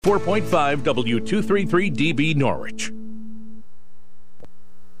4.5 W233DB Norwich.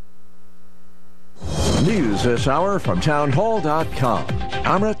 News this hour from townhall.com.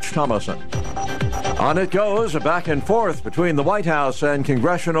 I'm Rich Thomason. On it goes, a back and forth between the White House and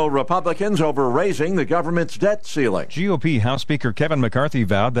congressional Republicans over raising the government's debt ceiling. GOP House Speaker Kevin McCarthy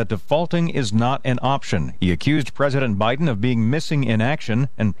vowed that defaulting is not an option. He accused President Biden of being missing in action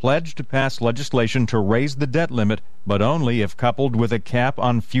and pledged to pass legislation to raise the debt limit, but only if coupled with a cap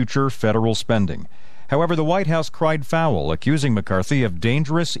on future federal spending. However, the White House cried foul, accusing McCarthy of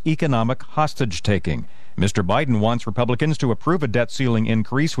dangerous economic hostage-taking. Mr. Biden wants Republicans to approve a debt ceiling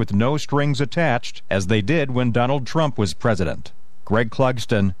increase with no strings attached, as they did when Donald Trump was president. Greg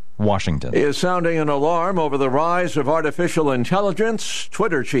Clugston, Washington. He is sounding an alarm over the rise of artificial intelligence.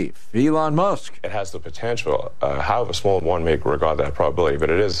 Twitter chief Elon Musk. It has the potential, however small one may regard that probability, but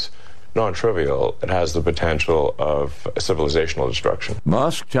it is non-trivial. It has the potential of civilizational destruction.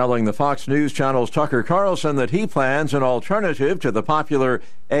 Musk telling the Fox News Channel's Tucker Carlson that he plans an alternative to the popular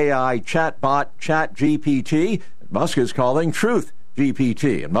AI chatbot ChatGPT. Musk is calling Truth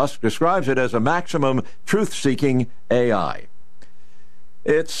GPT, and Musk describes it as a maximum truth-seeking AI.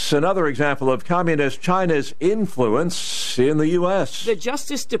 It's another example of communist China's influence in the U.S. The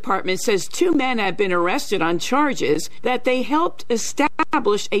Justice Department says 2 men have been arrested on charges that they helped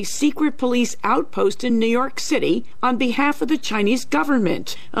establish a secret police outpost in New York City on behalf of the Chinese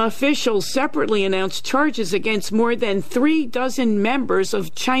government. Officials separately announced charges against more than 36 members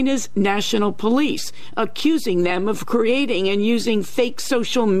of China's national police, accusing them of creating and using fake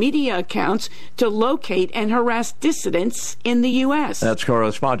social media accounts to locate and harass dissidents in the U.S. That's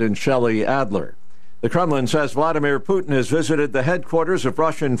correspondent Shelley Adler. The Kremlin says Vladimir Putin has visited the headquarters of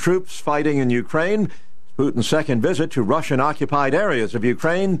Russian troops fighting in Ukraine. Putin's second visit to Russian-occupied areas of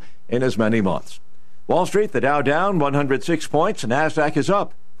Ukraine in as many months. Wall Street, the Dow down 106 points, and NASDAQ is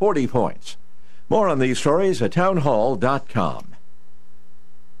up 40 points. More on these stories at townhall.com.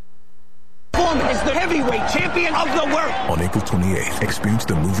 Is the heavyweight champion of the world. On April 28th, experience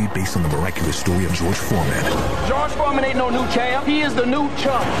the movie based on the miraculous story of George Foreman. George Foreman ain't no new champ. He is the new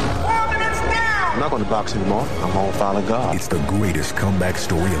chump. 4 minutes down. I'm not going to box anymore. I'm going to follow God. It's the greatest comeback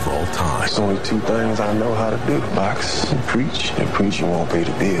story of all time. There's only 2 things I know how to do. Box and preach. And preaching won't pay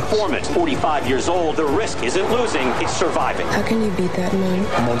the bills. Foreman's 45 years old. The risk isn't losing, it's surviving. How can you beat that man?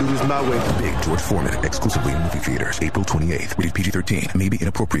 I'm going to do this my way. Big George Foreman, exclusively in movie theaters. April 28th. Rated PG-13. May be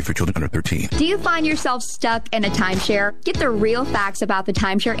inappropriate for children under 13. Do you find yourself stuck in a timeshare? Get the real facts about the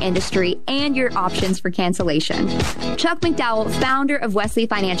timeshare industry and your options for cancellation. Chuck McDowell, founder of Wesley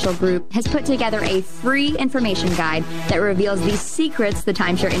Financial Group, has put together a free information guide that reveals the secrets the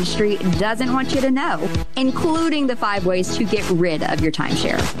timeshare industry doesn't want you to know, including the 5 ways to get rid of your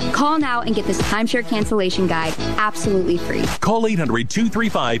timeshare. Call now and get this timeshare cancellation guide absolutely free. Call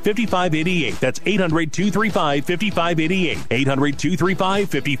 800-235-5588. That's 800-235-5588.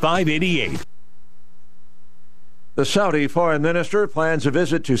 800-235-5588. The Saudi foreign minister plans a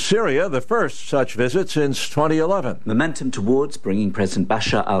visit to Syria, the first such visit since 2011. Momentum towards bringing President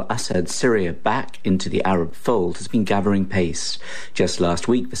Bashar al-Assad's Syria back into the Arab fold has been gathering pace. Just last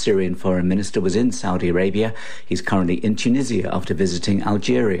week, the Syrian foreign minister was in Saudi Arabia. He's currently in Tunisia after visiting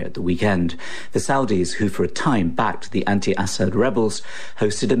Algeria at the weekend. The Saudis, who for a time backed the anti-Assad rebels,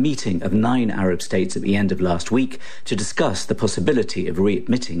 hosted a meeting of 9 Arab states at the end of last week to discuss the possibility of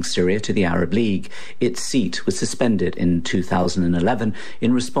readmitting Syria to the Arab League. Its seat was suspended in 2011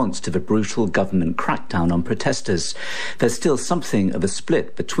 in response to the brutal government crackdown on protesters. There's still something of a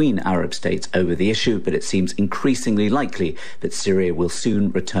split between Arab states over the issue, but it seems increasingly likely that Syria will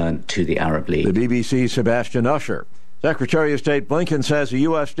soon return to the Arab League. The BBC's Sebastian Usher. Secretary of State Blinken says a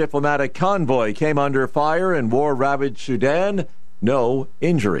U.S. diplomatic convoy came under fire in war-ravaged Sudan. No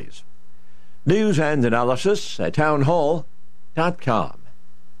injuries. News and analysis at townhall.com.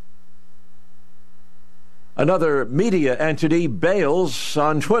 Another media entity bails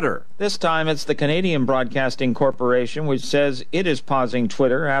on Twitter. This time it's the Canadian Broadcasting Corporation, which says it is pausing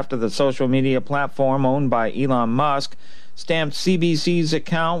Twitter after the social media platform owned by Elon Musk stamped CBC's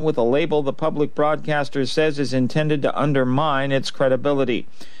account with a label the public broadcaster says is intended to undermine its credibility.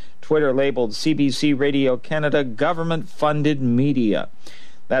 Twitter labeled CBC Radio Canada government-funded media.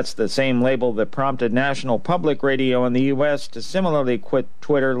 That's the same label that prompted National Public Radio in the U.S. to similarly quit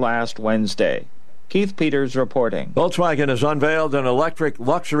Twitter last Wednesday. Keith Peters reporting. Volkswagen has unveiled an electric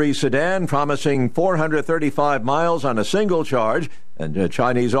luxury sedan promising 435 miles on a single charge, and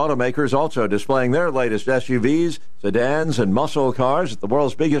Chinese automakers also displaying their latest SUVs, sedans, and muscle cars at the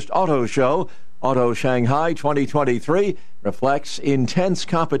world's biggest auto show. Auto Shanghai 2023 reflects intense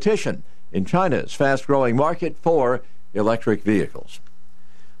competition in China's fast-growing market for electric vehicles.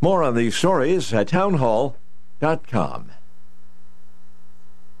 More on these stories at townhall.com.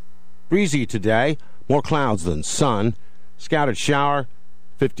 Breezy today, more clouds than sun. Scattered shower,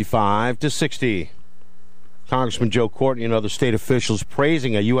 55 to 60. Congressman Joe Courtney and other state officials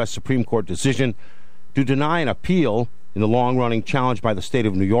praising a U.S. Supreme Court decision to deny an appeal in the long-running challenge by the state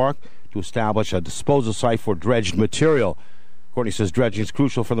of New York to establish a disposal site for dredged material. Courtney says dredging is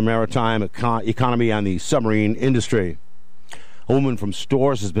crucial for the maritime economy and the submarine industry. A woman from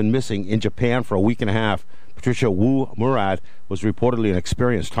Stores has been missing in Japan for a week and a half. Patricia Wu Murad was reportedly an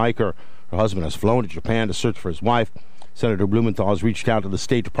experienced hiker. Her husband has flown to Japan to search for his wife. Senator Blumenthal has reached out to the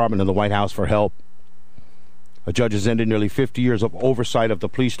State Department and the White House for help. A judge has ended nearly 50 years of oversight of the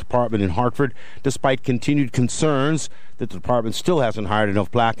police department in Hartford, despite continued concerns that the department still hasn't hired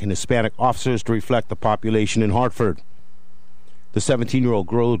enough black and Hispanic officers to reflect the population in Hartford. The 17-year-old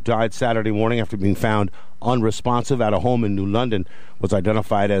girl who died Saturday morning after being found unresponsive at a home in New London was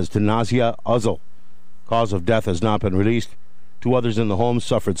identified as Tanazia Uzzle. Cause of death has not been released. 2 others in the home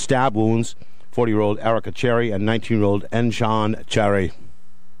suffered stab wounds, 40-year-old Erica Cherry and 19-year-old Enshan Cherry.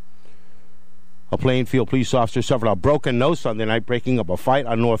 A Plainfield police officer suffered a broken nose Sunday night breaking up a fight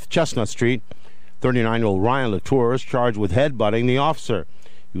on North Chestnut Street. 39-year-old Ryan Latour is charged with headbutting the officer.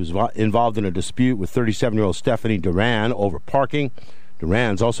 He was involved in a dispute with 37-year-old Stephanie Duran over parking.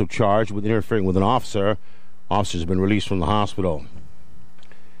 Duran's also charged with interfering with an officer. Officers have been released from the hospital.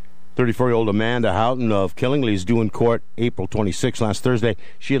 34-year-old Amanda Houghton of Killingly is due in court April 26 last Thursday.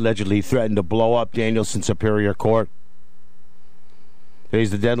 She allegedly threatened to blow up Danielson Superior Court.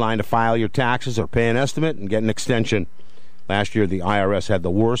 Today's the deadline to file your taxes or pay an estimate and get an extension. Last year, the IRS had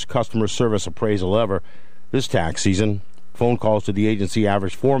the worst customer service appraisal ever. This tax season, phone calls to the agency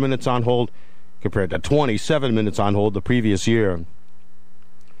averaged 4 minutes on hold compared to 27 minutes on hold the previous year.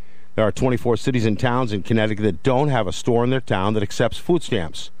 There are 24 cities and towns in Connecticut that don't have a store in their town that accepts food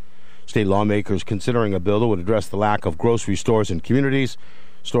stamps. State lawmakers considering a bill that would address the lack of grocery stores in communities.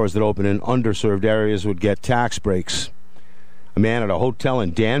 Stores that open in underserved areas would get tax breaks. A man at a hotel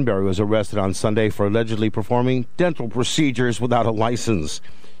in Danbury was arrested on Sunday for allegedly performing dental procedures without a license.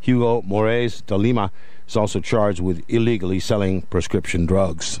 Hugo Moraes de Lima is also charged with illegally selling prescription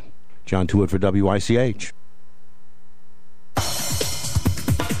drugs. John Tewitt for WICH.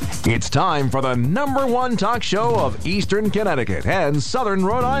 It's time for the #1 talk show of Eastern Connecticut and Southern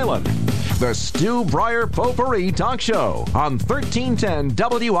Rhode Island. The Stu Bryer Potpourri Talk Show on 1310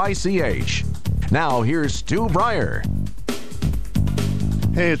 WICH. Now here's Stu Bryer.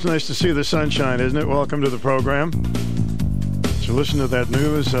 Hey, it's nice to see the sunshine, isn't it? Welcome to the program. Did you listen to that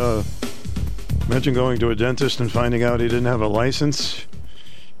news? Imagine going to a dentist and finding out he didn't have a license.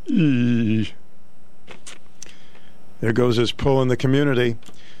 There goes his pull in the community.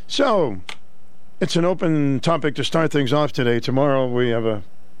 So, it's an open topic to start things off today. Tomorrow we have a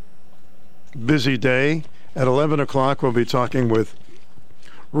busy day. At 11 o'clock we'll be talking with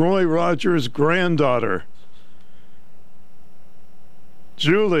Roy Rogers' granddaughter,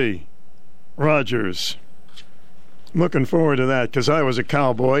 Julie Rogers. I'm looking forward to that because I was a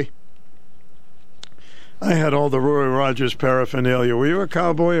cowboy. I had all the Roy Rogers paraphernalia. Were you a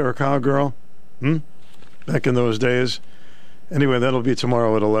cowboy or a cowgirl? Back in those days? Anyway, that'll be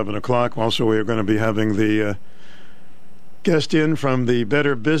tomorrow at 11 o'clock. Also, we're going to be having the guest in from the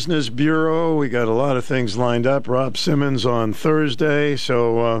Better Business Bureau. We got a lot of things lined up. Rob Simmons on Thursday.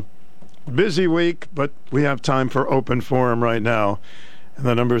 So, busy week, but we have time for open forum right now. And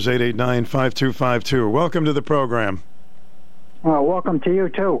the number is 889-5252. Welcome to the program. Well, welcome to you,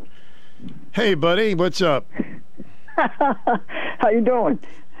 too. Hey, buddy. What's up? How you doing?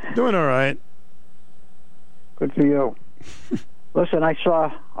 Doing all right. Good for you. Listen, I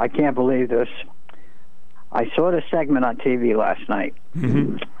can't believe this. I saw this segment on TV last night.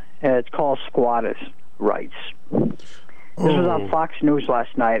 Mm-hmm. It's called Squatters' Rights. This was on Fox News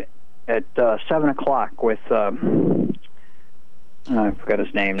last night at 7 o'clock with... I forgot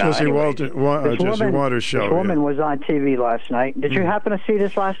his name now. Jesse Waters' show. This woman was on TV last night. Did you happen to see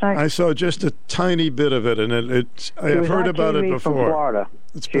this last night? I saw just a tiny bit of it, and I've heard about it before. From Florida.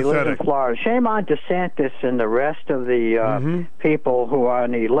 It's she pathetic. lives in Florida. Shame on DeSantis and the rest of the people who are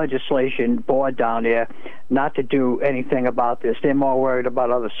on the legislation board down there not to do anything about this. They're more worried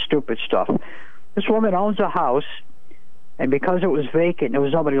about other stupid stuff. This woman owns a house, and because it was vacant, there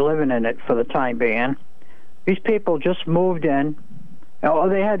was nobody living in it for the time being. These people just moved in. Oh,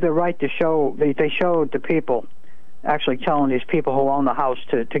 they had the right to show. They showed the people, actually telling these people who own the house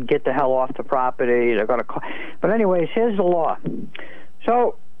to get the hell off the property. They're going to. But anyways, here's the law.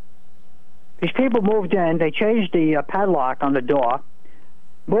 So these people moved in. They changed the padlock on the door,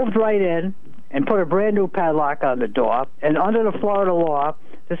 moved right in, and put a brand new padlock on the door. And under the Florida law,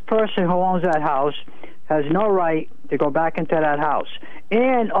 this person who owns that house has no right to go back into that house.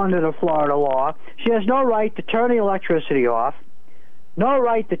 And under the Florida law, she has no right to turn the electricity off, no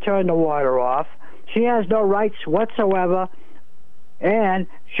right to turn the water off. She has no rights whatsoever, and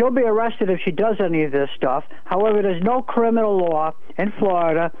she'll be arrested if she does any of this stuff. However, there's no criminal law in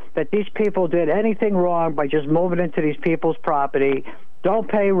Florida that these people did anything wrong by just moving into these people's property. Don't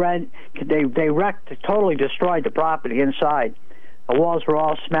pay rent. They totally destroyed the property inside. The walls were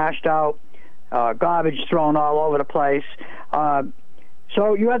all smashed out, garbage thrown all over the place.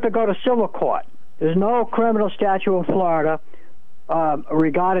 So you have to go to civil court. There's no criminal statute in Florida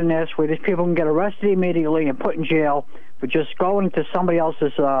regarding this where these people can get arrested immediately and put in jail for just going into somebody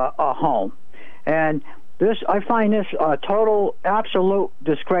else's home. And this, I find this a total, absolute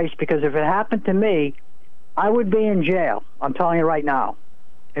disgrace, because if it happened to me, I would be in jail. I'm telling you right now,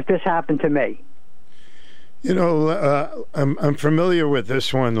 if this happened to me. You know, I'm familiar with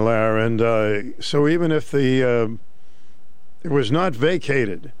this one, Larry, and so even if it was not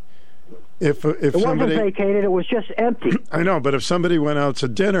vacated, if it wasn't vacated, it was just empty. I know, but if somebody went out to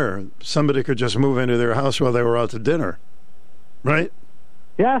dinner, somebody could just move into their house while they were out to dinner, right?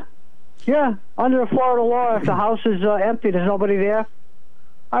 Yeah. Under the Florida law, if the house is empty, there's nobody there,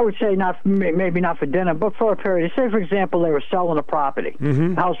 I would say maybe not for dinner, but for a period. Say, for example, they were selling a property.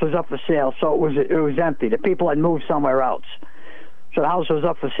 The house was up for sale, so it was empty. The people had moved somewhere else. So the house was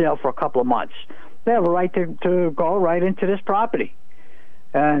up for sale for a couple of months. They have a right to go right into this property.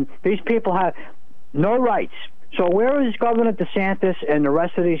 And these people have no rights. So where is Governor DeSantis and the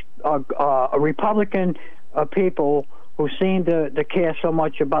rest of these Republican people who seem to care so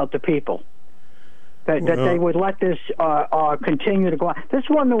much about the people? That they would let this continue to go on. This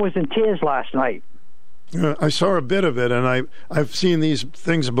woman was in tears last night. I saw a bit of it, and I've seen these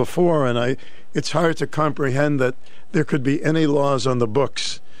things before, and it's hard to comprehend that there could be any laws on the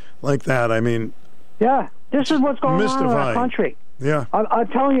books like that. I mean, yeah, this is what's going on in our country. Yeah, I'm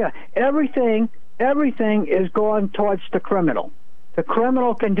telling you, everything is going towards the criminal. The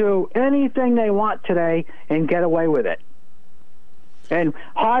criminal can do anything they want today and get away with it. And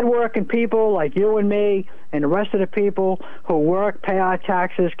hard-working people like you and me and the rest of the people who work, pay our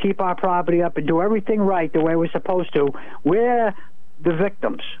taxes, keep our property up, and do everything right the way we're supposed to, we're the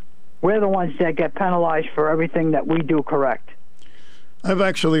victims. We're the ones that get penalized for everything that we do correct. I've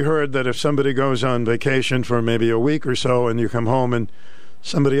actually heard that if somebody goes on vacation for maybe a week or so and you come home and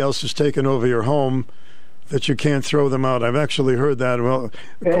somebody else has taken over your home, that you can't throw them out. I've actually heard that. Well,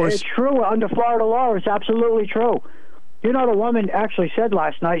 of course, it's true. Under Florida law, it's absolutely true. You know, the woman actually said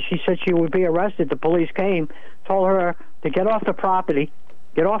last night, she said she would be arrested. The police came, told her to get off the property,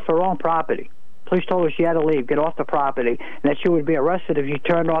 get off her own property. Police told her she had to leave, get off the property, and that she would be arrested if you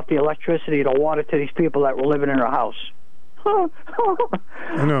turned off the electricity, the water to these people that were living in her house.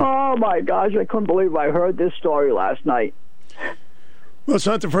 I know. Oh, my gosh, I couldn't believe I heard this story last night. Well, it's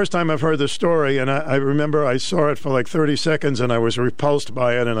not the first time I've heard this story, and I remember I saw it for like 30 seconds, and I was repulsed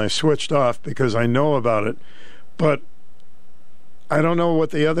by it, and I switched off because I know about it. But I don't know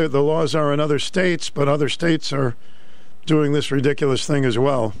what the laws are in other states, but other states are doing this ridiculous thing as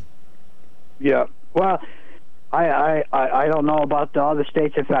well. Yeah. Well, I don't know about the other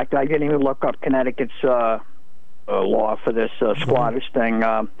states. In fact, I didn't even look up Connecticut's law for this squatters thing.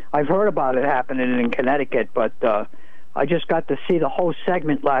 I've heard about it happening in Connecticut, but I just got to see the whole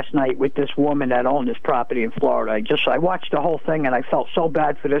segment last night with this woman that owned this property in Florida. I watched the whole thing, and I felt so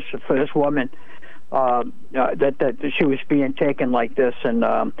bad for this woman. That she was being taken like this,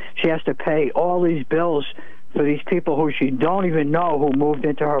 and she has to pay all these bills for these people who she don't even know who moved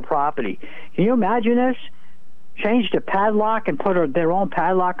into her property. Can you imagine this? Changed the padlock and put their own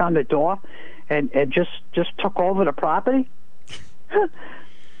padlock on the door, and just took over the property.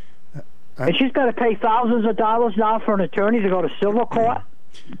 And she's got to pay thousands of dollars now for an attorney to go to civil court.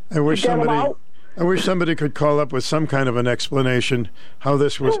 I wish somebody could call up with some kind of an explanation how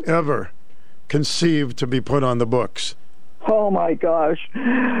this was ever conceived to be put on the books. Oh my gosh!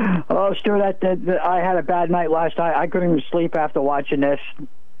 Oh, Stu, I had a bad night last night. I couldn't even sleep after watching this.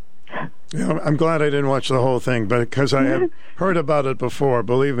 Yeah, I'm glad I didn't watch the whole thing, but because I had heard about it before.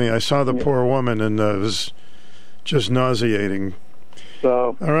 Believe me, I saw the poor woman, and it was just nauseating.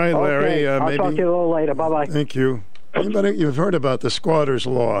 So, all right, Larry. Okay. I'll talk to you a little later. Bye bye. Thank you. You've heard about the squatters'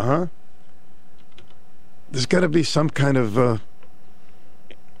 law, huh? There's got to be some kind of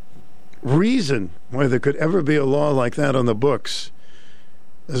reason why there could ever be a law like that on the books.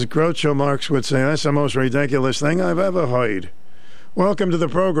 As Groucho Marx would say, that's the most ridiculous thing I've ever heard. Welcome to the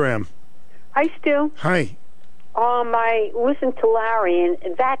program. Hi, Stu. Hi. I listened to Larry,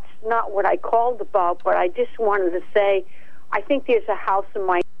 and that's not what I called about, but I just wanted to say I think there's a house in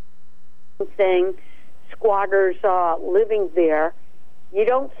my thing, squatters living there. You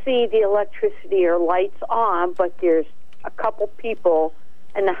don't see the electricity or lights on, but there's a couple people,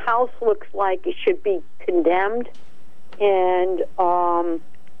 and the house looks like it should be condemned. And well,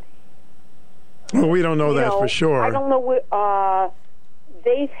 we don't know that for sure. I don't know.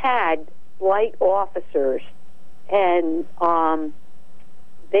 They've had light officers, and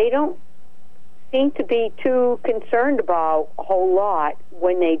they don't seem to be too concerned about a whole lot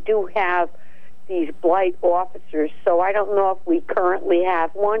when they do have these blight officers. So I don't know if we currently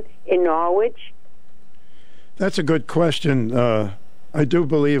have one in Norwich. That's a good question. I do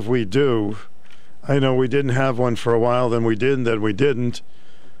believe we do. I know we didn't have one for a while, then we did, and then we didn't.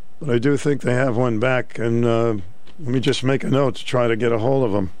 But I do think they have one back, and let me just make a note to try to get a hold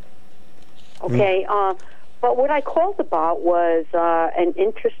of them. Okay, but what I called about was an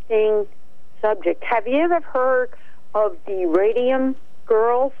interesting subject. Have you ever heard of the Radium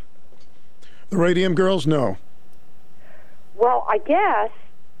Girls? The Radium Girls? No. Well, I guess,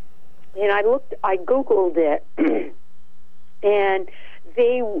 and I Googled it, and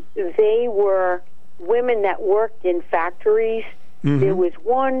they were women that worked in factories. Mm-hmm. There was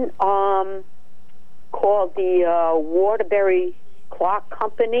one called the Waterbury Clock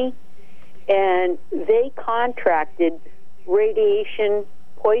Company, and they contracted radiation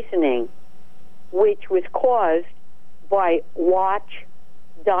poisoning, which was caused by watch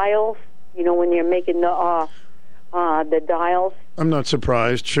dials. You know, when you're making the dials. I'm not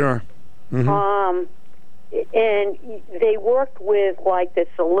surprised. Sure. Mm-hmm. And they worked with like this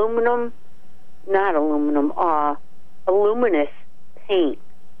aluminous paint,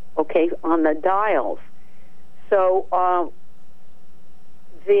 okay, on the dials. So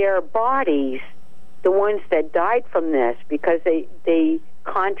their bodies, the ones that died from this, because they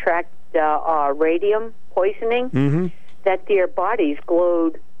contract radium poisoning, mm-hmm. that their bodies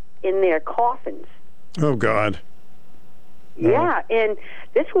glowed in their coffins. Oh, God. Yeah, and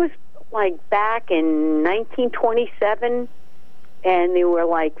this was like back in 1927, and there were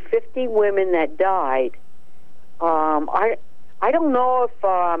like 50 women that died. I don't know if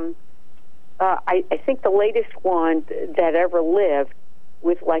I think the latest one that ever lived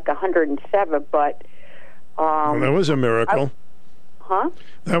was like 107, but well, that was a miracle.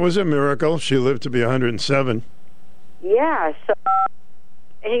 That was a miracle. She lived to be 107. Yeah, so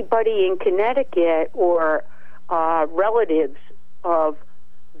anybody in Connecticut or relatives of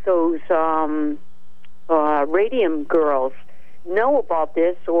those Radium Girls know about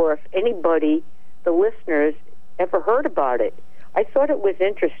this, or if anybody, the listeners, ever heard about it. I thought it was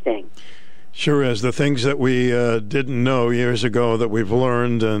interesting. Sure is. The things that we didn't know years ago that we've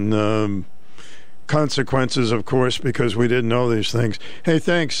learned, and consequences, of course, because we didn't know these things. Hey,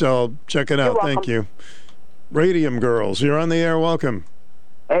 thanks. I'll check it out. Thank you. Radium Girls, you're on the air. Welcome.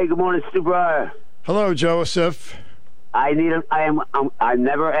 Hey, good morning, Stu Bryer. Hello, Joseph. I've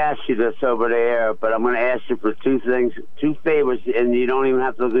never asked you this over the air, but I'm going to ask you for two favors, and you don't even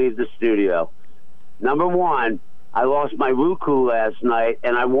have to leave the studio. Number one, I lost my Roku last night,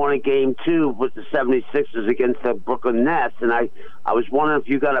 and I won a game 2 with the 76ers against the Brooklyn Nets, and I was wondering if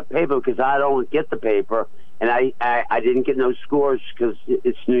you got a paper, because I don't get the paper, and I didn't get no scores because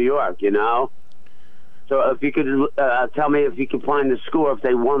it's New York, you know? So if you could tell me if you can find the score if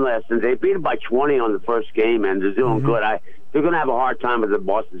they won last night. They beat them by 20 on the first game, and they're doing good. They're going to have a hard time with the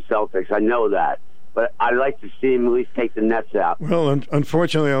Boston Celtics. I know that. But I'd like to see them at least take the Nets out. Well,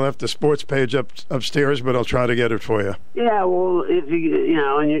 unfortunately, I left the sports page upstairs, but I'll try to get it for you. Yeah, well, if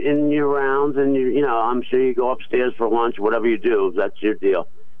in your rounds, and I'm sure you go upstairs for lunch, whatever you do, that's your deal.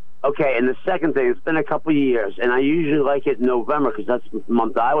 Okay, and the second thing, it's been a couple of years, and I usually like it in November because that's the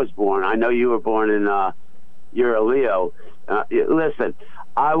month I was born. I know you were born in, you're a Leo. Listen,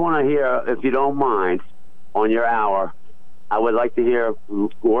 I want to hear, if you don't mind, on your hour, I would like to hear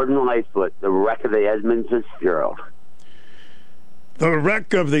Gordon Lightfoot, the wreck of the Edmund Fitzgerald. The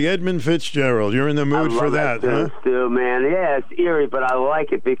wreck of the Edmund Fitzgerald. You're in the mood for that, huh? Stu, man. Yeah, it's eerie, but I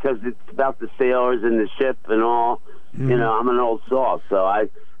like it because it's about the sailors and the ship and all. Mm-hmm. You know, I'm an old salt, so I'd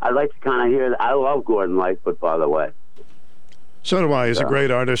like to kind of hear that. I love Gordon Lightfoot, by the way. So do I. He's a great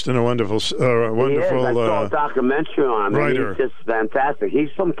artist and a wonderful He is. I saw a documentary on him. Writer. He's just fantastic.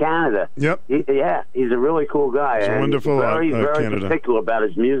 He's from Canada. Yep. He's a really cool guy. He's wonderful. He's very particular about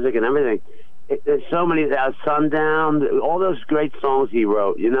his music and everything. There's so many, Sundown, all those great songs he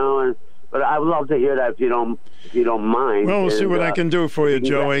wrote, but I would love to hear that if you don't mind. Well, we'll see what I can do for you,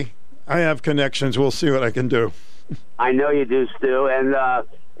 Joey. I have connections. We'll see what I can do. I know you do, Stu. And,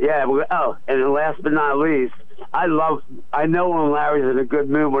 and last but not least, I know when Larry's in a good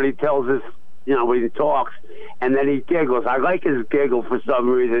mood when he tells his when he talks, and then he giggles. I like his giggle for some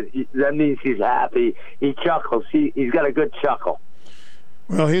reason. That means he's happy. He chuckles. He's got a good chuckle.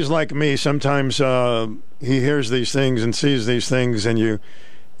 Well, he's like me. Sometimes he hears these things and sees these things, and you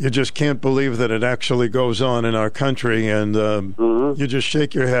just can't believe that it actually goes on in our country, and you just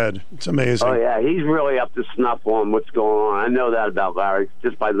shake your head. It's amazing. Oh, yeah, he's really up to snuff on what's going on. I know that about Larry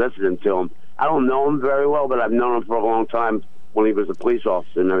just by listening to him. I don't know him very well, but I've known him for a long time when he was a police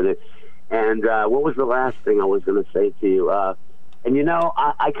officer and everything. And what was the last thing I was going to say to you? And,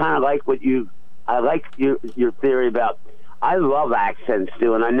 I kind of like I like your theory about, I love accents,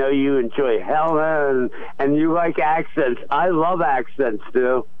 Stu, and I know you enjoy Helen, and you like accents. I love accents,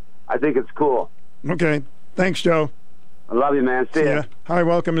 Stu. I think it's cool. Okay. Thanks, Joe. I love you, man. See ya. Hi,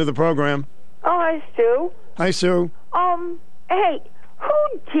 welcome to the program. Oh, hi, Stu. Hi, Sue. Hey,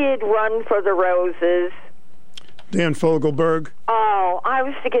 who did Run for the Roses? Dan Fogelberg. Oh, I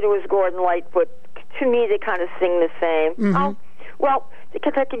was thinking it was Gordon Lightfoot. To me, they kind of sing the same. Mm-hmm. Oh, well, the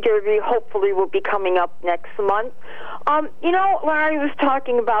Kentucky Derby hopefully will be coming up next month. Larry was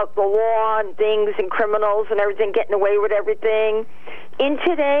talking about the law and things and criminals and everything, getting away with everything. In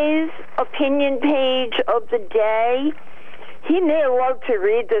today's opinion page of the day, he may have loved to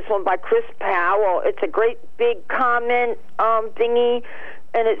read this one by Chris Powell. It's a great big comment thingy,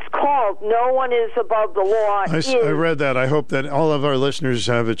 and it's called "No One Is Above the Law." I read that. I hope that all of our listeners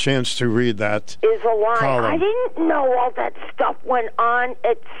have a chance to read that. Is a lie. Column. I didn't know all that stuff went on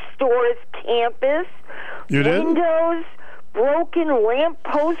at Store's campus. You did? Windows, broken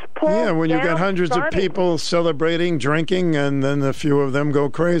lamppost poles. Yeah, when you down, got hundreds of people celebrating, drinking, and then a few of them go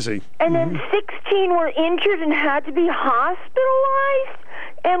crazy. And then 16 were injured and had to be hospitalized.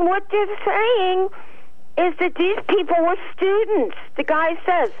 And what they're saying is that these people were students. The guy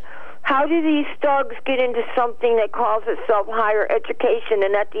says, how do these thugs get into something that calls itself higher education?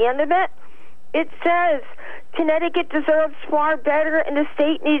 And at the end of it says, Connecticut deserves far better, and the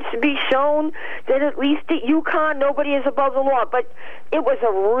state needs to be shown that at least at UConn, nobody is above the law. But it was a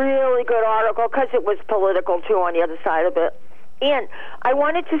really good article because it was political, too, on the other side of it. And I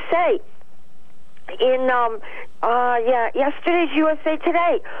wanted to say, in yesterday's USA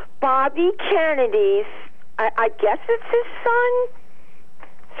Today, Bobby Kennedy's, I guess it's his son,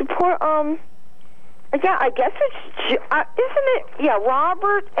 I guess it's, isn't it? Yeah,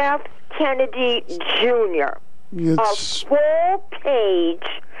 Robert F. Kennedy Jr. A full page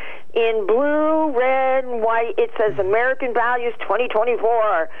in blue, red, and white. It says American Values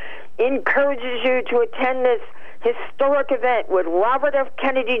 2024 encourages you to attend this historic event with Robert F.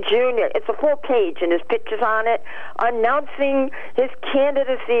 Kennedy Jr. It's a full page, and his picture's on it, announcing his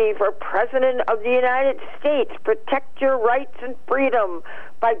candidacy for President of the United States. Protect your rights and freedom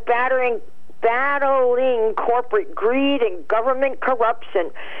by battling corporate greed and government corruption.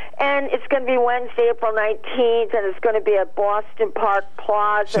 And it's going to be Wednesday, April 19th, and it's going to be at Boston Park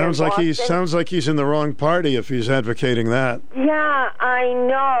Plaza. Sounds like he's in the wrong party if he's advocating that. Yeah, I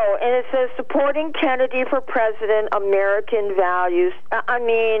know. And it says supporting Kennedy for president, American values. I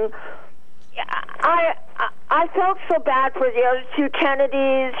mean, I felt so bad for the other two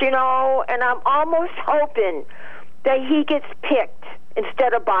Kennedys, and I'm almost hoping that he gets picked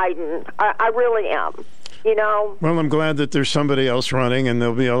instead of Biden. I really am, Well, I'm glad that there's somebody else running, and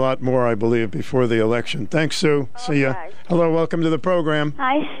there'll be a lot more, I believe, before the election. Thanks, Sue. Okay. See ya. Hello, welcome to the program.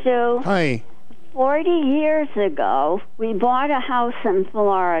 Hi, Sue. Hi. 40 years ago, we bought a house in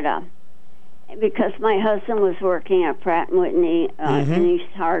Florida because my husband was working at Pratt & Whitney in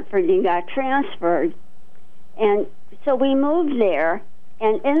East Hartford. He got transferred. And so we moved there.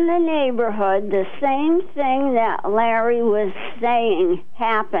 And in the neighborhood, the same thing that Larry was saying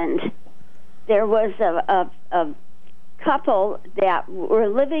happened. There was a couple that were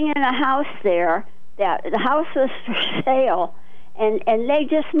living in a house there. That the house was for sale, and they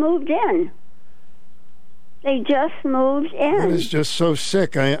just moved in. They just moved in. It's just so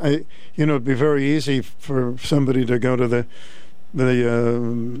sick. It'd be very easy for somebody to go to the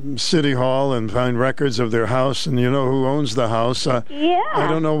city hall and find records of their house, and who owns the house. Yeah. I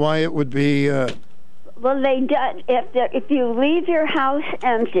don't know why it would be. Well, they do. If you leave your house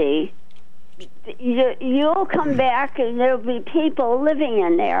empty, you'll come back and there'll be people living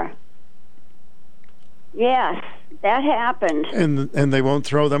in there. Yes, that happened. And they won't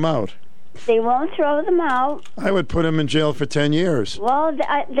throw them out. They won't throw them out. I would put them in jail for 10 years. Well,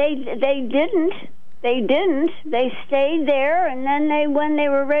 they didn't. They didn't. They stayed there, and then when they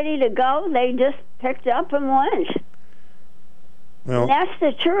were ready to go, they just picked up and went. Well, and that's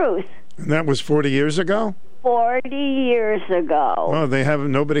the truth. And that was 40 years ago? 40 years ago. Well,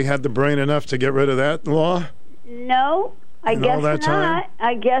 nobody had the brain enough to get rid of that law? No, I guess not.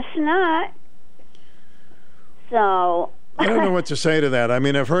 I guess not. So I don't know what to say to that. I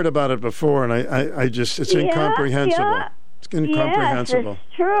mean, I've heard about it before, and I just, it's incomprehensible. Yeah. It's incomprehensible. Yes,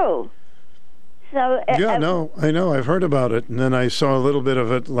 it's true. So I know. I've heard about it, and then I saw a little bit of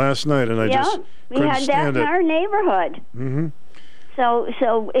it last night, and I just couldn't we had that stand in it. our neighborhood. Mm-hmm. So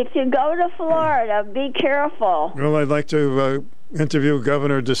if you go to Florida, be careful. Well, I'd like to interview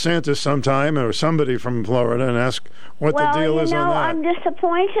Governor DeSantis sometime, or somebody from Florida, and ask what the deal is on that. I'm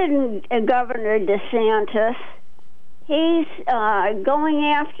disappointed in Governor DeSantis. He's going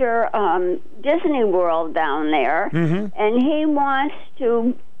after Disney World down there, and he wants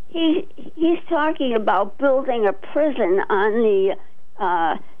to. He's talking about building a prison on the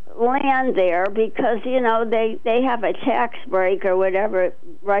land there because they have a tax break or whatever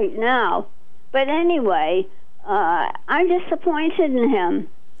right now. But anyway, I'm disappointed in him.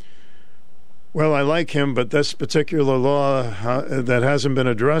 Well, I like him, but this particular law that hasn't been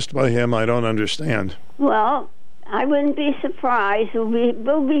addressed by him, I don't understand. Well, I wouldn't be surprised.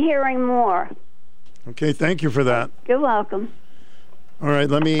 We'll be hearing more. Okay, thank you for that. You're welcome. All right,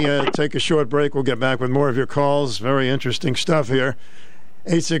 let me take a short break. We'll get back with more of your calls. Very interesting stuff here.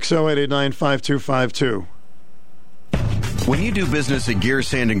 860-889-5252. When you do business at Gear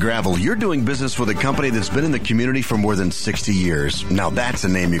Sand and Gravel, you're doing business with a company that's been in the community for more than 60 years. Now that's a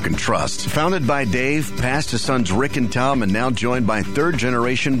name you can trust. Founded by Dave, passed to sons Rick and Tom, and now joined by third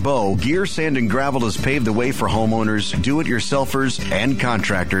generation Bo, Gear Sand and Gravel has paved the way for homeowners, do-it-yourselfers, and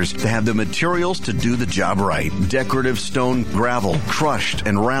contractors to have the materials to do the job right. Decorative stone gravel, crushed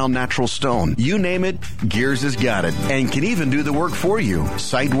and round natural stone. You name it, Gears has got it, and can even do the work for you.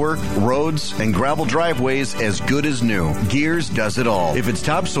 Site work, roads, and gravel driveways as good as new. Gears does it all. If it's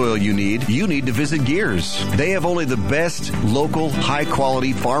topsoil you need to visit Gears. They have only the best local,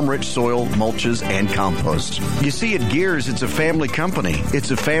 high-quality, farm-rich soil, mulches, and compost. You see, at Gears, it's a family company.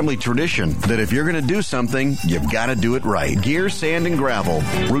 It's a family tradition that if you're going to do something, you've got to do it right. Gears Sand and Gravel,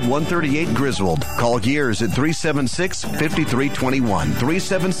 Route 138, Griswold. Call Gears at 376-5321.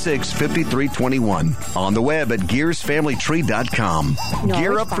 376-5321. On the web at gearsfamilytree.com.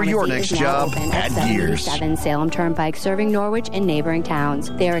 Gear up for your next job at Gears. 7 Salem Turnpike, serving Norwich and neighboring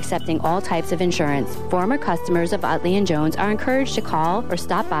towns. They are accepting all types of insurance. Former customers of Utley & Jones are encouraged to call or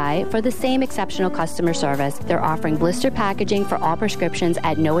stop by for the same exceptional customer service. They're offering blister packaging for all prescriptions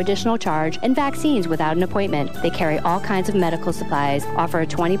at no additional charge and vaccines without an appointment. They carry all kinds of medical supplies, offer a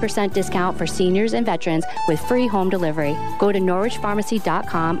 20% discount for seniors and veterans with free home delivery. Go to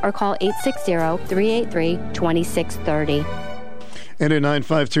norwichpharmacy.com or call 860-383-2630.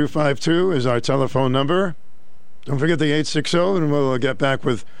 889-5252 is our telephone number. Don't forget the 860, and we'll get back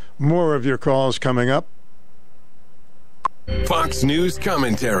with more of your calls coming up. Fox News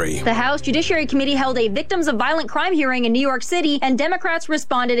commentary. The House Judiciary Committee held a victims of violent crime hearing in New York City, and Democrats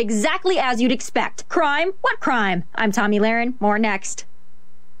responded exactly as you'd expect. Crime? What crime? I'm Tommy Lahren. More next.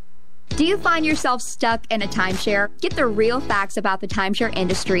 Do you find yourself stuck in a timeshare? Get the real facts about the timeshare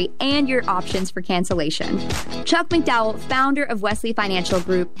industry and your options for cancellation. Chuck McDowell, founder of Wesley Financial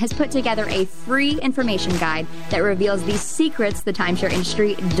Group, has put together a free information guide that reveals the secrets the timeshare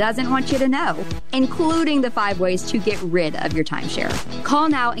industry doesn't want you to know, including the 5 ways to get rid of your timeshare. Call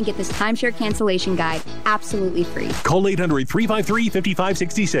now and get this timeshare cancellation guide absolutely free. Call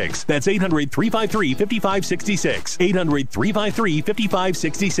 800-353-5566. That's 800-353-5566.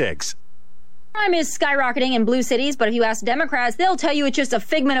 800-353-5566. Crime is skyrocketing in blue cities, but if you ask Democrats, they'll tell you it's just a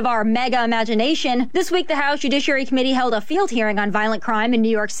figment of our mega imagination. This week, the House Judiciary Committee held a field hearing on violent crime in New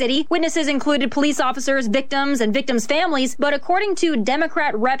York City. Witnesses included police officers, victims, and victims' families, but according to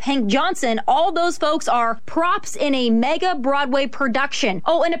Democrat Rep. Hank Johnson, all those folks are props in a mega Broadway production.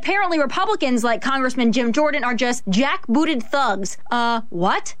 Oh, and apparently Republicans like Congressman Jim Jordan are just jackbooted thugs.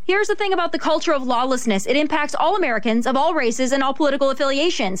 What? Here's the thing about the culture of lawlessness. It impacts all Americans of all races and all political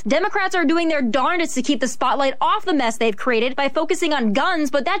affiliations. Democrats are doing their darndest to keep the spotlight off the mess they've created by focusing on guns,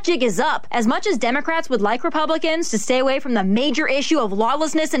 but that jig is up. As much as Democrats would like Republicans to stay away from the major issue of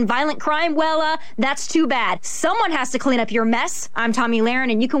lawlessness and violent crime, well, that's too bad. Someone has to clean up your mess. I'm Tommy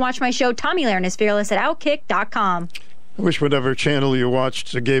Lahren, and you can watch my show, Tommy Lahren is Fearless, at Outkick.com. I wish whatever channel you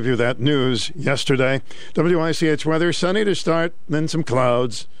watched gave you that news yesterday. WICH weather, sunny to start, then some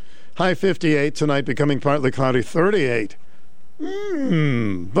clouds. High 58 tonight, becoming partly cloudy, 38.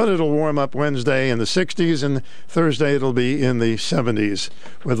 But it'll warm up Wednesday in the 60s, and Thursday it'll be in the 70s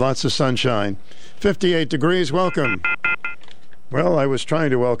with lots of sunshine. 58 degrees, welcome. Well, I was trying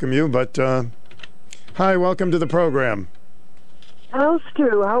to welcome you, but hi, welcome to the program. Hello,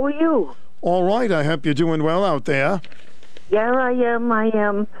 Stu. How are you? All right, I hope you're doing well out there. Yeah, I am. I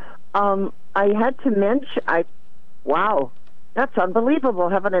had to mention, wow, that's unbelievable,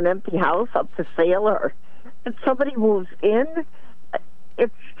 having an empty house up for sale or and somebody moves in.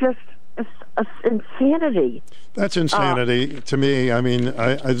 It's just it's insanity. That's insanity to me. I mean,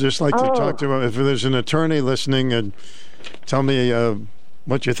 I just like to talk to him. If there's an attorney listening, and tell me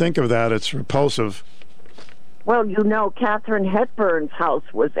what you think of that. It's repulsive. Well, you know, Katharine Hepburn's house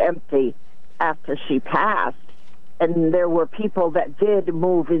was empty after she passed, and there were people that did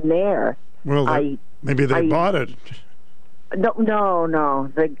move in there. Well, maybe they bought it.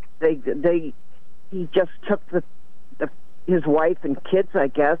 No. He just took his wife and kids, I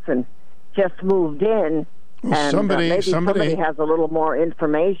guess, and just moved in. Well, and somebody has a little more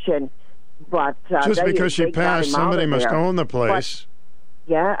information, but just because she passed, somebody must own the place.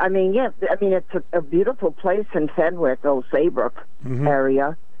 Yeah, I mean, it's a beautiful place in Fenwick, Old Saybrook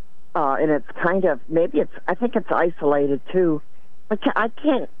area, and it's kind of I think it's isolated too, but I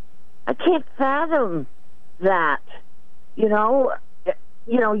can't fathom that.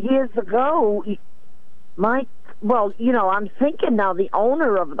 Years ago, I'm thinking now the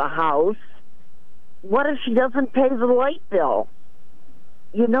owner of the house. What if she doesn't pay the light bill?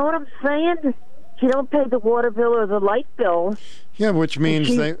 You know what I'm saying? She don't pay the water bill or the light bill. Yeah, which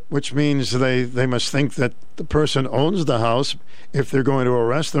means they must think that the person owns the house if they're going to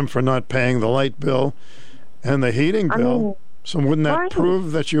arrest them for not paying the light bill and the heating bill. So wouldn't that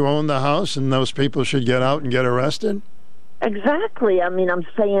prove that you own the house and those people should get out and get arrested? Exactly. I mean, I'm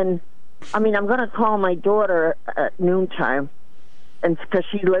going to call my daughter at noontime, and because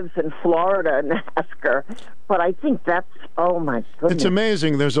she lives in Florida, and ask her. But I think that's, oh my goodness. It's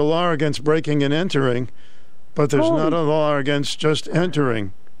amazing. There's a law against breaking and entering, but there's not a law against just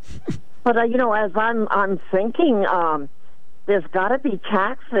entering. But as I'm thinking, there's got to be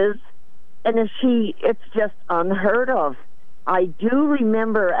taxes, and it's just unheard of. I do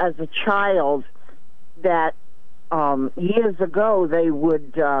remember as a child that years ago they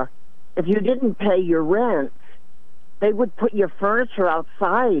would, if you didn't pay your rent, they would put your furniture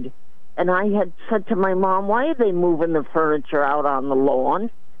outside. And I had said to my mom, why are they moving the furniture out on the lawn?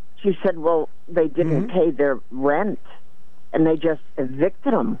 She said, well, they didn't pay their rent, and they just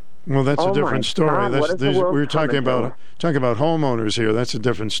evicted them. Well, that's a different story. We're talking about homeowners here. That's a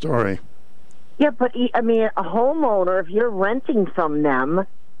different story. Yeah, but I mean, a homeowner, if you're renting from them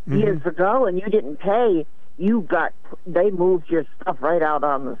years ago and you didn't pay, they moved your stuff right out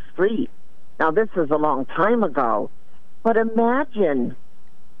on the street. Now, this is a long time ago, but imagine,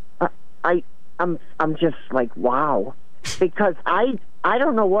 I'm just like, wow, because I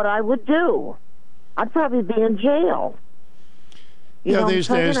don't know what I would do. I'd probably be in jail. These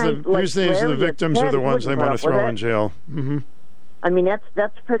days the victims are the ones they want to throw in jail. Mm-hmm. I mean,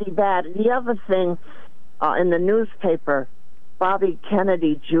 that's pretty bad. The other thing, in the newspaper, Bobby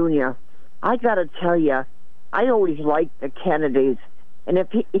Kennedy Jr., I got to tell you, I always liked the Kennedys. And if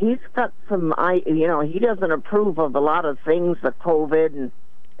he's got some, he doesn't approve of a lot of things, the COVID and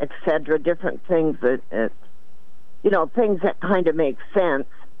et cetera, different things that, things that kind of make sense.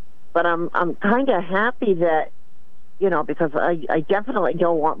 But I'm kind of happy that, because I definitely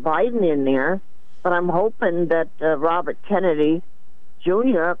don't want Biden in there. But I'm hoping that Robert Kennedy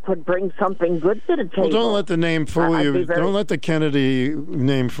Jr. could bring something good to the table. Well, don't let the name fool you. Don't let the Kennedy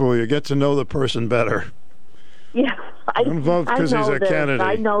name fool you. Get to know the person better. Yeah, don't vote because he's a Kennedy.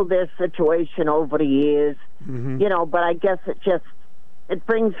 I know their situation over the years, but I guess it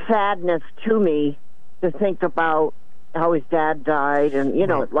brings sadness to me to think about how his dad died and,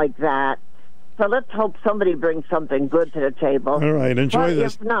 like that. So let's hope somebody brings something good to the table. All right, enjoy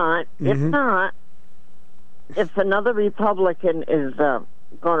this. If not, if another Republican is going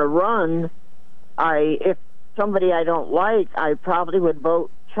to run, if somebody I don't like, I probably would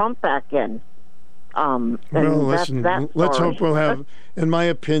vote Trump back in. Listen, let's hope we'll have, in my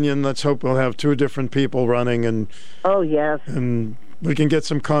opinion, let's hope we'll have two different people running, and and we can get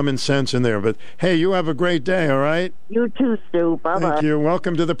some common sense in there. But hey, you have a great day, all right? You too, Stu. Bye-bye. Thank you.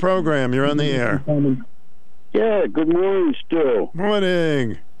 Welcome to the program. You're on the air. Yeah, good morning, Stu.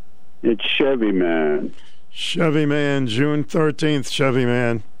 Morning. It's Chevy Man. Chevy Man, June 13th, Chevy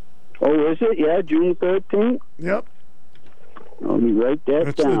Man. Oh, is it? Yeah, June 13th? Yep. Let me write that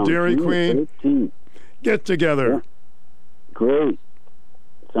That's down. That's the Dairy Queen 13th. Get together. Yeah. Great.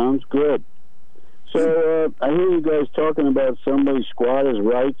 Sounds good. So, I hear you guys talking about somebody's squatters'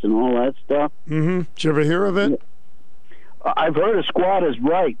 rights and all that stuff. Mm-hmm. Did you ever hear of it? I've heard of squatters'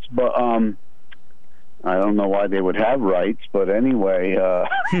 rights, but I don't know why they would have rights, but anyway,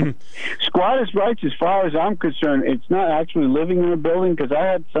 squatters' rights, as far as I'm concerned, it's not actually living in a building, because I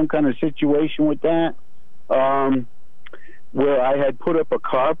had some kind of situation with that, where I had put up a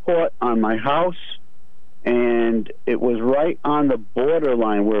carport on my house, and it was right on the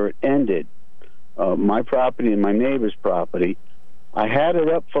borderline where it ended. my property and my neighbor's property. I had it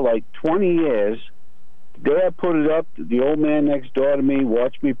up for like 20 years. The day I put it up, the old man next door to me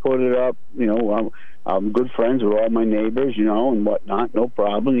watched me put it up. You know, I'm good friends with all my neighbors, you know, and whatnot. No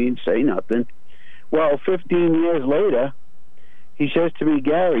problem. He didn't say nothing. Well, 15 years later, he says to me,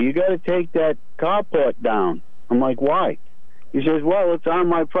 Gary, you got to take that carport down. I'm like, why? He says, well, it's on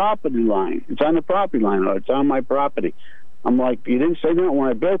my property line. It's on the property line, or it's on my property. I'm like, you didn't say that when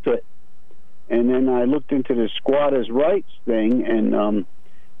I built it. And then I looked into the squatters' rights thing, and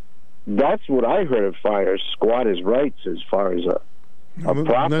that's what I heard as far as squatters' rights, as far as a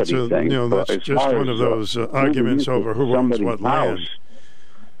property thing. You know, that's just one of those arguments over who owns what land.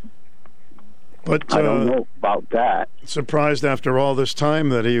 But I don't know about that. Surprised after all this time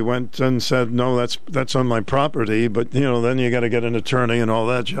that he went and said, no, that's on my property. But, you know, then you got to get an attorney and all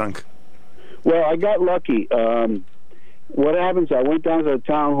that junk. Well, I got lucky. What happens, I went down to the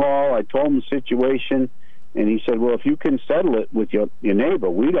town hall. I told him the situation. And he said, well, if you can settle it with your neighbor,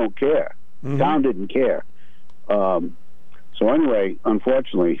 we don't care. Mm-hmm. Town didn't care. So anyway,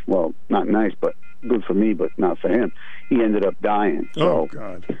 unfortunately, well, not nice, but good for me, but not for him. He ended up dying. So, oh,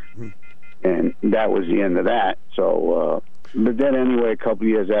 God. And that was the end of that. So, but then anyway, a couple of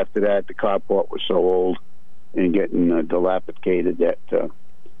years after that, the carport was so old and getting dilapidated that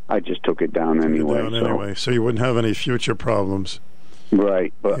I just took it down anyway. So you wouldn't have any future problems.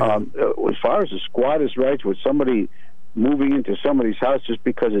 Right. But as far as the squatters' rights, with somebody moving into somebody's house just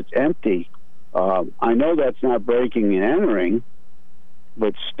because it's empty, I know that's not breaking and entering,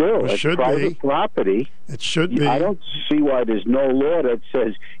 but still, it's private property. It should be. I don't see why there's no law that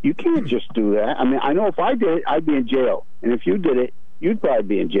says you can't just do that. I mean, I know if I did it, I'd be in jail. And if you did it, you'd probably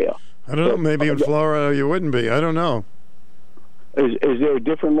be in jail. I don't know. Maybe in Florida you wouldn't be. I don't know. Is there a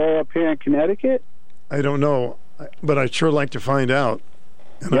different law up here in Connecticut? I don't know, but I'd sure like to find out,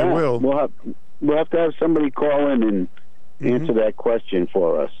 and I will. We'll have to have somebody call in and answer that question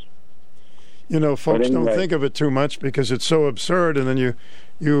for us. You know, folks don't think of it too much because it's so absurd, and then you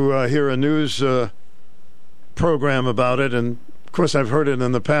hear a news program about it, and of course I've heard it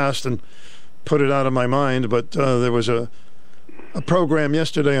in the past and put it out of my mind, but there was a program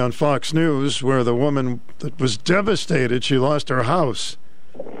yesterday on Fox News where the woman that was devastated, she lost her house.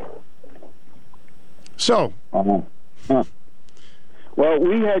 So. Well,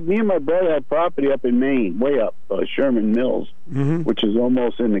 me and my brother had property up in Maine, way up, Sherman Mills, which is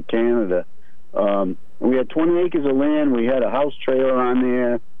almost into Canada. We had 20 acres of land. We had a house trailer on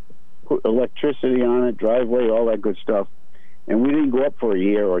there, put electricity on it, driveway, all that good stuff. And we didn't go up for a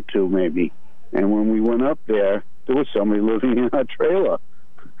year or two, maybe. And when we went up there was somebody living in our trailer.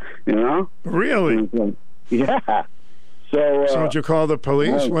 You know? Really? Yeah. So did you call the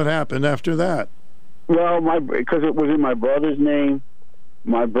police? What happened after that? Well, because it was in my brother's name,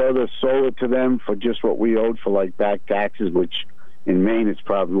 my brother sold it to them for just what we owed for like back taxes, which in Maine it's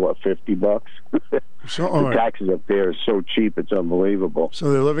probably $50. The taxes up there are so cheap, it's unbelievable.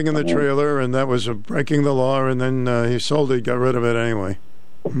 So they're living in the trailer, and that was breaking the law, and then he sold it, got rid of it anyway.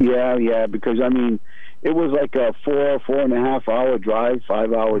 Yeah, because I mean, it was like a 4.5 hour drive,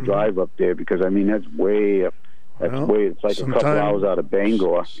 5 hour drive up there. Because I mean, that's way up. It's like a couple hours out of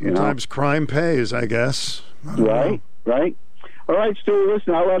Bangor. Sometimes crime pays, I guess. Right. All right, Stu,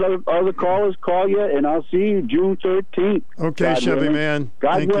 listen, I'll let other callers call you, and I'll see you June 13th. Okay, God Chevy willing. Man.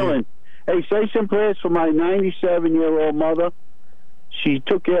 God willing. Hey, say some prayers for my 97-year-old mother. She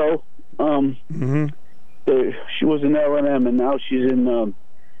took ill. She was in L&M, and now she's in,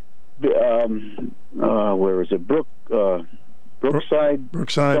 where is it? Brookside,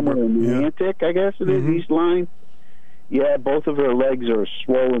 somewhere in the Atlantic, I guess it is, East Line. Yeah, both of her legs are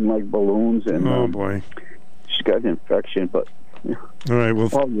swollen like balloons, and oh boy, she's got an infection. But all right, well,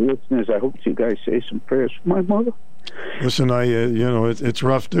 all the listeners, I hope you guys say some prayers for my mother. Listen, it's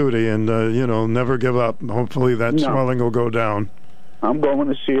rough duty, and never give up. Hopefully, that swelling will go down. I'm going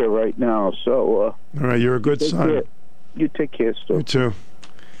to see her right now. So, all right, you're a good son. You take care, Stu. You too.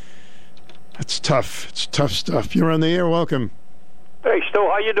 It's tough. It's tough stuff. You're on the air. Welcome. Hey, Stu,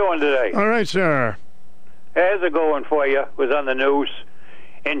 how you doing today? All right, sir. How's it going for you? It was on the news.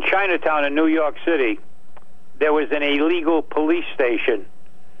 In Chinatown in New York City, there was an illegal police station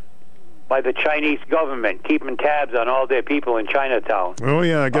by the Chinese government keeping tabs on all their people in Chinatown. Oh,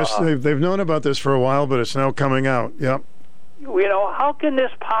 yeah, I guess they've known about this for a while, but it's now coming out. Yep. How can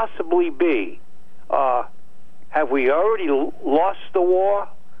this possibly be? Have we already lost the war?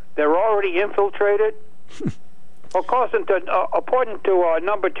 They're already infiltrated? According to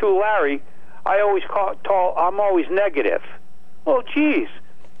number 2 Larry, I'm always negative. Well, geez,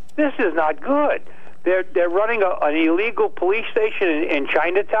 this is not good. They're running an illegal police station in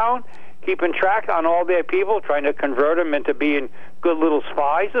Chinatown, keeping track on all their people, trying to convert them into being good little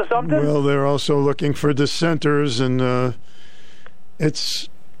spies or something? Well, they're also looking for dissenters, and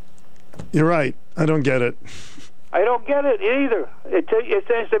you're right. I don't get it. I don't get it either. It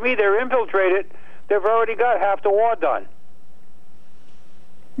seems to me they're infiltrated. They've already got half the war done.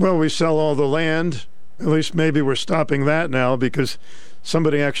 Well, we sell all the land. At least maybe we're stopping that now because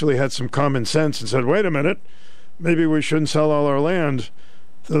somebody actually had some common sense and said, wait a minute, maybe we shouldn't sell all our land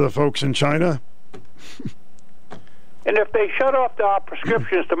to the folks in China. And if they shut off our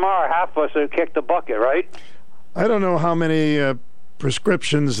prescriptions tomorrow, half of us would kick the bucket, right? I don't know how many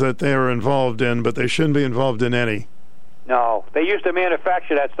prescriptions that they are involved in, but they shouldn't be involved in any. No, they used to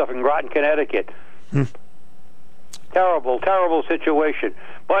manufacture that stuff in Groton, Connecticut. Terrible, terrible situation.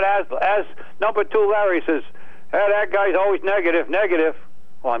 But as number 2 Larry says, hey, that guy's always negative.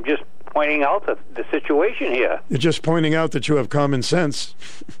 Well, I'm just pointing out the situation here. You're just pointing out that you have common sense.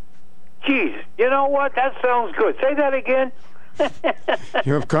 Geez, you know what? That sounds good. Say that again.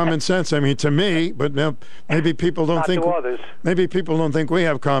 You have common sense. I mean, to me, but maybe people don't think. To others. Maybe people don't think we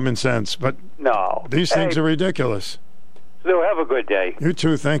have common sense. But no, these things are ridiculous. So have a good day. You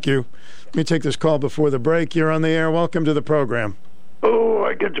too. Thank you. Let me take this call before the break. You're on the air. Welcome to the program. Oh,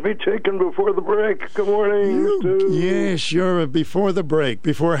 I get to be taken before the break. Good morning. Yes, you're before the break,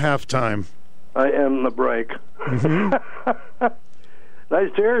 before halftime. I am the break. Mm-hmm. Nice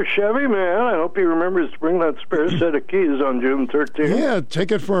to hear, Chevy, man. I hope he remembers to bring that spare set of keys on June 13th. Yeah,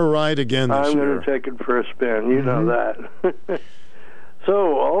 take it for a ride again this I'm year. going to take it for a spin. You know that.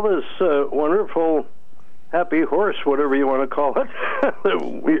 So, all this wonderful happy horse, whatever you want to call it,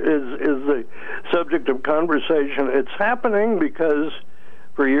 is the subject of conversation. It's happening because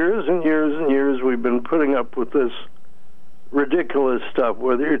for years and years and years we've been putting up with this ridiculous stuff,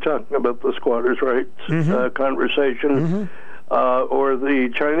 whether you're talking about the squatters' rights conversation or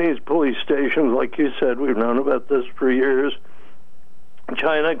the Chinese police stations. Like you said, we've known about this for years.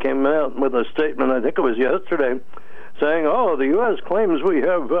 China came out with a statement, I think it was yesterday, saying, the U.S. claims we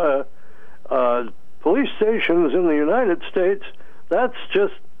have police stations in the United States. That's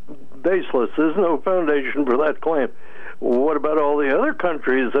just baseless. There's no foundation for that claim. What about all the other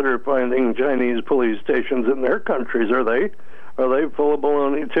countries that are finding Chinese police stations in their countries? Are they full of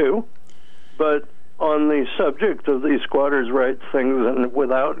baloney too? But on the subject of these squatters' rights things, and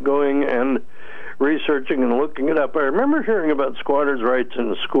without going and researching and looking it up, I remember hearing about squatters' rights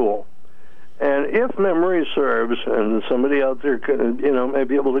in school. And if memory serves, and somebody out there can, may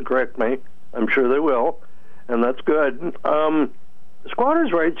be able to correct me, I'm sure they will, and that's good.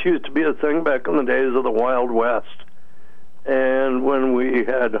 Squatters' rights used to be a thing back in the days of the Wild West. And when we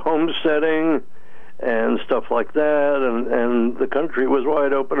had homesteading and stuff like that, and the country was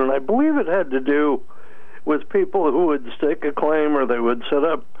wide open, and I believe it had to do with people who would stake a claim, or they would set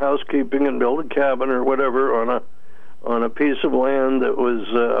up housekeeping and build a cabin or whatever on a piece of land that was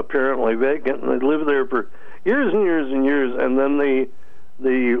apparently vacant, and they'd live there for years and years and years, and then the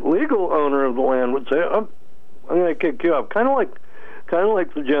legal owner of the land would say, I'm going to kick you off. Kind of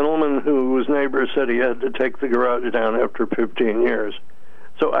like the gentleman whose neighbor said he had to take the garage down after 15 years.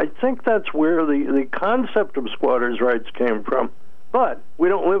 So I think that's where the concept of squatters' rights came from. But we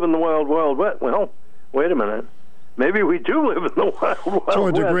don't live in the wild, wild west. Well, wait a minute. Maybe we do live in the wild, wild west. To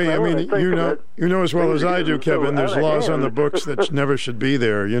a degree. I mean, you know as well as I do, Kevin, there's laws on the books that never should be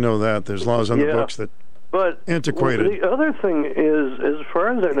there. You know that. There's laws on the books that antiquated. The other thing is, as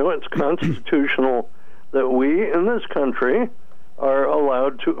far as I know, it's constitutional that we in this country are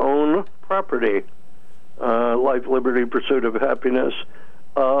allowed to own property, life, liberty, pursuit of happiness.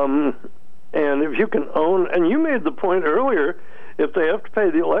 And if you can own, and you made the point earlier, if they have to pay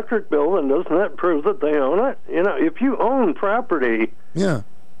the electric bill, then doesn't that prove that they own it? If you own property,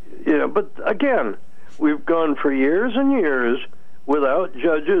 but again, we've gone for years and years without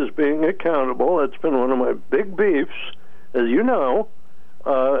judges being accountable. That's been one of my big beefs, as you know.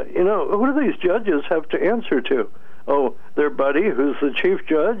 Who do these judges have to answer to? Oh, their buddy who's the chief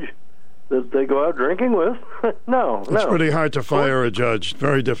judge that they go out drinking with? No. It's pretty hard to fire a judge.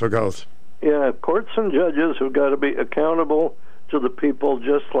 Very difficult. Yeah, courts and judges have got to be accountable to the people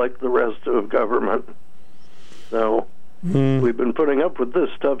just like the rest of government. So we've been putting up with this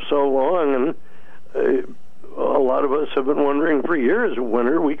stuff so long, and a lot of us have been wondering for years, when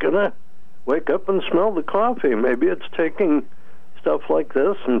are we going to wake up and smell the coffee? Maybe it's taking stuff like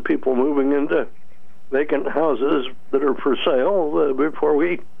this and people moving into vacant houses that are for sale before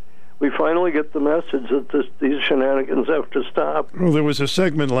we finally get the message that these shenanigans have to stop. Well, there was a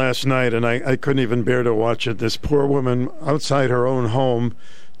segment last night, and I couldn't even bear to watch it. This poor woman outside her own home,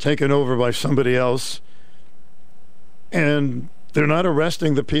 taken over by somebody else, and They're not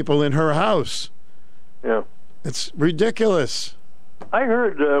arresting the people in her house. Yeah. It's ridiculous. I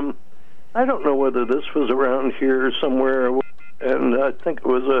heard, I don't know whether this was around here somewhere, and I think it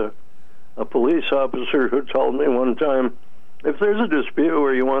was a police officer who told me one time, if there's a dispute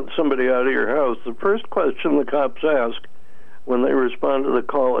where you want somebody out of your house, the first question the cops ask when they respond to the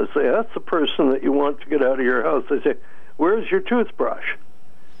call is, they ask the person that you want to get out of your house, they say, where's your toothbrush?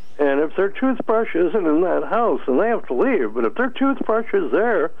 And if their toothbrush isn't in that house, then they have to leave. But if their toothbrush is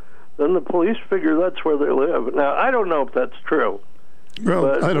there, then the police figure that's where they live. Now, I don't know if that's true.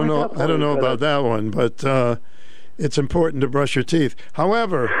 Well, I don't know about that one, but it's important to brush your teeth.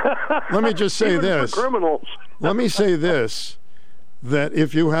 However, let me just say this. For criminals. Let me say this, that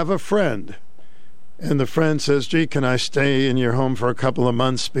if you have a friend and the friend says, gee, can I stay in your home for a couple of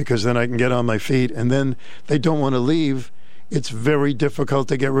months because then I can get on my feet, and then they don't want to leave, it's very difficult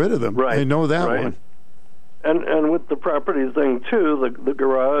to get rid of them. Right. I know that right. one. And with the property thing, too, the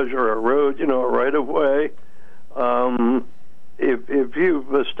garage or a road, a right-of-way, if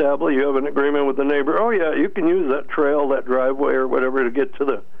you've established, you have an agreement with the neighbor, oh, yeah, you can use that trail, that driveway or whatever to get to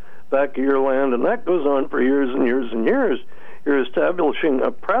the back of your land, and that goes on for years and years and years. You're establishing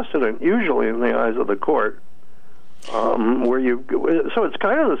a precedent, usually in the eyes of the court, so it's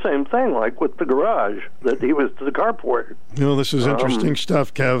kind of the same thing, like with the garage that he was to the carport. This is interesting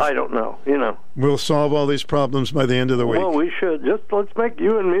stuff, Kev. I don't know, We'll solve all these problems by the end of the week. Well, we should. Let's make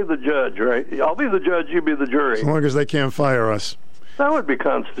you and me the judge, right? I'll be the judge, you be the jury. As long as they can't fire us. That would be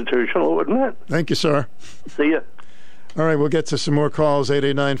constitutional, wouldn't it? Thank you, sir. See ya. All right, we'll get to some more calls,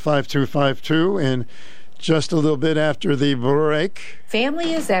 889-5252, and just a little bit after the break.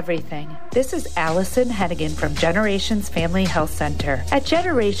 Family is everything. This is Allison Hennigan from Generations Family Health Center. At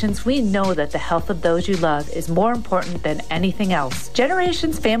Generations, we know that the health of those you love is more important than anything else.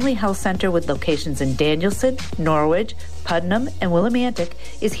 Generations Family Health Center, with locations in Danielson, Norwich, Putnam, and Willimantic,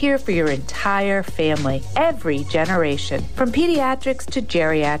 is here for your entire family, every generation. From pediatrics to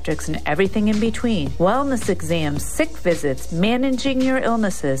geriatrics and everything in between. Wellness exams, sick visits, managing your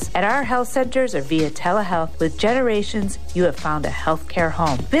illnesses. At our health centers or via telehealth, with Generations, you have found a healthcare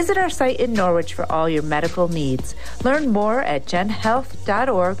home. Visit our site in Norwich for all your medical needs. Learn more at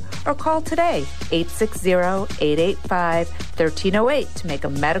genhealth.org or call today, 860-885-1308 to make a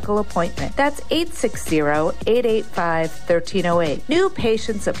medical appointment. That's 860-885-1308. New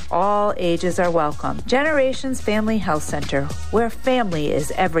patients of all ages are welcome. Generations Family Health Center, where family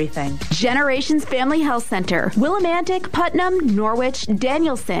is everything. Generations Family Health Center, Willimantic, Putnam, Norwich,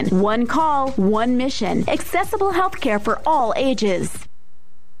 Danielson. One call, one mission. Accessible health care for all ages.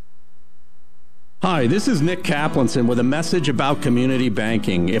 Hi, this is Nick Kaplanson with a message about community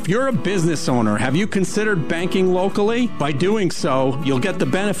banking. If you're a business owner, have you considered banking locally? By doing so, you'll get the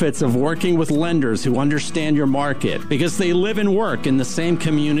benefits of working with lenders who understand your market because they live and work in the same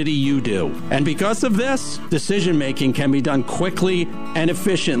community you do. And because of this, decision-making can be done quickly and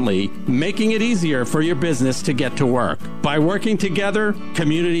efficiently, making it easier for your business to get to work. By working together,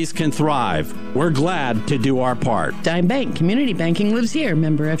 communities can thrive. We're glad to do our part. Dime Bank Community Banking lives here.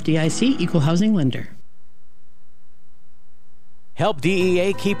 Member FDIC, Equal Housing Lender. Help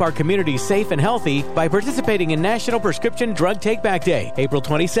DEA keep our communities safe and healthy by participating in National Prescription Drug Takeback Day, April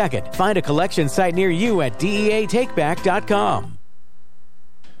 22nd. Find a collection site near you at DEATakeback.com.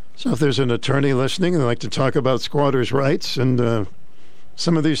 So if there's an attorney listening and would like to talk about squatters' rights and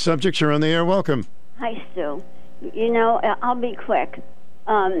some of these subjects are on the air, welcome. Hi, Stu. I'll be quick.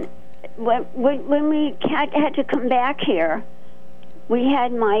 When we had to come back here, we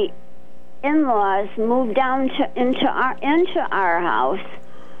had my in-laws moved down into our house,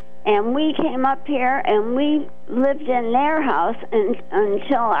 and we came up here and we lived in their house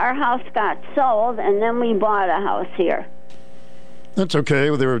until our house got sold, and then we bought a house here. That's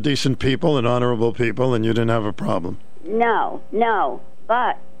okay. They were decent people and honorable people, and you didn't have a problem. No,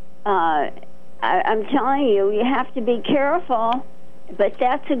 but I'm telling you, you have to be careful, but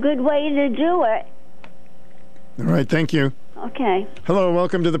that's a good way to do it. All right, thank you. Okay. Hello,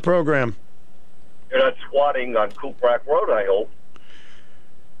 welcome to the program. You're not squatting on Cooprack Road, I hope.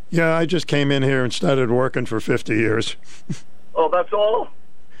 Yeah, I just came in here and started working for 50 years. Oh, that's all?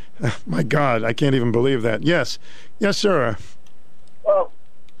 My God, I can't even believe that. Yes, sir. Well,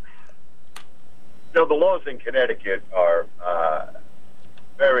 the laws in Connecticut are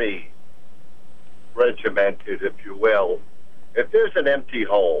very regimented, if you will. If there's an empty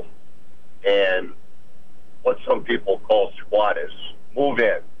home and what some people call squatters move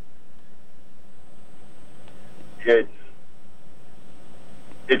in,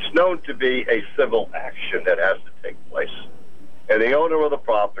 it's known to be a civil action that has to take place. And the owner of the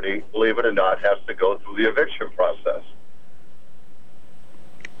property, believe it or not, has to go through the eviction process.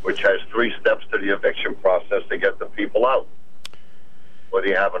 which has 3 steps to the eviction process to get the people out. Whether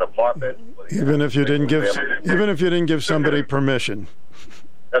you have an apartment, even if you didn't give somebody permission.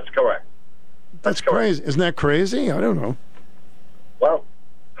 That's correct. That's crazy. Isn't that crazy? I don't know. Well,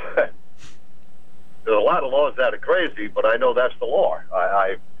 there's a lot of laws that are crazy, but I know that's the law.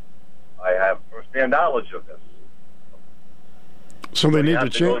 I have firsthand knowledge of this. So they need to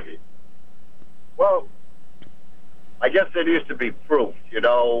change. Well, I guess there needs to be proof.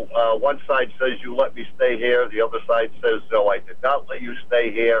 One side says you let me stay here. The other side says, no, I did not let you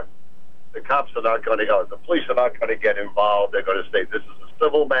stay here. The cops are not going to, the police are not going to get involved. They're going to say this is a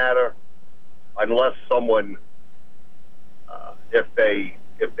civil matter, unless someone, if they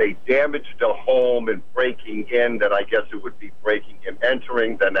damaged the home and breaking in, then I guess it would be breaking and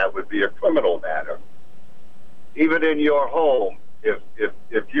entering. Then that would be a criminal matter. Even in your home, if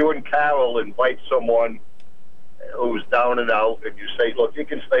you and Carol invite someone who's down and out, and you say, look, you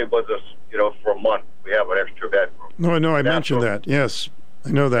can stay with us, for a month. We have an extra bedroom. No, I mentioned that. Yes,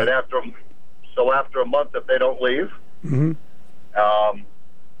 I know that. And after a month, if they don't leave, you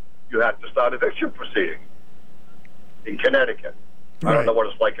have to start eviction proceedings in Connecticut. Right. I don't know what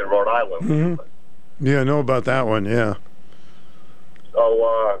it's like in Rhode Island. Yeah, I know about that one, yeah.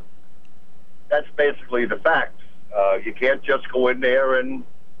 So that's basically the facts. You can't just go in there and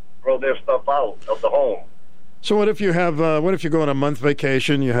throw their stuff out of the home. So what if you go on a month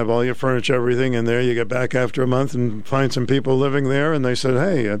vacation, you have all your furniture, everything in there, you get back after a month and find some people living there, and they said,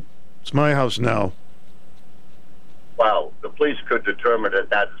 hey, it's my house now. Well, the police could determine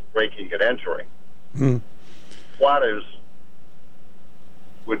that is breaking and entering. Squatters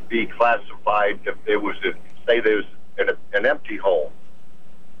would be classified if there was, there's an empty home.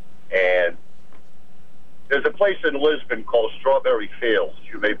 And there's a place in Lisbon called Strawberry Fields.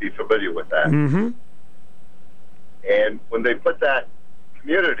 You may be familiar with that. And when they put that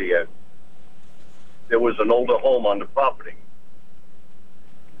community in, there was an older home on the property.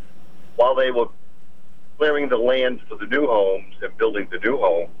 While they were clearing the land for the new homes and building the new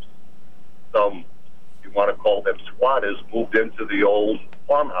homes, some, you want to call them squatters, moved into the old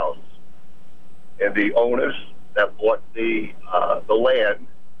farmhouse. And the owners that bought the land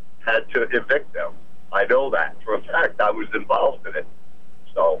had to evict them. I know that for a fact. I was involved in it.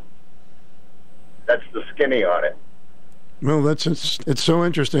 So that's the skinny on it. Well, it's so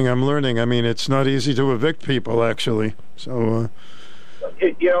interesting. I'm learning. I mean, it's not easy to evict people, actually. So,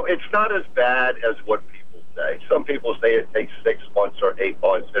 it's not as bad as what people say. Some people say it takes 6 months or 8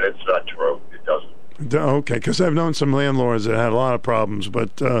 months, and it's not true. It doesn't. Okay, because I've known some landlords that had a lot of problems,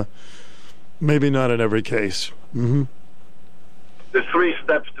 but maybe not in every case. There's 3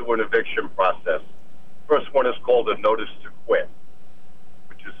 steps to an eviction process. First one is called a notice to quit,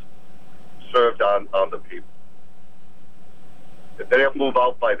 which is served on the people. If they don't move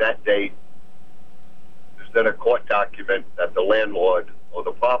out by that date, there's then a court document that the landlord or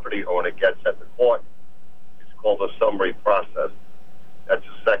the property owner gets at the court. It's called a summary process. That's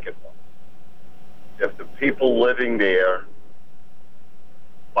the second one. If the people living there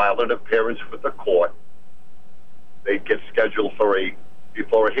file an appearance with the court, they get scheduled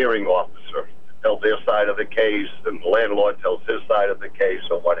before a hearing officer to tell their side of the case, and the landlord tells his side of the case,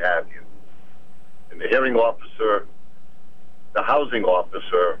 or what have you. And the hearing officer, the housing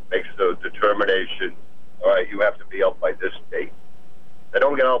officer, makes the determination, all right, you have to be out by this date. If they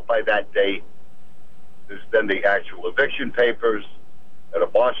don't get out by that date, there's then the actual eviction papers that a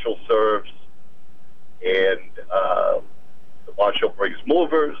marshal serves, and the marshal brings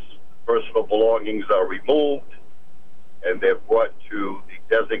movers, personal belongings are removed, and they're brought to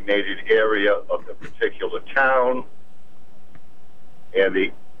the designated area of the particular town, and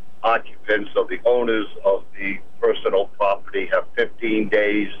the occupants of the owners of the personal property have 15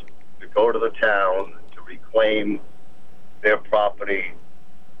 days to go to the town to reclaim their property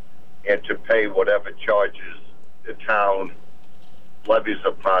and to pay whatever charges the town levies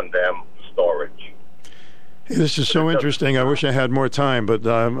upon them for storage. Hey, this is so interesting. I wish I had more time, but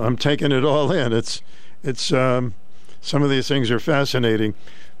I'm taking it all in. It's some of these things are fascinating.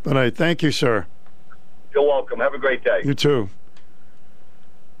 But I thank you, sir. You're welcome. Have a great day. You too.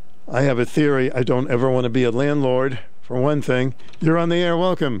 I have a theory. I don't ever want to be a landlord, for one thing. You're on the air.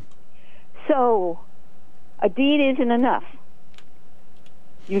 Welcome. So, a deed isn't enough.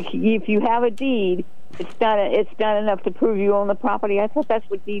 If you have a deed, it's not enough to prove you own the property. I thought that's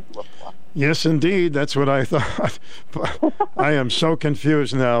what deeds were for. Yes, indeed. That's what I thought. I am so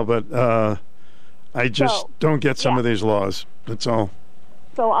confused now, but I just don't get some of these laws. That's all.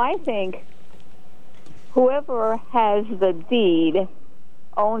 So I think whoever has the deed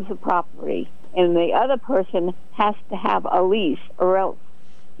owns the property, and the other person has to have a lease, or else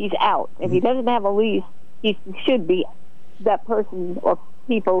he's out. If he doesn't have a lease, he should be, that person or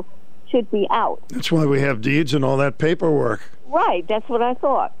people should be out. That's why we have deeds and all that paperwork. Right, that's what I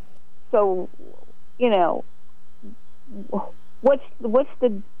thought. So, what's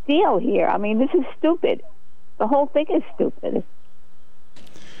the deal here? I mean, this is stupid. The whole thing is stupid.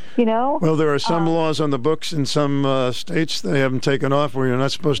 Well, there are some laws on the books in some states they haven't taken off where you're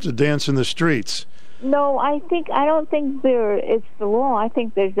not supposed to dance in the streets. No, I don't think it's the law. I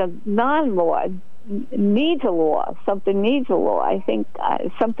think there's a non-law. Needs a law. Something needs a law. I think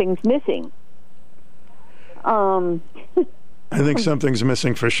something's missing. I think something's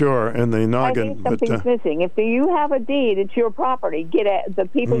missing for sure in the noggin. I think something's missing. If you have a deed, it's your property. The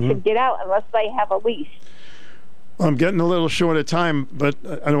people should get out unless they have a lease. I'm getting a little short of time, but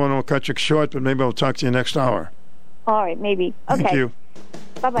I don't want to cut you short, but maybe I'll talk to you next hour. All right, maybe. Okay. Thank you.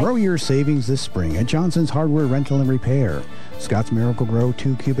 Bye-bye. Grow your savings this spring at Johnson's Hardware Rental and Repair. Scott's Miracle Grow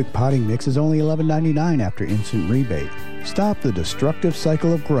 2 cubic potting mix is only $11.99 after instant rebate. Stop the destructive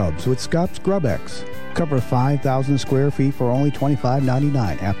cycle of grubs with Scott's GrubX. Cover 5,000 square feet for only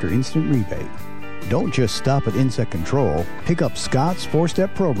 $25.99 after instant rebate. Don't just stop at insect control. Pick up Scott's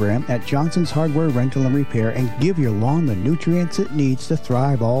 4-step program at Johnson's Hardware Rental and Repair and give your lawn the nutrients it needs to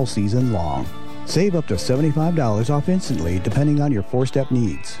thrive all season long. Save up to $75 off instantly depending on your 4-step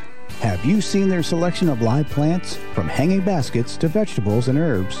needs. Have you seen their selection of live plants? From hanging baskets to vegetables and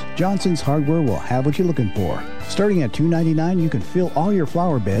herbs, Johnson's Hardware will have what you're looking for. Starting at $2.99, you can fill all your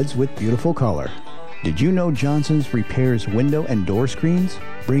flower beds with beautiful color. Did you know Johnson's repairs window and door screens?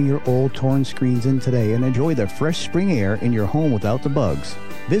 Bring your old torn screens in today and enjoy the fresh spring air in your home without the bugs.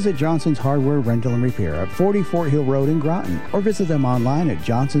 Visit Johnson's Hardware Rental and Repair at 40 Fort Hill Road in Groton or visit them online at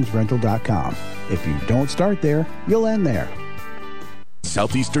johnsonsrental.com. If you don't start there, you'll end there.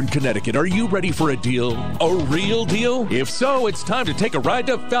 Southeastern Connecticut, are you ready for a deal? A real deal? If so, it's time to take a ride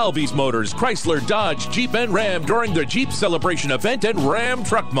to Falvey's Motors, Chrysler, Dodge, Jeep, and Ram during the Jeep Celebration event and Ram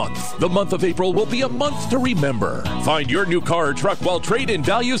Truck Month. The month of April will be a month to remember. Find your new car or truck while trade-in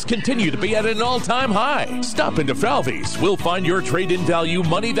values continue to be at an all-time high. Stop into Falvey's. We'll find your trade-in value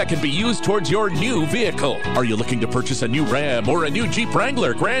money that can be used towards your new vehicle. Are you looking to purchase a new Ram or a new Jeep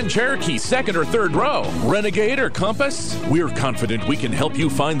Wrangler, Grand Cherokee, second or third row, Renegade or Compass? We're confident we can help you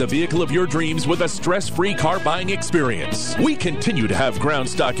find the vehicle of your dreams with a stress-free car buying experience. We continue to have ground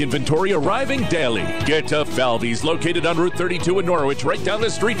stock inventory arriving daily. Get to Falvey's, located on Route 32 in Norwich, right down the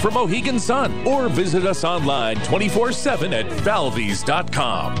street from Mohegan Sun. Or visit us online 24/7 at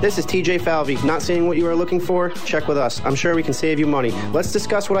falveys.com. This is TJ Falvey. Not seeing what you are looking for? Check with us. I'm sure we can save you money. Let's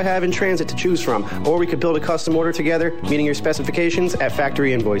discuss what I have in transit to choose from. Or we could build a custom order together, meeting your specifications at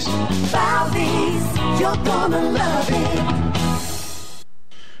factory invoice. Falvey's, you're gonna love it.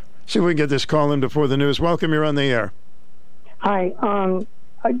 See if we can get this call in before the news. Welcome, you're on the air. Hi,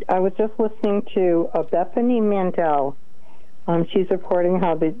 I was just listening to Bethany Mandel. She's reporting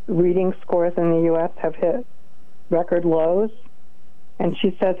how the reading scores in the U.S. have hit record lows, and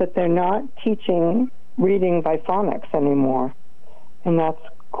she says that they're not teaching reading by phonics anymore, and that's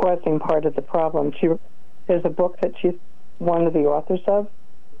causing part of the problem. There's a book that she's one of the authors of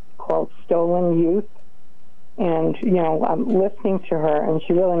called Stolen Youth. And, I'm listening to her, and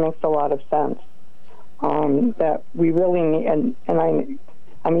she really makes a lot of sense. That we really need, and I mean,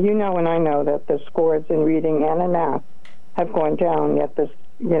 and I know that the scores in reading and in math have gone down, yet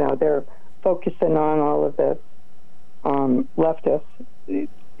they're focusing on all of this leftist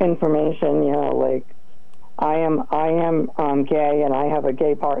information, like I am gay and I have a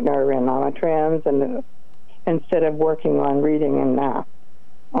gay partner and I'm a trans, and instead of working on reading and math.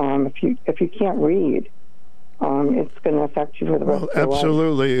 If you can't read, it's going to affect you for the rest of your life.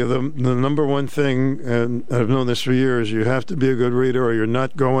 Absolutely. The number one thing, and I've known this for years, you have to be a good reader or you're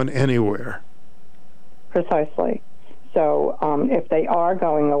not going anywhere. Precisely. So if they are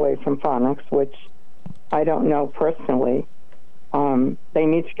going away from phonics, which I don't know personally, they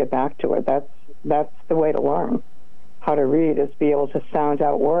need to get back to it. That's the way to learn how to read, is be able to sound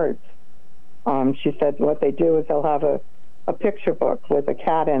out words. She said what they do is they'll have a picture book with a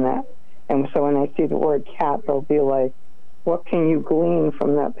cat in it. And so when they see the word cat, they'll be like, what can you glean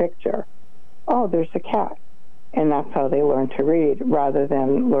from that picture? Oh, there's a cat. And that's how they learn to read, rather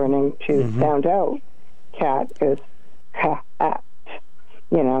than learning to sound out. Cat is cat.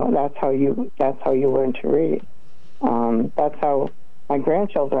 That's how you learn to read. That's how my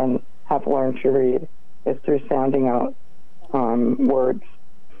grandchildren have learned to read, is through sounding out words,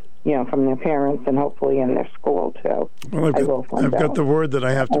 from their parents and hopefully in their school too. Well, I've got the word that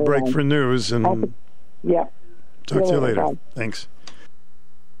I have to break for news, and talk to you later. Thanks.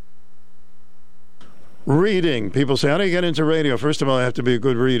 Reading. People say, how do you get into radio? First of all, I have to be a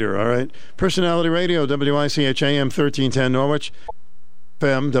good reader, all right? Personality Radio, WICH AM 1310 Norwich,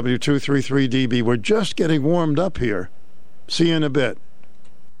 FM W233DB. We're just getting warmed up here. See you in a bit.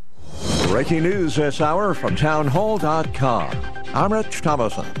 Breaking news this hour from townhall.com. I'm Rich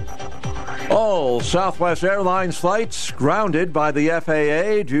Thomason. All Southwest Airlines flights grounded by the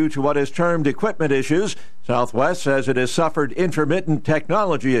FAA due to what is termed equipment issues. Southwest says it has suffered intermittent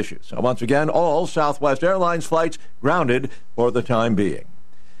technology issues. So once again, all Southwest Airlines flights grounded for the time being.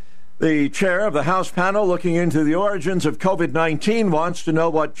 The chair of the House panel looking into the origins of COVID-19 wants to know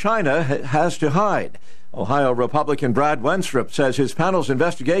what China has to hide. Ohio Republican Brad Wenstrup says his panel's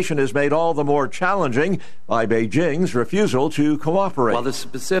investigation is made all the more challenging by Beijing's refusal to cooperate. While the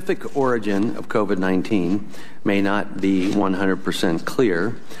specific origin of COVID-19 may not be 100%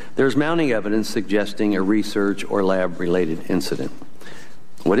 clear, there's mounting evidence suggesting a research or lab-related incident.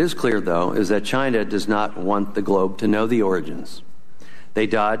 What is clear, though, is that China does not want the globe to know the origins. They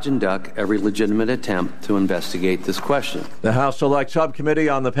dodge and duck every legitimate attempt to investigate this question. The House Select Subcommittee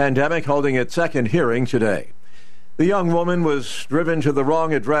on the Pandemic holding its second hearing today. The young woman was driven to the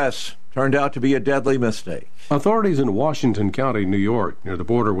wrong address. Turned out to be a deadly mistake. Authorities in Washington County, New York, near the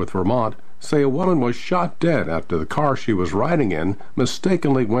border with Vermont, say a woman was shot dead after the car she was riding in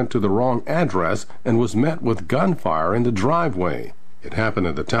mistakenly went to the wrong address and was met with gunfire in the driveway. It happened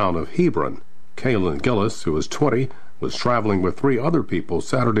in the town of Hebron. Kaylin Gillis, who was 20, was traveling with 3 other people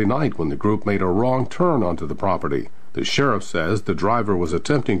Saturday night when the group made a wrong turn onto the property. The sheriff says the driver was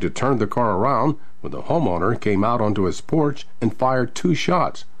attempting to turn the car around when the homeowner came out onto his porch and fired 2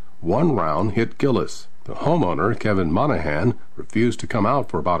 shots. 1 round hit Gillis. The homeowner, Kevin Monahan, refused to come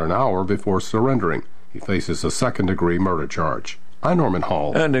out for about an hour before surrendering. He faces a second-degree murder charge. I'm Norman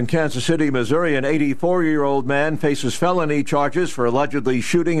Hall. And in Kansas City, Missouri, an 84-year-old man faces felony charges for allegedly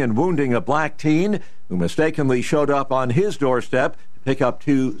shooting and wounding a black teen who mistakenly showed up on his doorstep to pick up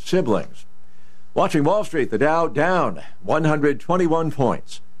 2 siblings. Watching Wall Street, the Dow down 121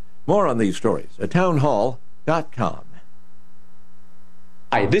 points. More on these stories at townhall.com.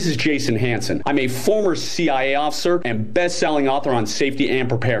 Hi, this is Jason Hansen. I'm a former CIA officer and best-selling author on safety and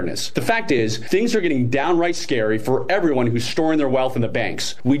preparedness. The fact is, things are getting downright scary for everyone who's storing their wealth in the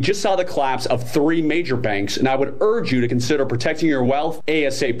banks. We just saw the collapse of 3 major banks, and I would urge you to consider protecting your wealth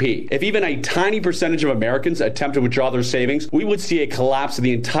ASAP. If even a tiny percentage of Americans attempt to withdraw their savings, we would see a collapse of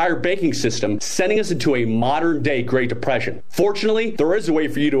the entire banking system, sending us into a modern-day Great Depression. Fortunately, there is a way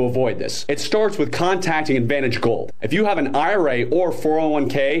for you to avoid this. It starts with contacting Advantage Gold. If you have an IRA or 401k,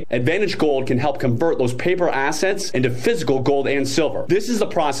 Advantage Gold can help convert those paper assets into physical gold and silver. This is the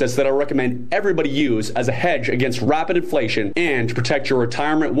process that I recommend everybody use as a hedge against rapid inflation and to protect your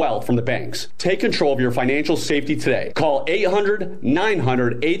retirement wealth from the banks. Take control of your financial safety today. Call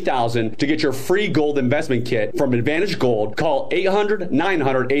 800-900-8000 to get your free gold investment kit from Advantage Gold. Call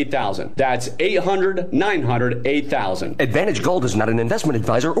 800-900-8000. That's 800-900-8000. Advantage Gold is not an investment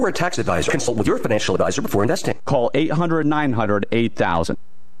advisor or a tax advisor. Consult with your financial advisor before investing. Call 800-900-8000.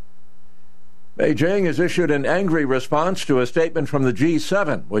 Beijing has issued an angry response to a statement from the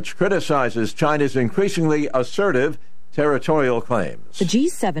G7, which criticizes China's increasingly assertive territorial claims. The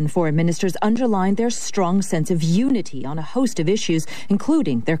G7 foreign ministers underlined their strong sense of unity on a host of issues,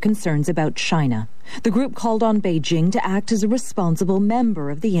 including their concerns about China. The group called on Beijing to act as a responsible member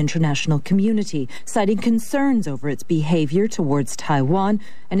of the international community, citing concerns over its behavior towards Taiwan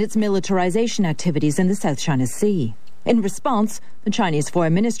and its militarization activities in the South China Sea. In response, the Chinese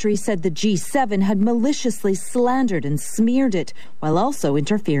Foreign Ministry said the G7 had maliciously slandered and smeared it, while also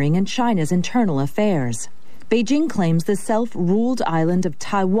interfering in China's internal affairs. Beijing claims the self-ruled island of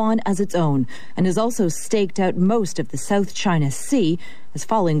Taiwan as its own and has also staked out most of the South China Sea as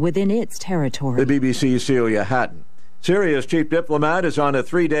falling within its territory. The BBC's Celia Hatton. Syria's chief diplomat is on a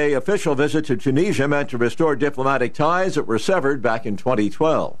 3-day official visit to Tunisia meant to restore diplomatic ties that were severed back in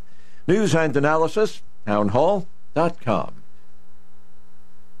 2012. News and analysis, townhall.com.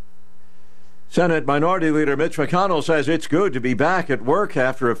 Senate Minority Leader Mitch McConnell says it's good to be back at work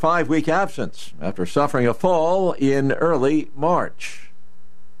after a 5-week absence, after suffering a fall in early March.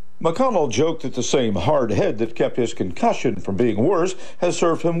 McConnell joked that the same hard head that kept his concussion from being worse has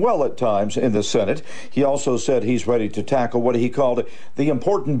served him well at times in the Senate. He also said he's ready to tackle what he called the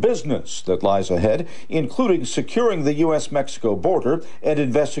important business that lies ahead, including securing the U.S.-Mexico border and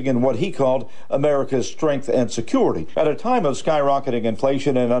investing in what he called America's strength and security. At a time of skyrocketing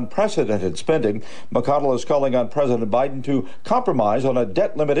inflation and unprecedented spending, McConnell is calling on President Biden to compromise on a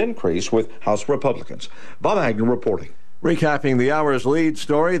debt limit increase with House Republicans. Bob Agnew reporting. Recapping the hour's lead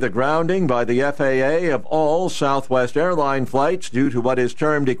story, the grounding by the FAA of all Southwest airline flights due to what is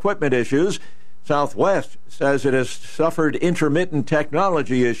termed equipment issues. Southwest says it has suffered intermittent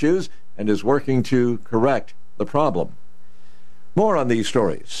technology issues and is working to correct the problem. More on these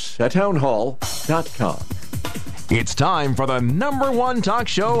stories at townhall.com. It's time for the #1 talk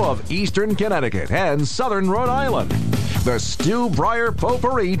show of Eastern Connecticut and Southern Rhode Island. The Stu Bryer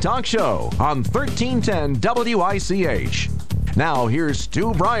Potpourri Talk Show on 1310 WICH. Now here's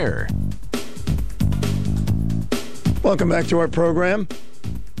Stu Bryer. Welcome back to our program.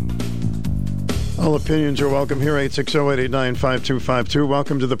 All opinions are welcome here, 860-889-5252.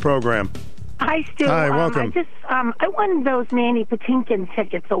 Welcome to the program. Hi, Stu. Hi, welcome. I won those Manny Patinkin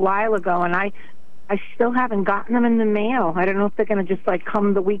tickets a while ago, and I still haven't gotten them in the mail. I don't know if they're going to just like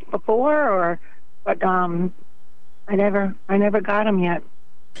come the week before, but I never got them yet.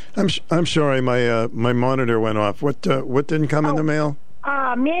 I'm sorry, my monitor went off. What didn't come in the mail?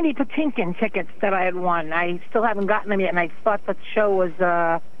 Manny Patinkin tickets that I had won. I still haven't gotten them yet, and I thought the show was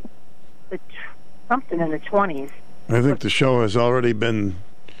something in the 20s. I think the show has already been.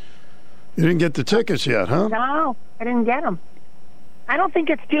 You didn't get the tickets yet, huh? No, I didn't get them. I don't think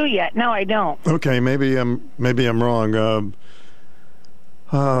it's due yet. No, I don't. Okay, maybe I'm wrong.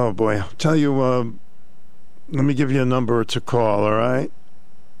 Oh boy, I'll tell you. Let me give you a number to call. All right.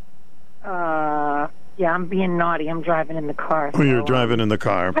 Yeah, I'm being naughty. I'm driving in the car. Oh, you're driving in the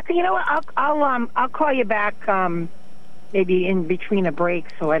car. Okay, you know what? I'll call you back. Maybe in between a break,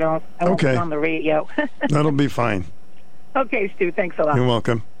 so I won't be on the radio. That'll be fine. Okay, Stu. Thanks a lot. You're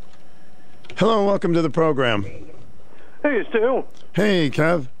welcome. Hello, welcome to the program. Hey, Stu. Hey,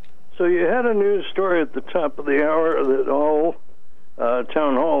 Kev. So you had a news story at the top of the hour that all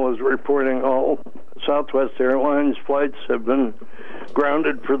Town Hall is reporting all Southwest Airlines flights have been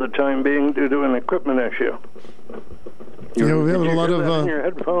grounded for the time being due to an equipment issue. We have a lot of in your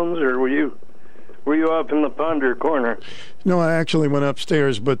headphones, or were you up in the Ponder corner? No, I actually went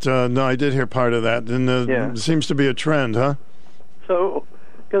upstairs, but no, I did hear part of that, and it seems to be a trend, huh? So,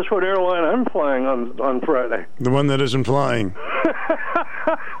 guess what airline I'm flying on Friday? The one that isn't flying.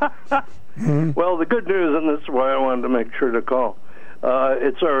 Well, the good news, and this is why I wanted to make sure to call,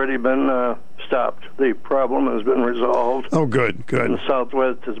 it's already been stopped. The problem has been resolved. Oh, good. And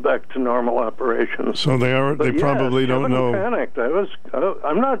Southwest is back to normal operations. So they probably don't know. Panicked.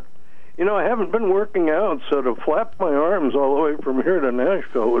 I'm not. I haven't been working out, so to flap my arms all the way from here to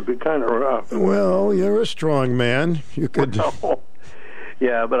Nashville would be kind of rough. Well, you're a strong man. You could. Well,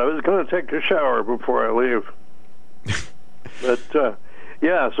 yeah, but I was going to take a shower before I leave. But, so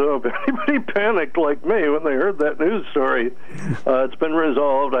if anybody panicked like me when they heard that news story, it's been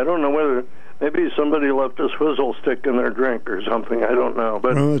resolved. I don't know whether maybe somebody left a swizzle stick in their drink or something. I don't know.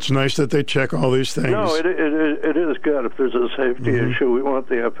 But well, it's nice that they check all these things. No, it is good. If there's a safety issue, we want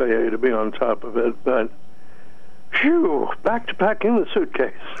the FAA to be on top of it. But, phew, back to packing the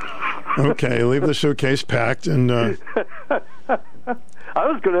suitcase. Okay, leave the suitcase packed. And I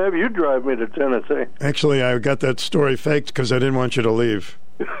was going to have you drive me to Tennessee. Actually, I got that story faked because I didn't want you to leave.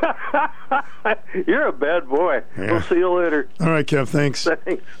 You're a bad boy. Yeah. We'll see you later. All right, Kev, thanks.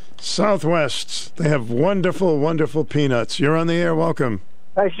 Thanks. Southwest, they have wonderful, wonderful peanuts. You're on the air. Welcome.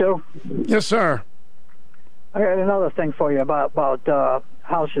 Hi, Stu. Yes, sir. I got another thing for you about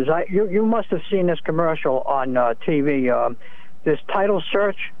houses. You must have seen this commercial on TV. This title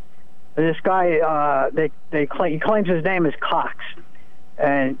search. This guy, he claims his name is Cox,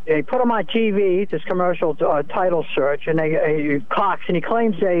 and they put him on TV. This commercial title search, and Cox, and he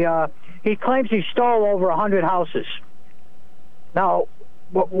claims he stole over 100 houses. Now,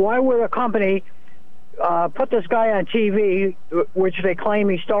 why would a company put this guy on TV, which they claim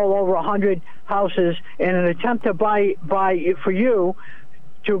he stole over 100 houses, in an attempt to buy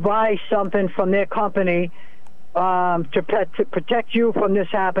something from their company to protect you from this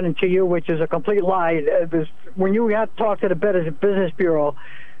happening to you, which is a complete lie. When you have to talk to the Business Bureau,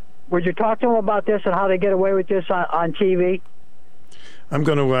 would you talk to them about this and how they get away with this on TV? I'm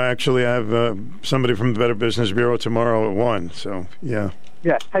going to actually have somebody from the Better Business Bureau tomorrow at 1, so yeah.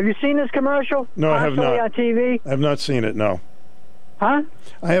 Yeah. Have you seen this commercial? No, I have not. On TV? I have not seen it, no. Huh?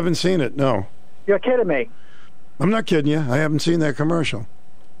 I haven't seen it, no. You're kidding me. I'm not kidding you. I haven't seen that commercial.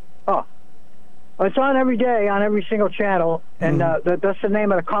 Oh. Well, it's on every day, on every single channel, and that's the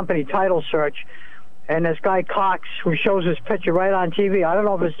name of the company, Title Search. And this guy Cox, who shows his picture right on TV, I don't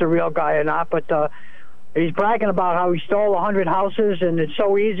know if it's the real guy or not, but he's bragging about how he stole 100 houses, and it's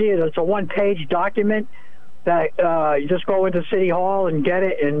so easy. It's a one-page document that you just go into City Hall and get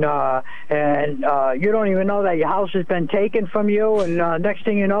it, and you don't even know that your house has been taken from you, and next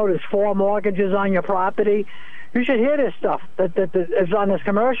thing you know, there's 4 mortgages on your property. You should hear this stuff that is on this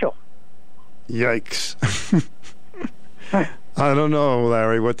commercial. Yikes. I don't know,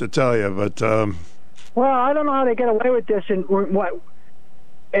 Larry, what to tell you, but... Well, I don't know how they get away with this. And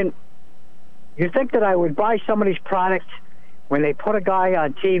you think that I would buy somebody's product when they put a guy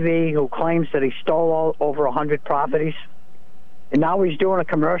on TV who claims that he stole over 100 properties, and now he's doing a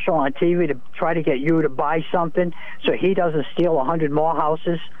commercial on TV to try to get you to buy something so he doesn't steal 100 more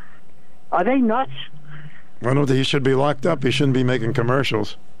houses? Are they nuts? I don't think he should be locked up. He shouldn't be making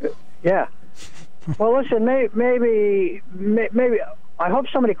commercials. Yeah. Well, listen, maybe I hope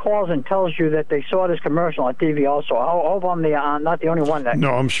somebody calls and tells you that they saw this commercial on TV also. I hope I'm not the only one that...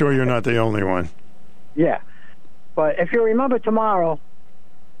 No, I'm sure you're not the only one. Yeah. But if you remember tomorrow,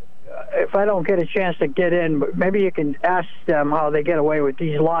 if I don't get a chance to get in, maybe you can ask them how they get away with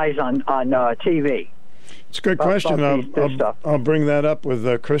these lies on TV. It's a good question. I'll bring that up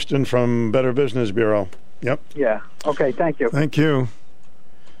with Kristen from Better Business Bureau. Yep. Yeah. Okay, thank you. Thank you.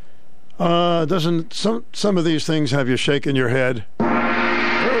 Doesn't some of these things have you shaking your head?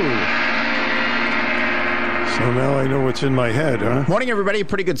 So now I know what's in my head, huh? Morning, everybody.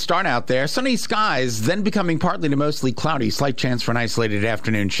 Pretty good start out there. Sunny skies, then becoming partly to mostly cloudy. Slight chance for an isolated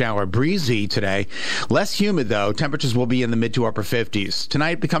afternoon shower. Breezy today. Less humid, though. Temperatures will be in the mid to upper 50s.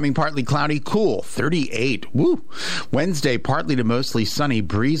 Tonight, becoming partly cloudy. Cool. 38. Woo. Wednesday, partly to mostly sunny.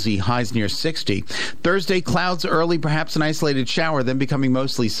 Breezy. Highs near 60. Thursday, clouds early. Perhaps an isolated shower, then becoming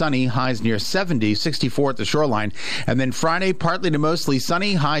mostly sunny. Highs near 70. 64 at the shoreline. And then Friday, partly to mostly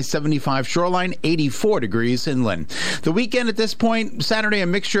sunny. High 75 shoreline. 84 degrees inland. The weekend at this point, Saturday, a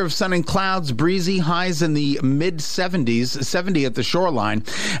mixture of sun and clouds, breezy, highs in the mid-70s, 70 at the shoreline.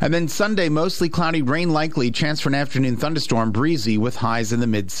 And then Sunday, mostly cloudy, rain likely, chance for an afternoon thunderstorm, breezy with highs in the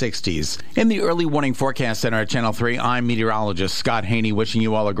mid-60s. In the early warning forecast center at Channel 3, I'm meteorologist Scott Haney, wishing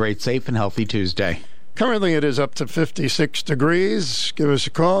you all a great, safe, and healthy Tuesday. Currently, it is up to 56 degrees. Give us a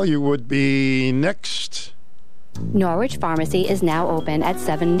call. You would be next. Norwich Pharmacy is now open at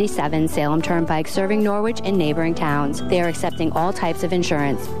 77 Salem Turnpike, serving Norwich and neighboring towns. They are accepting all types of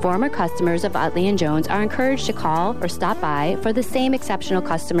insurance. Former customers of Utley & Jones are encouraged to call or stop by for the same exceptional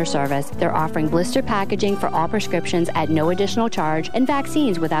customer service. They're offering blister packaging for all prescriptions at no additional charge and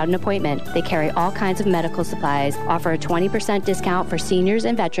vaccines without an appointment. They carry all kinds of medical supplies, offer a 20% discount for seniors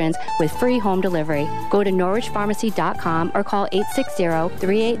and veterans with free home delivery. Go to norwichpharmacy.com or call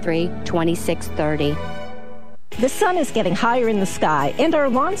 860-383-2630. The sun is getting higher in the sky, and our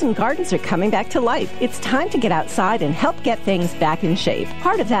lawns and gardens are coming back to life. It's time to get outside and help get things back in shape.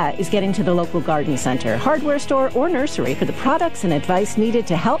 Part of that is getting to the local garden center, hardware store, or nursery for the products and advice needed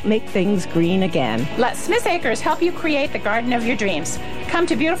to help make things green again. Let Smith Acres help you create the garden of your dreams. Come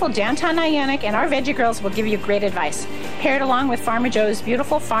to beautiful downtown Niantic, and our veggie girls will give you great advice. Paired along with Farmer Joe's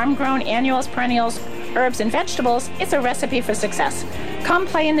beautiful farm-grown annuals, perennials, herbs, and vegetables, it's a recipe for success. Come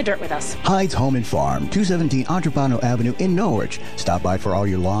play in the dirt with us. Hyde's Home and Farm, 217 Entrepano Avenue in Norwich. Stop by for all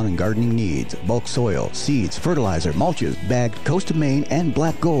your lawn and gardening needs. Bulk soil, seeds, fertilizer, mulches, bagged Coast of Maine, and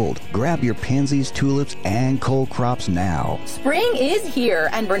black gold. Grab your pansies, tulips, and cold crops now. Spring is here,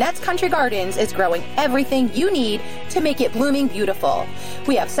 and Burnett's Country Gardens is growing everything you need to make it blooming beautiful.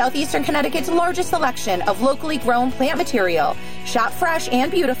 We have southeastern Connecticut's largest selection of locally grown plant material. Shop fresh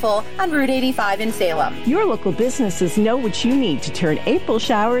and beautiful on Route 85 in Salem. Your local businesses know what you need to turn April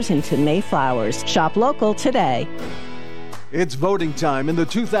showers into May flowers. Shop local today. It's voting time in the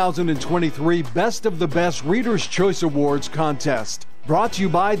 2023 Best of the Best Reader's Choice Awards contest. Brought to you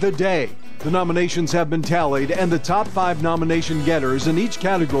by The Day. The nominations have been tallied, and the top 5 nomination getters in each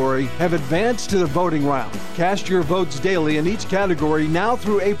category have advanced to the voting round. Cast your votes daily in each category now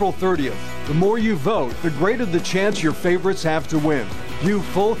through April 30th. The more you vote, the greater the chance your favorites have to win. View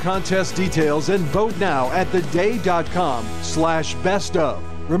full contest details and vote now at theday.com/bestof.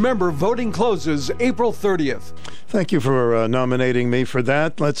 Remember, voting closes April 30th. Thank you for nominating me for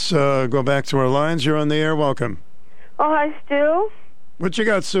that. Let's go back to our lines. You're on the air. Welcome. Oh, hi, Stu. What you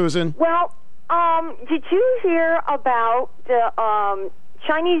got, Susan? Well, did you hear about the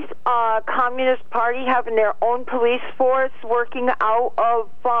Chinese Communist Party having their own police force working out of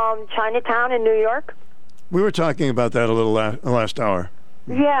Chinatown in New York? We were talking about that a little last hour.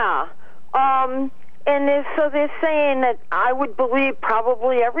 Yeah. So they're saying that I would believe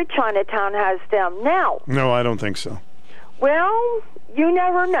probably every Chinatown has them now. No, I don't think so. Well, you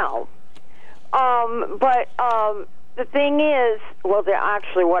never know. But the thing is, well, they're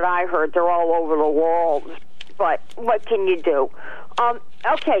actually what I heard. They're all over the world. But what can you do?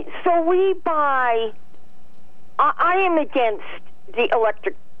 Okay, so we buy. I am against the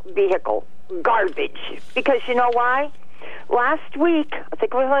electric vehicle garbage because you know why? Last week, I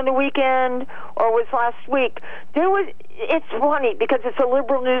think it was on the weekend, or it was last week, it's funny because it's a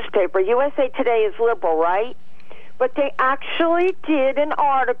liberal newspaper. USA Today is liberal, right? but they actually did an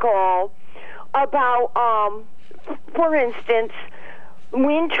article about, for instance,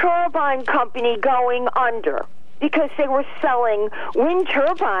 wind turbine company going under because they were selling wind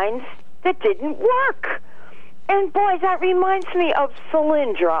turbines that didn't work. And boy, that reminds me of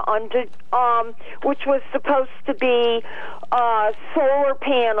Solyndra, which was supposed to be solar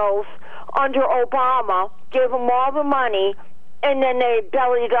panels under Obama, gave them all the money, and then they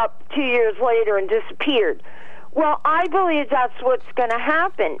bellied up 2 years later and disappeared. Well, I believe that's what's going to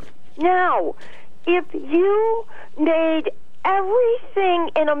happen. Now, if you made everything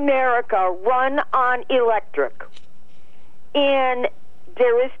in America run on electric, and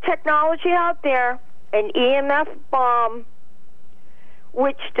there is technology out there, an EMF bomb,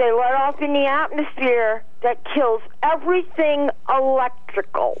 which they let off in the atmosphere that kills everything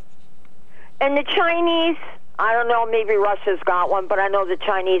electrical. And the Chinese, I don't know, maybe Russia's got one, but I know the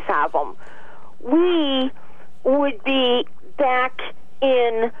Chinese have them. We would be back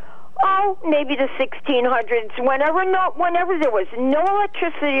in, maybe the 1600s, whenever there was no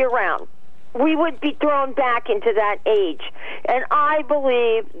electricity around. We would be thrown back into that age. And I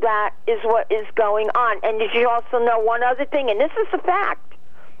believe that is what is going on. And you should also know one other thing, and this is a fact,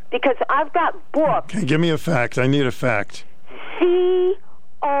 because I've got books. Okay, give me a fact. I need a fact.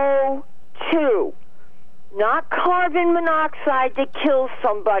 CO2, not carbon monoxide that kills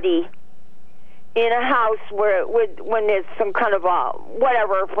somebody in a house when there's some kind of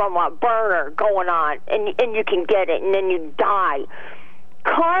whatever from a burner going on, and you can get it, and then you die.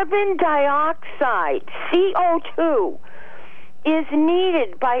 Carbon dioxide, CO2, is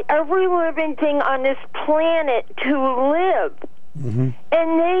needed by every living thing on this planet to live. Mm-hmm.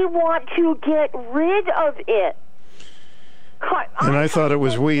 And they want to get rid of it. And I thought it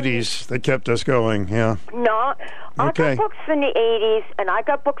was Wheaties that kept us going, yeah. No, I got books in the 80s, and I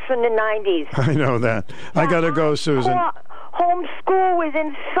got books in the 90s. I know that. I got to go, Susan. Homeschool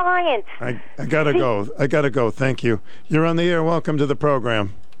within science. I got to go. I got to go. Thank you. You're on the air. Welcome to the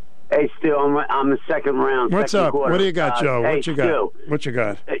program. Hey, Stu, I'm the second round. What's up? Quarter. What do you got, Joe? Hey, what you Stu, got? What you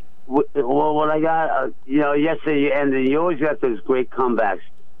got? Well, what I got, yesterday you ended. You always got those great comebacks.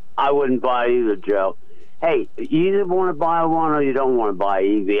 I wouldn't buy either, Joe. Hey, you either want to buy one or you don't want to buy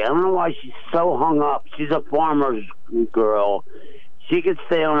EV. I don't know why she's so hung up. She's a farmer's girl. She could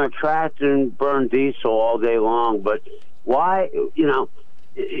stay on a tractor and burn diesel all day long, but why, you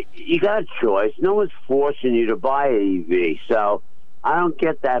got a choice. No one's forcing you to buy an EV, so I don't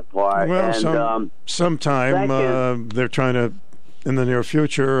get that part. Well, sometime they're trying to, in the near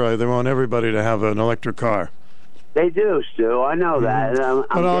future, they want everybody to have an electric car. They do, Stu. I know that.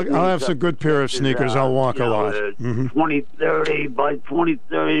 But I'll have some good pair of sneakers. I'll walk a lot. 2030, by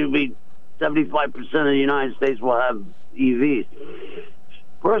 2030, it'll be 75% of the United States will have EVs.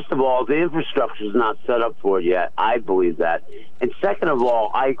 First of all, the infrastructure is not set up for it yet. I believe that. And second of all,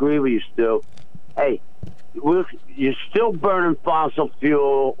 I agree with you, Stu. Hey, you're still burning fossil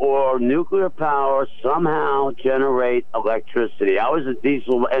fuel or nuclear power somehow generate electricity. I was a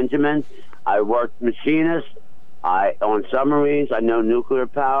diesel engineman. I worked machinist. On submarines, I know nuclear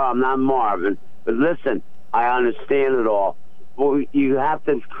power. I'm not Marvin. But listen, I understand it all. Well, you have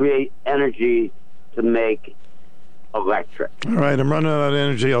to create energy to make electric. All right, I'm running out of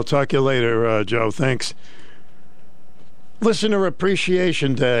energy. I'll talk to you later, Joe. Thanks. Listener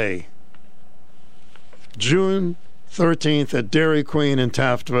Appreciation Day, June 13th at Dairy Queen in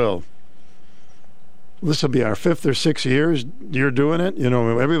Taftville. This will be our 5th or 6th years. You're doing it.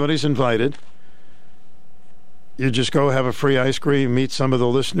 Everybody's invited. You just go have a free ice cream, meet some of the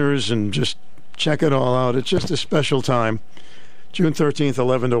listeners, and just check it all out. It's just a special time. June 13th,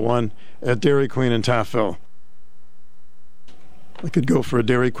 11 to 1 at Dairy Queen in Taftville. I could go for a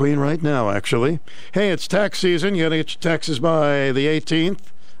Dairy Queen right now, actually. Hey, it's tax season. You got to get your taxes by the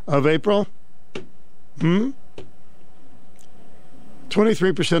 18th of April.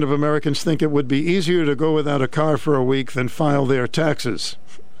 23% of Americans think it would be easier to go without a car for a week than file their taxes.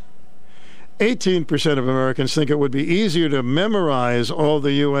 18% of Americans think it would be easier to memorize all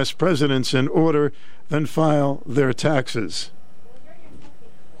the U.S. presidents in order than file their taxes.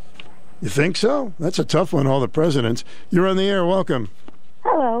 You think so? That's a tough one, all the presidents. You're on the air. Welcome.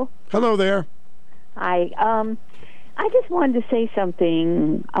 Hello. Hello there. Hi. I just wanted to say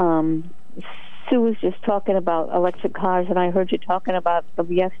something. Sue was just talking about electric cars, and I heard you talking about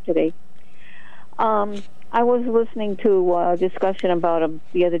them yesterday. I was listening to a discussion about them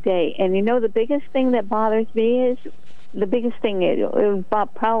the other day, and the biggest thing that bothers me is it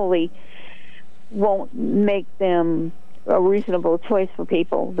probably won't make them a reasonable choice for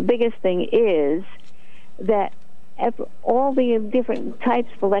people. The biggest thing is that all the different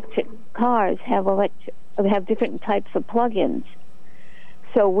types of electric cars have have different types of plug-ins.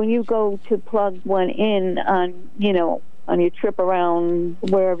 So when you go to plug one in on your trip around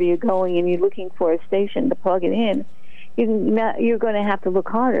wherever you're going and you're looking for a station to plug it in, you're going to have to look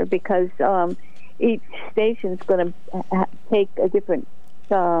harder because each station's going to take a different.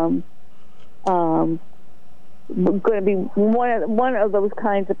 Going to be one of those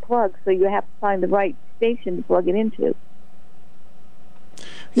kinds of plugs, so you have to find the right station to plug it into.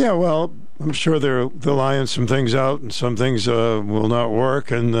 Yeah, well, I'm sure they'll iron some things out, and some things will not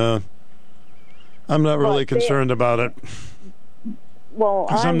work, and I'm not really concerned about it. Well,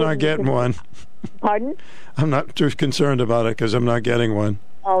 because I'm not getting one. Pardon? I'm not too concerned about it because I'm not getting one.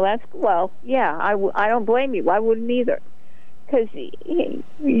 Oh, yeah. I don't blame you. I wouldn't either. Because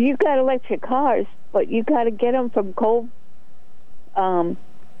you got electric cars, but you got to get them from coal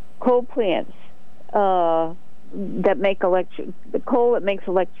plants that make the coal that makes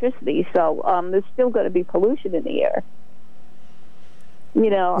electricity. So there's still going to be pollution in the air.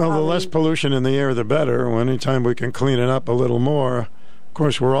 Well, the less pollution in the air, the better. Anytime we can clean it up a little more, of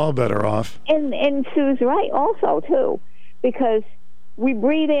course, we're all better off. And Sue's right also, too, because we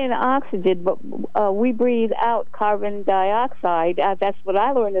breathe in oxygen, but we breathe out carbon dioxide. That's what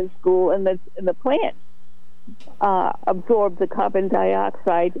I learned in school, and the plants absorb the carbon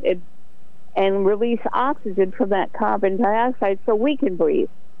dioxide and release oxygen from that carbon dioxide so we can breathe.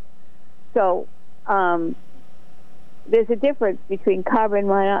 So there's a difference between carbon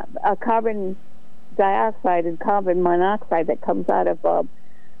dioxide and carbon monoxide that comes out of what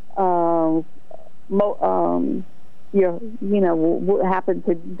happens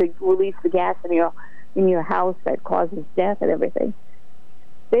to release the gas in your house that causes death and everything.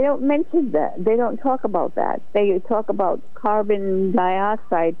 They don't mention that. They don't talk about that. They talk about carbon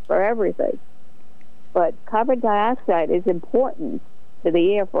dioxide for everything. But carbon dioxide is important to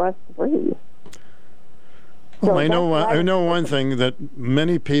the air for us to breathe. Well, I know one thing, that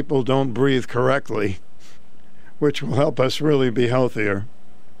many people don't breathe correctly, which will help us really be healthier.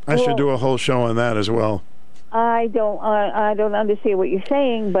 I should do a whole show on that as well. I don't understand what you're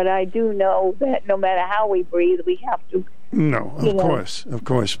saying, but I do know that no matter how we breathe, we have to. No, of course.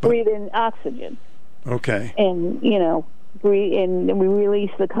 But breathe in oxygen. Okay. And breathe, and we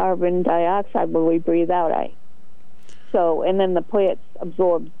release the carbon dioxide when we breathe out. And then the plants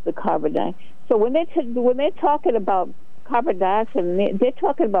absorb the carbon dioxide. So when they're talking about carbon dioxide, they're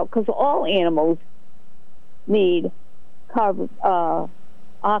talking about, because all animals need oxygen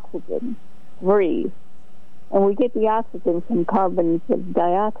to breathe. And we get the oxygen from carbon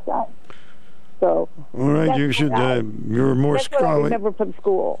dioxide. So, all right, you should. You're more that's scholarly. What I remember from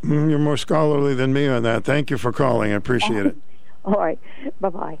school. You're more scholarly than me on that. Thank you for calling. I appreciate it. All right,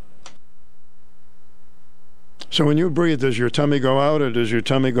 bye-bye. So when you breathe, does your tummy go out or does your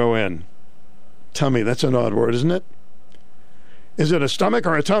tummy go in? Tummy, that's an odd word, isn't it? Is it a stomach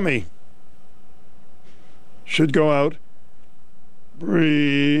or a tummy? Should go out.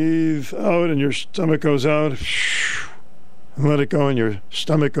 Breathe out and your stomach goes out. And let it go and your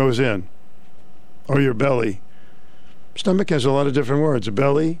stomach goes in. Or your belly. Stomach has a lot of different words.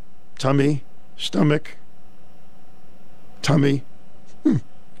 Belly, tummy, stomach, tummy. I'll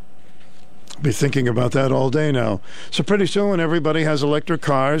be thinking about that all day now. So pretty soon when everybody has electric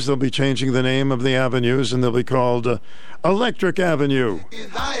cars, they'll be changing the name of the avenues and they'll be called Electric Avenue.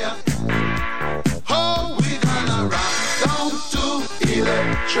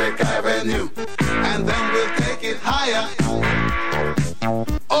 Electric Avenue, and then we'll take it higher.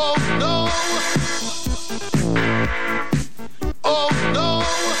 Oh no!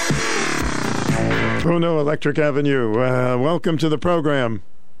 Oh no, Electric Avenue. Welcome to the program.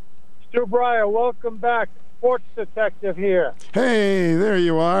 Stu Bryer, welcome back. Sports detective here. Hey, there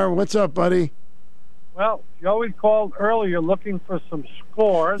you are. What's up, buddy? Well, Joey called earlier looking for some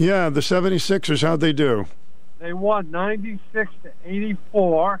scores. Yeah, the 76ers, how'd they do? They won 96-84.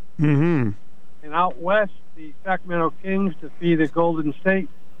 Mm-hmm. And out west, the Sacramento Kings defeated Golden State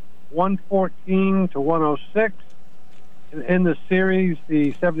 114-106. And in the series,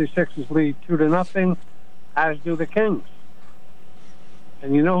 the 76ers lead 2-0, as do the Kings.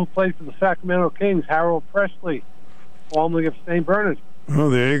 And you know who played for the Sacramento Kings? Harold Presley, formerly of St. Bernard.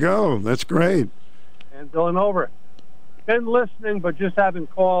 Oh, there you go. That's great. And Villanova. Been listening, but just haven't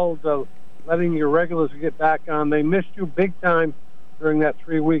called, letting your regulars get back on. They missed you big time during that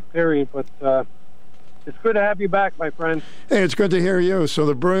 3-week period, but it's good to have you back, my friend. Hey, it's good to hear you. So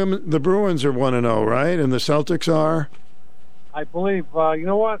the Bruins are 1-0, right? And the Celtics are? I believe. You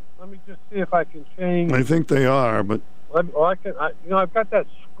know what? Let me just see if I can change. I think they are, but... I've got that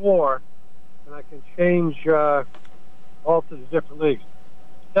score, and I can change all to the different leagues.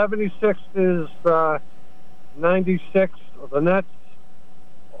 76 is 96, the Nets.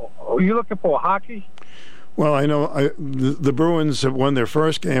 Are you looking for hockey? Well, I know the Bruins have won their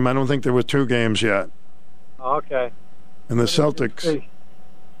first game. I don't think there were 2 games yet. Okay. And the Celtics.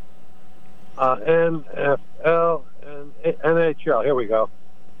 NFL and NHL. Here we go.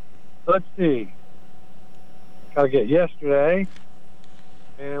 Let's see. Got to get yesterday.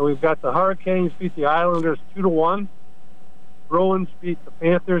 And we've got the Hurricanes beat the Islanders 2-1. Bruins beat the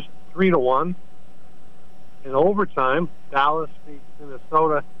Panthers 3-1. In overtime, Dallas beat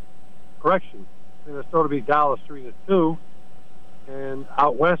Minnesota. Correction. Minnesota beat Dallas 3-2. And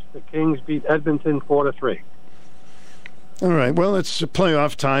out west, the Kings beat Edmonton 4-3. All right. Well, it's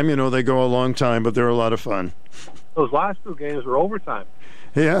playoff time. You know, they go a long time, but they're a lot of fun. Those last 2 games were overtime.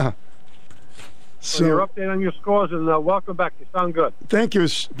 Yeah. So your update on your scores, and welcome back. You sound good. Thank you.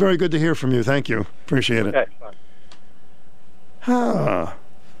 It's very good to hear from you. Thank you. Appreciate it. Okay, fine.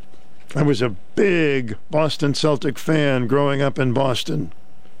 I was a big Boston Celtic fan growing up in Boston.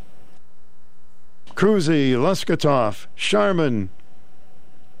 Kuzi, Leskatov, Sharman.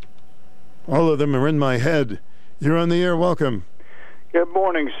 All of them are in my head. You're on the air. Welcome. Good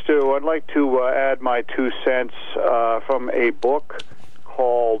morning, Stu. I'd like to add my 2 cents from a book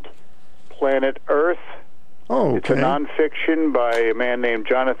called Planet Earth. Oh, okay. It's a nonfiction by a man named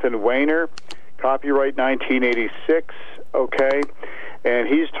Jonathan Wayner. Copyright 1986. Okay. And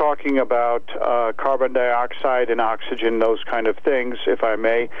he's talking about carbon dioxide and oxygen, those kind of things, if I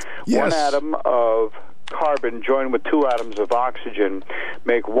may. Yes. 1 atom of carbon joined with 2 atoms of oxygen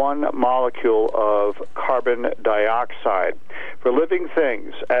make 1 molecule of carbon dioxide. For living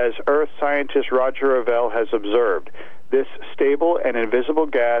things, as Earth scientist Roger Revelle has observed, this stable and invisible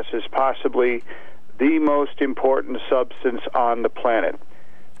gas is possibly the most important substance on the planet.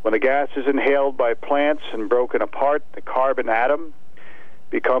 When the gas is inhaled by plants and broken apart, the carbon atom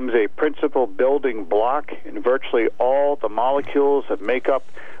becomes a principal building block in virtually all the molecules that make up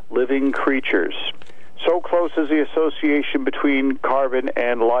living creatures. So close is the association between carbon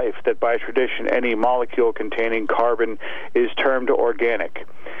and life that by tradition any molecule containing carbon is termed organic.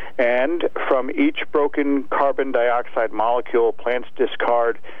 And from each broken carbon dioxide molecule, plants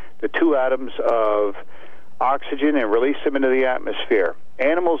discard the 2 atoms of oxygen and release them into the atmosphere.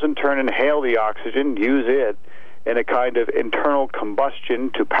 Animals in turn inhale the oxygen, use it in a kind of internal combustion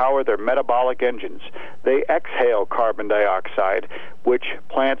to power their metabolic engines. They exhale carbon dioxide, which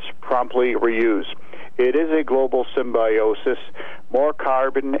plants promptly reuse. It is a global symbiosis. More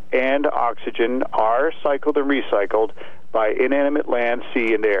carbon and oxygen are cycled and recycled by inanimate land,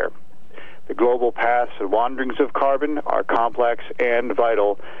 sea, and air. The global paths and wanderings of carbon are complex and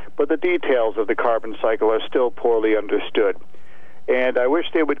vital, but the details of the carbon cycle are still poorly understood. And I wish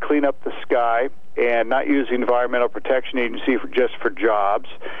they would clean up the sky and not use the Environmental Protection Agency just for jobs,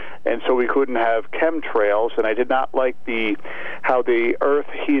 and so we couldn't have chemtrails. And I did not like how the Earth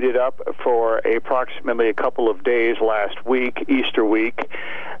heated up for approximately a couple of days last week, Easter week,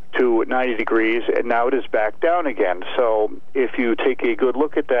 to 90 degrees, and now it is back down again. So if you take a good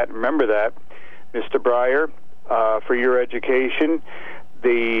look at that, remember that, Mr. Bryer, for your education,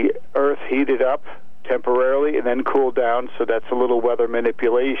 the Earth heated up temporarily and then cooled down, so that's a little weather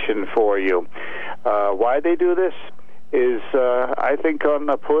manipulation for you. Why they do this is, I think, on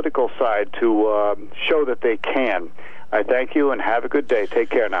the political side to show that they can. I thank you and have a good day. Take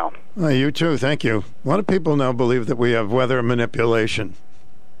care now. You too. Thank you. A lot of people now believe that we have weather manipulation.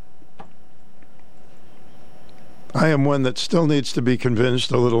 I am one that still needs to be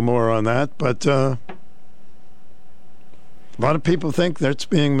convinced a little more on that, but a lot of people think that's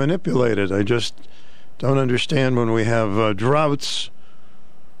being manipulated. I just don't understand when we have droughts,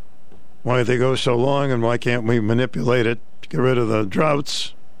 why they go so long, and why can't we manipulate it to get rid of the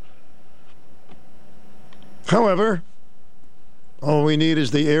droughts. However, all we need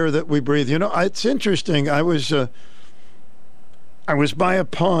is the air that we breathe. You know, it's interesting. I was by a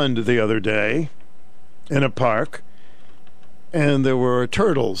pond the other day in a park, and there were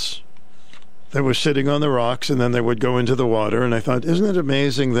turtles that were sitting on the rocks, and then they would go into the water. And I thought, isn't it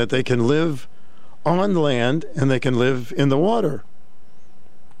amazing that they can live on land and they can live in the water?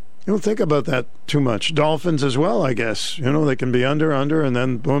 You don't think about that too much. Dolphins as well, I guess. You know, they can be under, and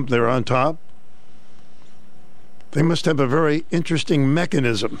then boom, they're on top. They must have a very interesting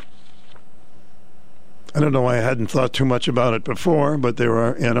mechanism. I don't know why I hadn't thought too much about it before, but there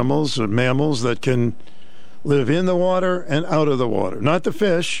are animals or mammals that can live in the water and out of the water. Not the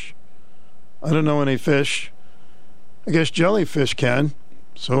fish. I don't know any fish. I guess jellyfish can.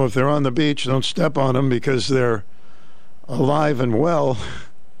 So if they're on the beach, don't step on them because they're alive and well.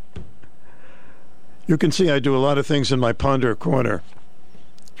 You can see I do a lot of things in my ponder corner.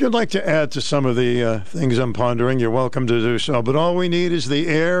 you'd like to add to some of the things I'm pondering, you're welcome to do so. But all we need is the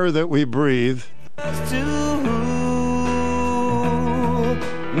air that we breathe.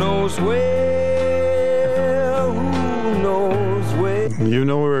 You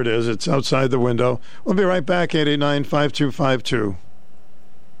know where it is. It's outside the window. We'll be right back, 889-5252.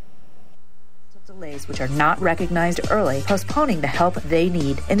 Delays which are not recognized early, postponing the help they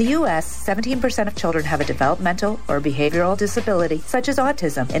need. In the U.S., 17% of children have a developmental or behavioral disability, such as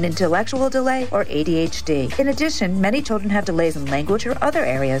autism, an intellectual delay, or ADHD. In addition, many children have delays in language or other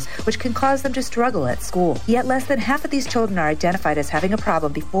areas, which can cause them to struggle at school. Yet less than half of these children are identified as having a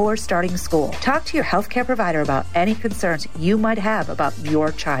problem before starting school. Talk to your healthcare provider about any concerns you might have about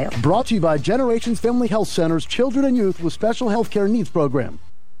your child. Brought to you by Generations Family Health Centers Children and Youth with Special Healthcare Needs Program.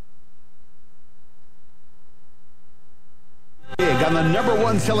 On the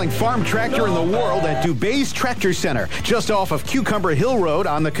 #1 selling farm tractor in the world at Dubé's Tractor Center, just off of Cucumber Hill Road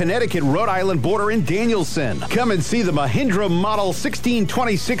on the Connecticut-Rhode Island border in Danielson. Come and see the Mahindra Model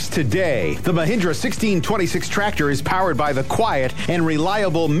 1626 today. The Mahindra 1626 tractor is powered by the quiet and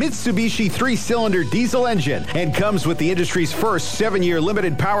reliable Mitsubishi 3-cylinder diesel engine and comes with the industry's first 7-year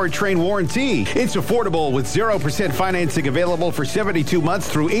limited powertrain warranty. It's affordable with 0% financing available for 72 months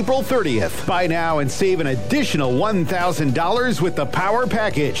through April 30th. Buy now and save an additional $1,000 with the Power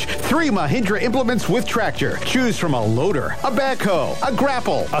Package. 3 Mahindra implements with tractor. Choose from a loader, a backhoe, a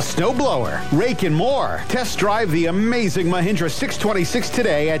grapple, a snowblower, rake, and more. Test drive the amazing Mahindra 626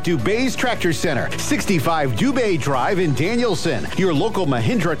 today at Dubé's Tractor Center, 65 Dubé Drive in Danielson, your local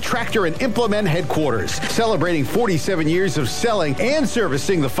Mahindra tractor and implement headquarters. Celebrating 47 years of selling and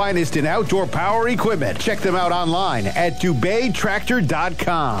servicing the finest in outdoor power equipment. Check them out online at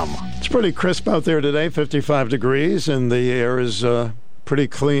DubéTractor.com. It's pretty crisp out there today, 55 degrees, and the air is pretty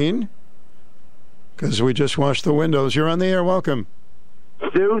clean because we just washed the windows. You're on the air. Welcome.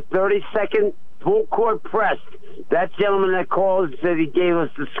 Stu, 30-second full court press. That gentleman that called said he gave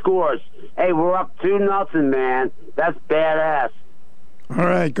us the scores. Hey, we're up 2-0, man. That's badass. All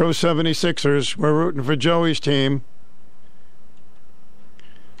right, go 76ers. We're rooting for Joey's team.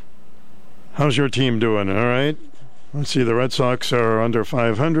 How's your team doing? All right. Let's see, the Red Sox are under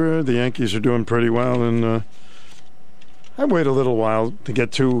 500. The Yankees are doing pretty well, and I wait a little while to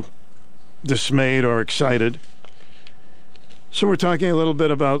get too dismayed or excited. So we're talking a little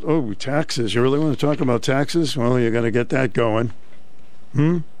bit about, taxes. You really want to talk about taxes? Well, you got to get that going.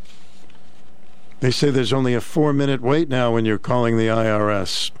 They say there's only a 4-minute wait now when you're calling the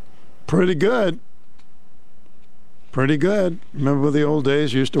IRS. Pretty good. Pretty good. Remember the old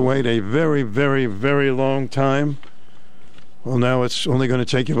days? You used to wait a very, very, very long time. Well, now it's only going to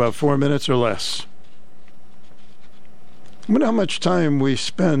take you about 4 minutes or less. I wonder how much time we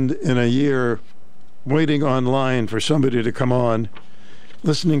spend in a year waiting online for somebody to come on,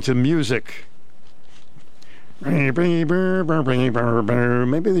 listening to music. Maybe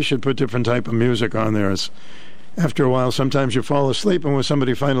they should put different type of music on there. After a while, sometimes you fall asleep, and when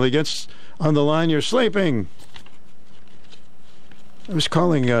somebody finally gets on the line, you're sleeping. I was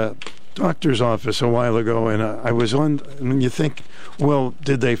calling a doctor's office a while ago, and I was on, and you think, well,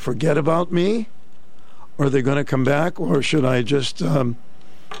 did they forget about me? Are they going to come back, or should I just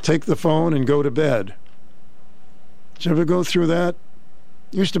take the phone and go to bed? Did you ever go through that?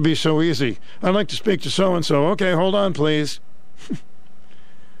 Used to be so easy. I'd like to speak to so-and-so. Okay, hold on, please.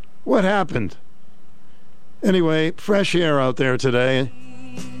 What happened? Anyway, fresh air out there today.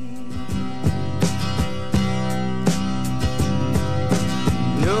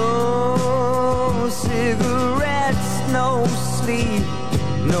 No cigarettes, no sleep,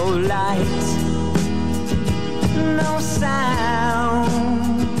 no light, no sound.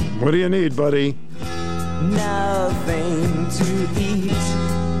 What do you need, buddy? Nothing to eat,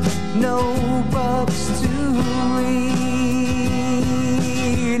 no books to read.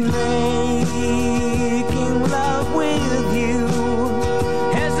 Making love with you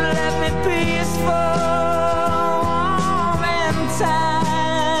has left me peaceful, warm and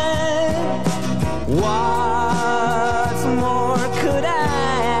tired. What more could I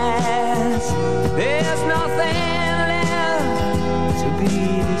ask? There's nothing left to be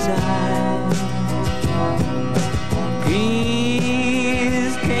desired.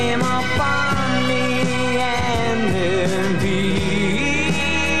 Peace came upon me and then peace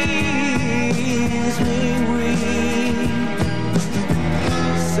me weak.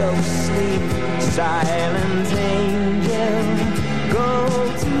 So sleep, silent angel, go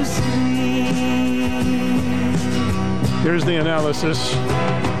to sleep. Here's the analysis.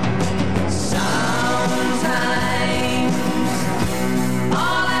 Sometimes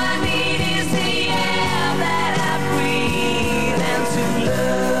all I need is the air that I breathe and to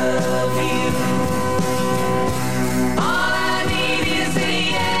love.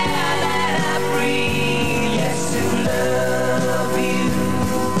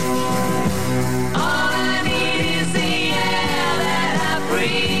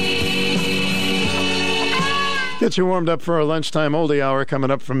 Get you warmed up for our lunchtime oldie hour coming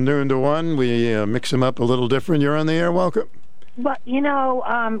up from noon to 1. We mix them up a little different. You're on the air. Welcome. But,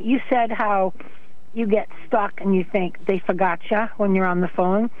 you said how you get stuck and you think they forgot you when you're on the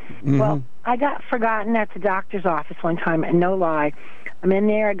phone. Mm-hmm. Well, I got forgotten at the doctor's office one time, and no lie. I'm in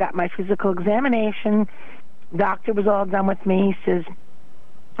there. I got my physical examination. Doctor was all done with me. He says,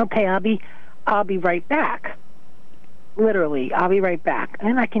 okay, I'll be right back. Literally, I'll be right back.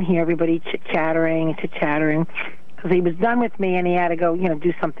 And I can hear everybody chit-chattering, because he was done with me and he had to go,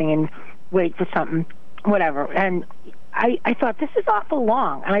 do something and wait for something, whatever. And I thought, this is awful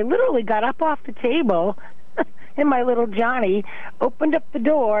long. And I literally got up off the table in my little Johnny, opened up the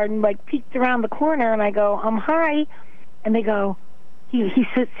door and, peeked around the corner, and I go, hi. And they go, he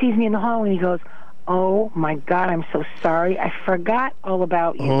sees me in the hall, and he goes, oh, my God, I'm so sorry. I forgot all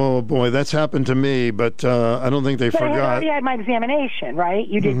about you. Oh, boy, that's happened to me, but I don't think they forgot. I had already had my examination, right?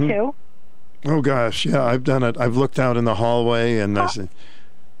 You did, too? Oh, gosh, yeah, I've done it. I've looked out in the hallway, and I said...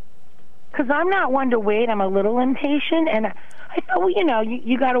 Because I'm not one to wait. I'm a little impatient, and I thought,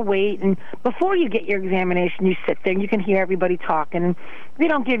 you got to wait. And before you get your examination, you sit there, and you can hear everybody talking. And they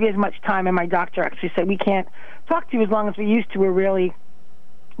don't give you as much time, and my doctor actually said, we can't talk to you as long as we used to. We're really...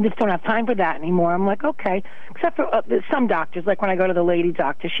 just don't have time for that anymore. I'm like, okay. Except for some doctors, like when I go to the lady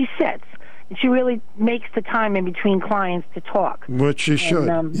doctor, she sits. And she really makes the time in between clients to talk. Which she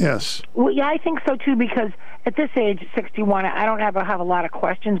should, yes. Well, yeah, I think so, too, because at this age, 61, I don't have a lot of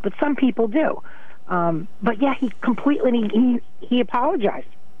questions, but some people do. But, yeah, he completely, he apologized.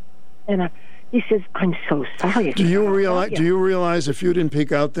 And he says, I'm so sorry. Do you realize if you didn't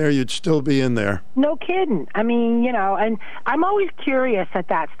peek out there, you'd still be in there? No kidding. I mean, and I'm always curious at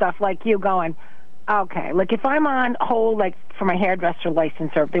that stuff, like you going, okay, if I'm on hold, for my hairdresser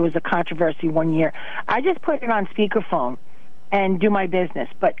license, or if there was a controversy one year, I just put it on speakerphone and do my business.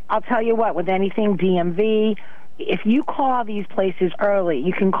 But I'll tell you what, with anything DMV, if you call these places early,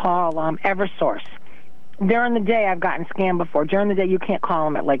 you can call Eversource. During the day, I've gotten scammed before. During the day, you can't call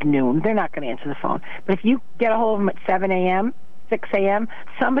them at noon. They're not going to answer the phone. But if you get a hold of them at 7 a.m., 6 a.m.,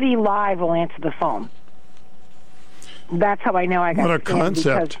 somebody live will answer the phone. That's how I know I got What a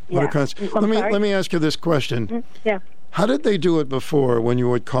concept. What a concept. Let me ask you this question. Yeah. How did they do it before when you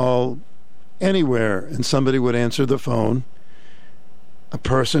would call anywhere and somebody would answer the phone? A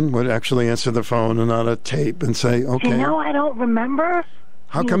person would actually answer the phone and not a tape and say, okay. I don't remember.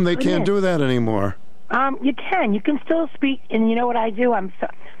 How come they can't do that anymore? You can. You can still speak, and you know what I do?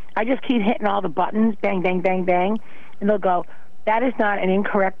 I just keep hitting all the buttons, bang, bang, bang, bang, and they'll go, that is not an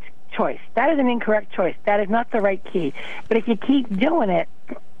incorrect choice. That is an incorrect choice. That is not the right key. But if you keep doing it,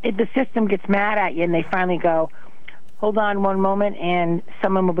 the system gets mad at you, and they finally go, hold on one moment, and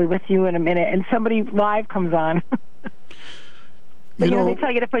someone will be with you in a minute, and somebody live comes on. But, they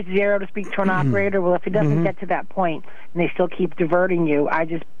tell you to push 0 to speak to an operator. Well, if it doesn't get to that point, and they still keep diverting you, I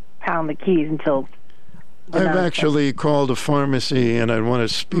just pound the keys until... I've actually called a pharmacy, and I want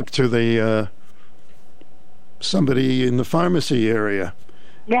to speak to the somebody in the pharmacy area.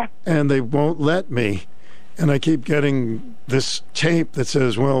 Yeah. And they won't let me. And I keep getting this tape that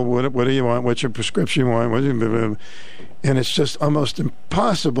says, well, what do you want? What's your prescription you want? And it's just almost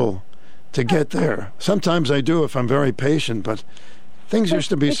impossible to get there. Sometimes I do if I'm very patient, but things used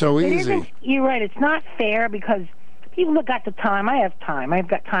to be so easy. You're right. It's not fair because people have got the time. I have time. I've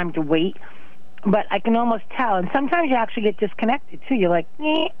got time to wait. But I can almost tell. And sometimes you actually get disconnected, too. You're like,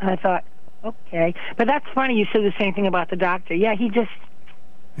 eh. And I thought, okay. But that's funny you said the same thing about the doctor. Yeah, he just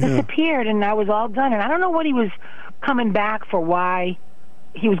disappeared, and I was all done. And I don't know what he was coming back for, why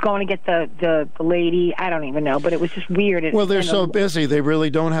he was going to get the lady. I don't even know, but it was just weird. Well, they're so busy. They really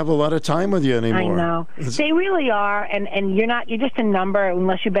don't have a lot of time with you anymore. I know. They really are, and you're just a number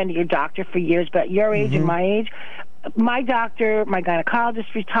unless you've been to your doctor for years. But your age and my age, my doctor, my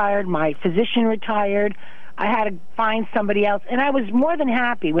gynecologist retired, my physician retired. I had to find somebody else, and I was more than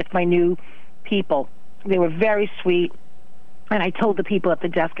happy with my new people. They were very sweet. And I told the people at the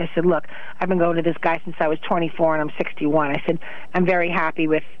desk, I said, look, I've been going to this guy since I was 24 and I'm 61. I said, I'm very happy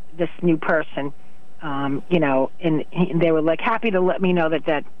with this new person. And they were happy to let me know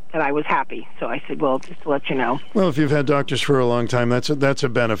that I was happy. So I said, well, just to let you know. Well, if you've had doctors for a long time, that's a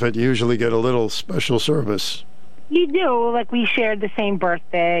benefit. You usually get a little special service. You do. We shared the same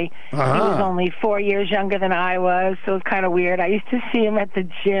birthday. Uh-huh. He was only 4 years younger than I was, so it's kind of weird. I used to see him at the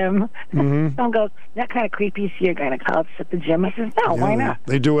gym. Someone goes, that kind of creepy to see your gynecologist at the gym. I said, no, why not?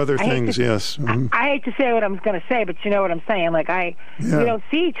 They do other things, yes. I hate to say what I'm going to say, but you know what I'm saying. We don't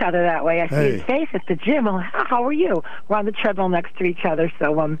see each other that way. I see his face at the gym. I'm like, how are you? We're on the treadmill next to each other.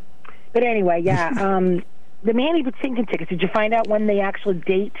 So, but anyway, yeah. The Manny Patinkin tickets, did you find out when the actual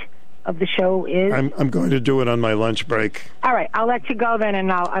date of the show is? I'm going to do it on my lunch break. All right, I'll let you go then,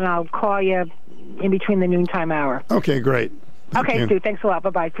 and I'll call you in between the noontime hour. Okay, great. Okay, Stu, thanks a lot.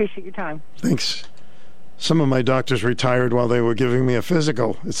 Bye-bye. Appreciate your time. Thanks. Some of my doctors retired while they were giving me a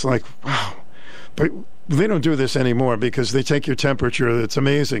physical. It's like, wow. But they don't do this anymore because they take your temperature. It's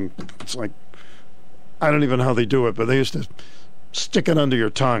amazing. It's like, I don't even know how they do it, but they used to stick it under your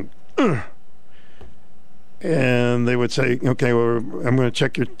tongue. And they would say, okay, well, I'm going to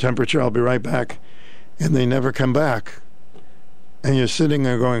check your temperature. I'll be right back. And they never come back. And you're sitting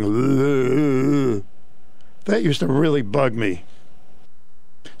there going, ugh. That used to really bug me.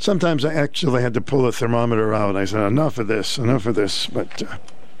 Sometimes I actually had to pull a thermometer out. I said, enough of this. But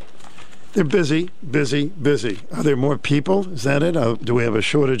they're busy. Are there more people? Is that it? Do we have a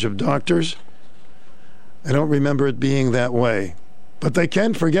shortage of doctors? I don't remember it being that way. But they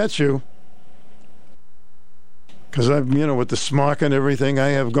can forget you. Because I've, with the smock and everything, I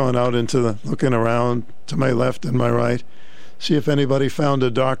have gone out into looking around to my left and my right, see if anybody found a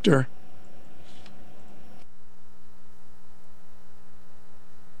doctor.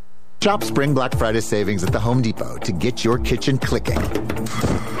 Shop Spring Black Friday savings at the Home Depot to get your kitchen clicking.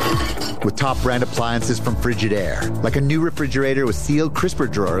 With top brand appliances from Frigidaire, like a new refrigerator with sealed crisper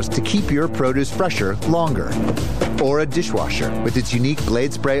drawers to keep your produce fresher longer. Or a dishwasher with its unique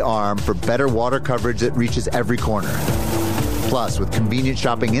blade spray arm for better water coverage that reaches every corner. Plus, with convenient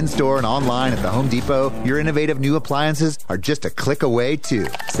shopping in-store and online at the Home Depot, your innovative new appliances are just a click away, too.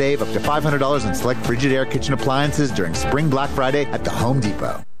 Save up to $500 on select Frigidaire kitchen appliances during Spring Black Friday at the Home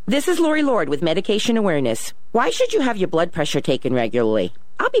Depot. This is Lori Lord with Medication Awareness. Why should you have your blood pressure taken regularly?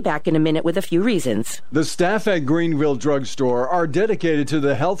 I'll be back in a minute with a few reasons. The staff at Greenville Drug Store are dedicated to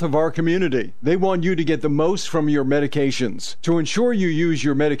the health of our community. They want you to get the most from your medications. To ensure you use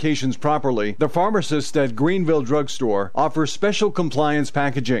your medications properly, the pharmacists at Greenville Drug Store offer special compliance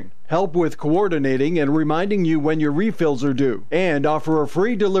packaging, help with coordinating and reminding you when your refills are due, and offer a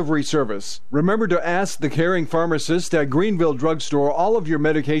free delivery service. Remember to ask the caring pharmacist at Greenville Drug Store all of your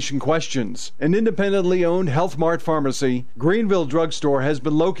medication questions. An independently owned Health Mart pharmacy, Greenville Drug Store has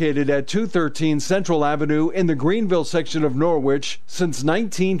been located at 213 Central Avenue in the Greenville section of Norwich since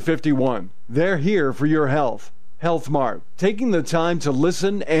 1951. They're here for your health. Health Mart, taking the time to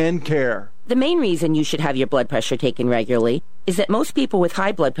listen and care. The main reason you should have your blood pressure taken regularly is that most people with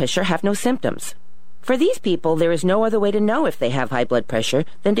high blood pressure have no symptoms. For these people, there is no other way to know if they have high blood pressure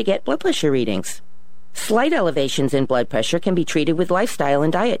than to get blood pressure readings. Slight elevations in blood pressure can be treated with lifestyle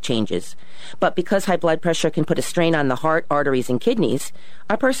and diet changes. But because high blood pressure can put a strain on the heart, arteries, and kidneys,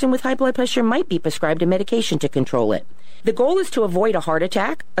 a person with high blood pressure might be prescribed a medication to control it. The goal is to avoid a heart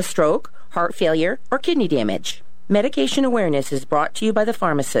attack, a stroke, heart failure, or kidney damage. Medication Awareness is brought to you by the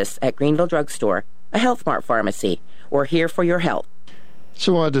pharmacists at Greenville Drug Store, a Health Mart pharmacy. We're here for your health. It's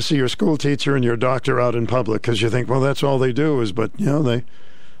so odd to see your school teacher and your doctor out in public because you think, well, that's all they do is, but,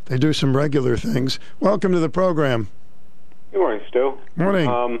 they do some regular things. Welcome to the program. Good morning, Stu. Morning.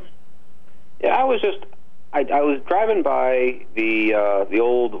 I was driving by the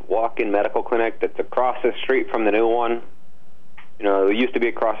old walk-in medical clinic that's across the street from the new one. It used to be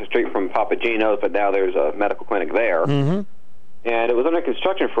across the street from Papa Gino's, but now there's a medical clinic there. Mm-hmm. And it was under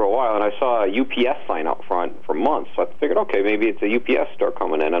construction for a while, and I saw a UPS sign out front for months. So I figured, okay, maybe it's a UPS store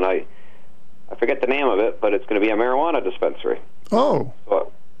coming in, and I forget the name of it, but it's going to be a marijuana dispensary. Oh.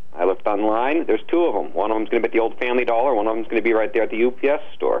 So I looked online. There's two of them. One of them's going to be at the old Family Dollar. One of them's going to be right there at the UPS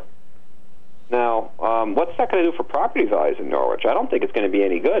store. Now, what's that going to do for property values in Norwich? I don't think it's going to be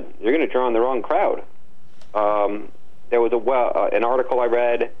any good. You're going to draw in the wrong crowd. There was an article I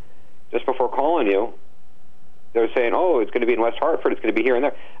read just before calling you. They were saying, it's going to be in West Hartford. It's going to be here and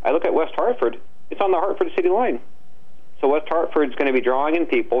there. I look at West Hartford. It's on the Hartford City line. So West Hartford's going to be drawing in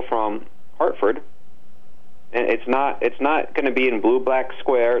people from Hartford. And it's not going to be in Blue Black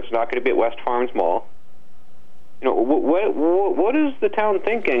Square. It's not going to be at West Farms Mall. What is the town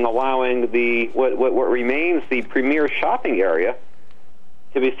thinking, allowing what remains the premier shopping area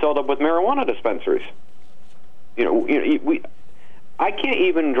to be filled up with marijuana dispensaries? I can't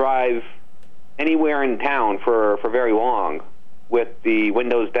even drive anywhere in town for very long with the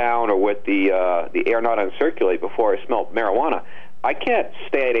windows down or with the air not on circulate before I smell marijuana. I can't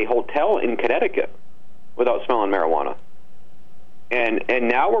stay at a hotel in Connecticut without smelling marijuana. And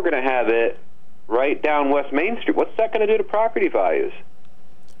now we're going to have it right down West Main Street. What's that going to do to property values?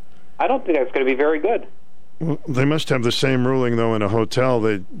 I don't think that's going to be very good. Well, they must have the same ruling, though, in a hotel.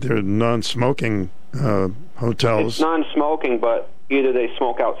 They're non-smoking hotels. It's non-smoking, but either they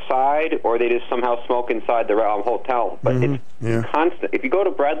smoke outside or they just somehow smoke inside the hotel. But it's constant. If you go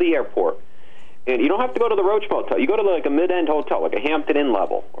to Bradley Airport, And you don't have to go to the Roach Motel. You go to like a mid-end hotel, like a Hampton Inn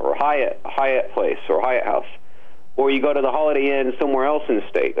level, or a Hyatt Place, or a Hyatt House, or you go to the Holiday Inn somewhere else in the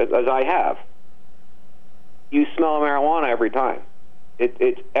state, as I have. You smell marijuana every time.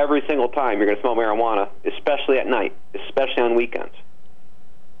 It's every single time you're going to smell marijuana, especially at night, especially on weekends.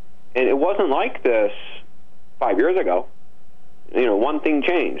 And it wasn't like this 5 years ago. One thing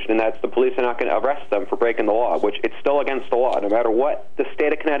changed, and that's the police are not going to arrest them for breaking the law, which it's still against the law. No matter what the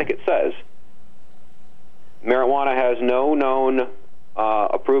state of Connecticut says, marijuana has no known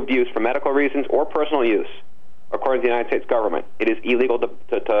approved use for medical reasons or personal use, according to the United States government. It is illegal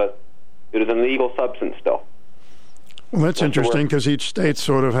it is an illegal substance still. Well, that's interesting because each state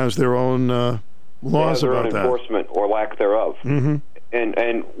sort of has their own laws their about own that. Enforcement or lack thereof. Mm-hmm.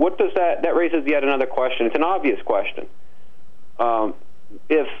 And what does that raises yet another question. It's an obvious question.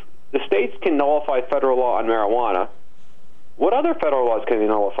 If the states can nullify federal law on marijuana, what other federal laws can you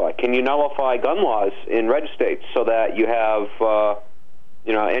nullify? Can you nullify gun laws in red states so that you have,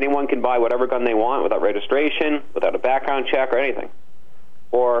 anyone can buy whatever gun they want without registration, without a background check or anything?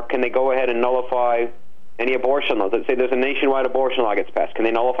 Or can they go ahead and nullify any abortion laws? Let's say there's a nationwide abortion law gets passed. Can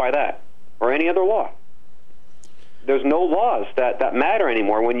they nullify that? Or any other law? There's no laws that matter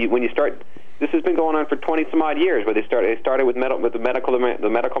anymore when you start. This has been going on for 20-some-odd years, where they started with the medical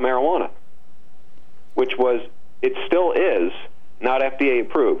marijuana, which it still is not FDA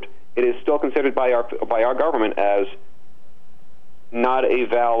approved. It is still considered by our government as not a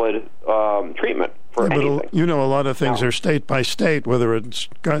valid treatment for anything. But a lot of things are state by state, whether it's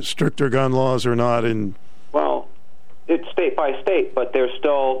got stricter gun laws or not. Well, it's state by state, but there's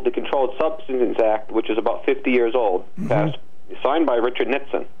still the Controlled Substances Act, which is about 50 years old, passed, signed by Richard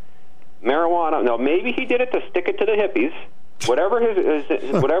Nixon. Marijuana. Now, maybe he did it to stick it to the hippies. Whatever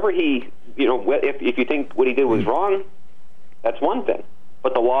he, if you think what he did was wrong, that's one thing.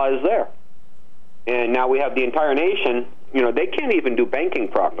 But the law is there, and now we have the entire nation. They can't even do banking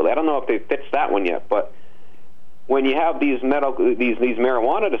properly. I don't know if they fixed that one yet, but when you have these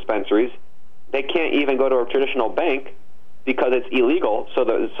marijuana dispensaries, they can't even go to a traditional bank because it's illegal. So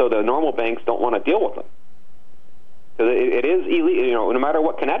the normal banks don't want to deal with them. So it is illegal. No matter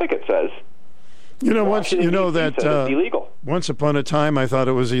what Connecticut says. It's illegal. Once upon a time, I thought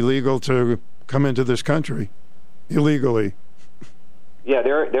it was illegal to come into this country illegally. Yeah,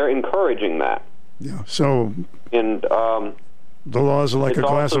 they're encouraging that. Yeah. So. And the laws are like a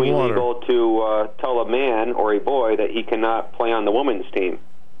glass of water. It's also illegal to tell a man or a boy that he cannot play on the women's team.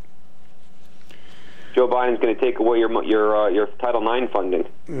 Joe Biden's going to take away your Title IX funding.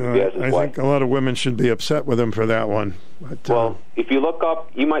 I think a lot of women should be upset with him for that one. But, if you look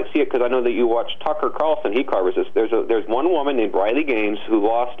up, you might see it because I know that you watch Tucker Carlson. He covers this. There's one woman named Riley Gaines who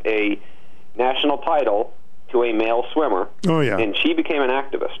lost a national title to a male swimmer. Oh yeah, and she became an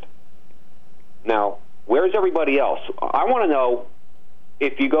activist. Now, where's everybody else? I want to know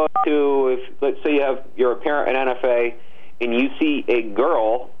if you go to, let's say you're a parent in NFA, and you see a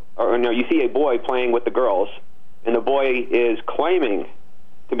girl. Or no, you see a boy playing with the girls, and the boy is claiming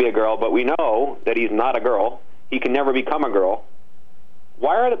to be a girl, but we know that he's not a girl. He can never become a girl.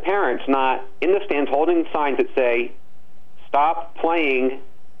 Why are the parents not in the stands holding signs that say, "Stop playing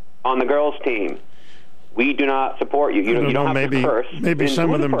on the girls' team. We do not support you. You don't have to curse." Maybe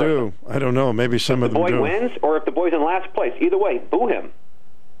some of them do. I don't know. Maybe some of them do. If the boy wins, or if the boy's in last place, either way, boo him.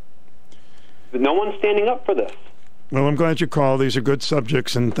 But no one's standing up for this. Well, I'm glad you called. These are good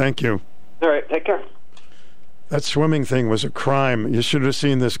subjects, and thank you. All right, take care. That swimming thing was a crime. You should have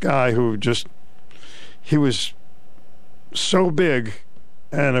seen this guy he was so big,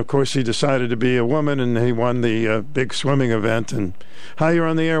 and of course he decided to be a woman, and he won the big swimming event. And hi, you're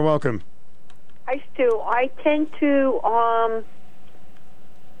on the air. Welcome. Hi, Stu. I tend to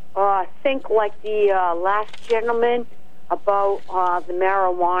think like the last gentleman about the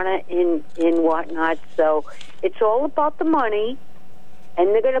marijuana in whatnot. So it's all about the money, and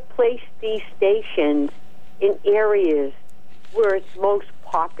they're going to place these stations in areas where it's most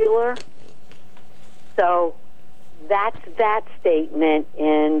popular. So that's that statement.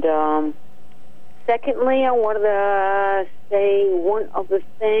 And secondly, I wanted to say one other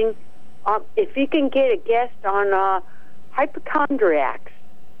thing. If you can get a guest on hypochondriacs.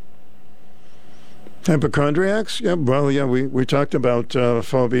 Hypochondriacs? Yeah, well, yeah, we talked about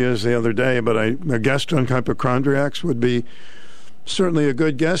phobias the other day, but a guest on hypochondriacs would be certainly a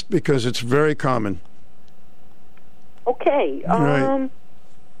good guest because it's very common. Okay, right.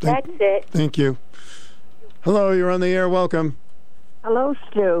 That's it. Thank you. Hello, you're on the air. Welcome. Hello,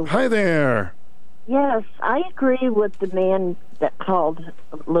 Stu. Hi there. Yes, I agree with the man that called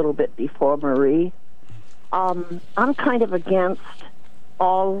a little bit before Marie. I'm kind of against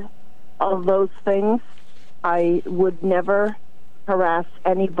all of those things. I would never harass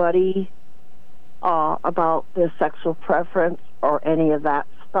anybody about their sexual preference or any of that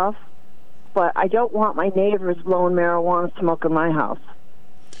stuff. But I don't want my neighbors blowing marijuana smoke in my house.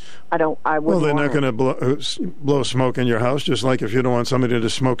 I wouldn't. Well, they're not going to blow smoke in your house, just like if you don't want somebody to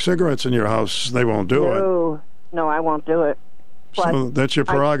smoke cigarettes in your house, they won't do it. No, I won't do it. But so that's your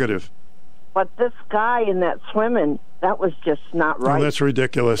prerogative. But this guy in that swimming, that was just not right. Oh, that's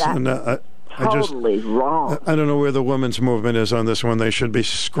ridiculous. Totally wrong. I don't know where the women's movement is on this one. They should be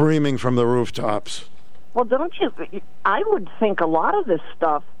screaming from the rooftops. Well, don't you? I would think a lot of this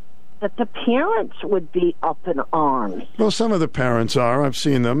stuff that the parents would be up in arms. Well, some of the parents are. I've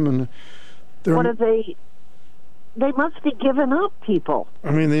seen them, and what are they? They must be giving up, people.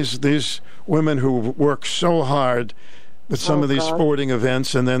 I mean, these women who work so hard with some of these sporting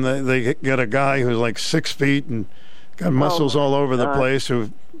events, and then they get a guy who's like 6 feet and got muscles all over the place,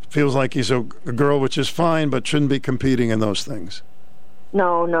 who feels like he's a girl, which is fine, but shouldn't be competing in those things.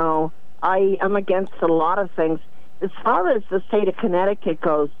 No. I am against a lot of things. As far as the state of Connecticut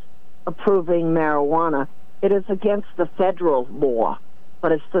goes, approving marijuana, it is against the federal law,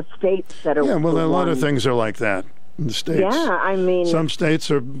 but it's the states that are. Yeah, well, a lot of things are like that in the states. Yeah, I mean, some states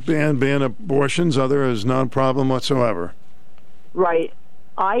are ban abortions, others no problem whatsoever. Right.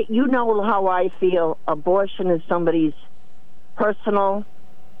 You know how I feel. Abortion is somebody's personal.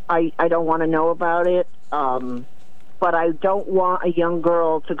 I don't want to know about it. But I don't want a young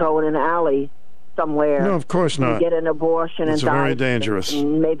girl to go in an alley somewhere. No, of course not. And get an abortion it's and die. Very dangerous.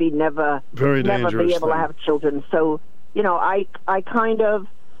 And maybe never be able to have children. So, I kind of,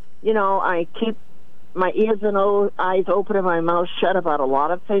 I keep my ears and eyes open and my mouth shut about a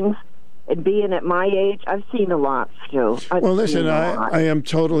lot of things. And being at my age, I've seen a lot, Stu. Well, listen, I am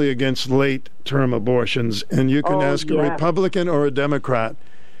totally against late-term abortions. And you can ask a Republican or a Democrat,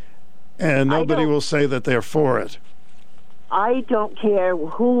 and nobody will say that they're for it. I don't care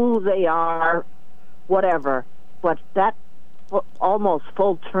who they are, whatever, but that almost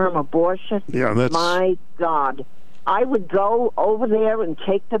full-term abortion, my God. I would go over there and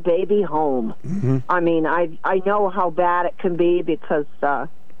take the baby home. Mm-hmm. I mean, I know how bad it can be because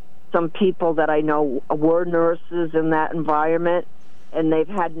some people that I know were nurses in that environment, and they've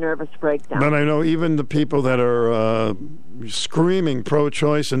had nervous breakdowns. But I know even the people that are screaming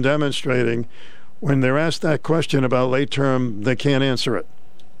pro-choice and demonstrating, when they're asked that question about late term, they can't answer it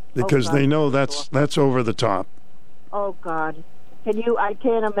because they know that's over the top. Oh God, I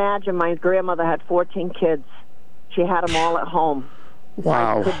can't imagine. My grandmother had 14 kids. She had them all at home.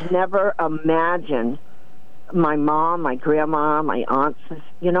 Wow. I could never imagine my mom, my grandma, my aunts.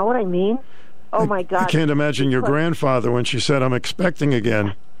 You know what I mean? Oh my God. I can't imagine your grandfather when she said, "I'm expecting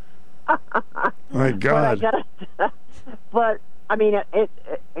again." My God. But I mean,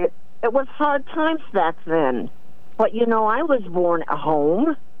 it was hard times back then. But, I was born at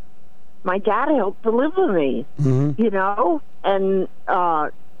home. My dad helped deliver me, and,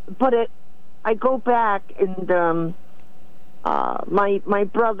 but I go back and, my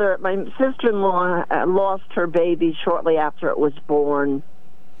sister-in-law lost her baby shortly after it was born,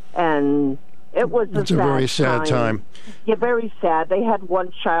 and it was a very sad time. Yeah, very sad. They had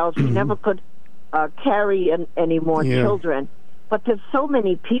one child. She never could carry any more children. But there's so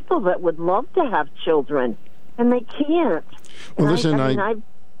many people that would love to have children, and they can't. Well, listen,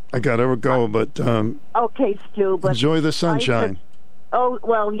 I got to go, but okay, Stu. But enjoy the sunshine. I'm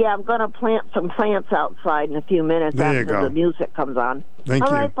going to plant some plants outside in a few minutes after the music comes on. Thank you.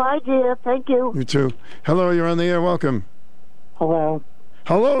 All right, bye, dear. Thank you. You too. Hello, you're on the air. Welcome. Hello.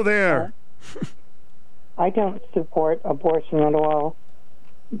 Hello there. I don't support abortion at all.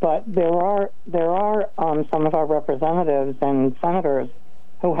 But there are some of our representatives and senators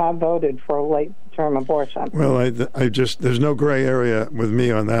who have voted for late-term abortion. Well, I just there's no gray area with me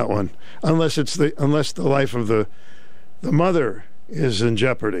on that one, unless the life of the mother is in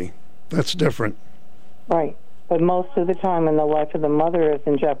jeopardy. That's different. Right, but most of the time, when the life of the mother is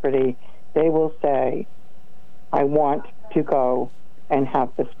in jeopardy, they will say, "I want to go and have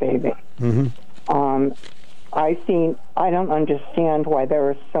this baby." Mm-hmm. I don't understand why there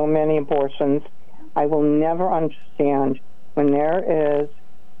are so many abortions. I will never understand when there is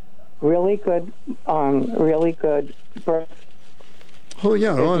really good birth. Oh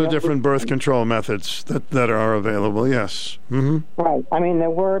yeah, a lot of different birth control methods that are available. Yes. Mm-hmm. Right. I mean, there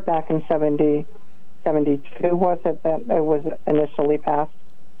were back in 72. Was it that it was initially passed?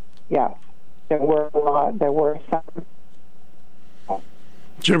 Yes. There were a lot. There were some.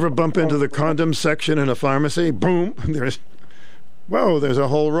 Did you ever bump into the condom section in a pharmacy? Boom! There's a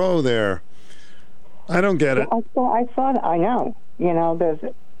whole row there. I don't get it. I saw that. I know.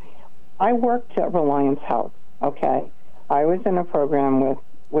 I worked at Reliance Health, okay? I was in a program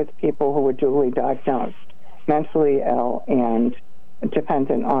with people who were duly diagnosed, mentally ill, and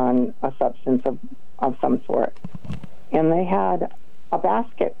dependent on a substance of some sort. And they had a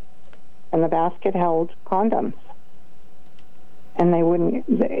basket, and the basket held condoms. And they wouldn't,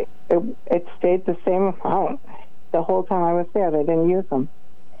 it stayed the same amount the whole time I was there. They didn't use them.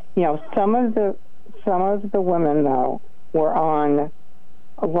 You know, some of the women, though, were on,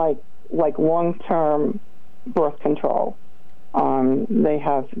 like long-term birth control. They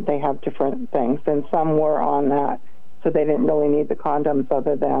have different things, and some were on that, so they didn't really need the condoms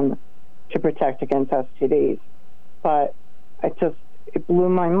other than to protect against STDs. But it blew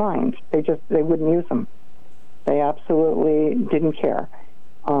my mind. They wouldn't use them. They absolutely didn't care.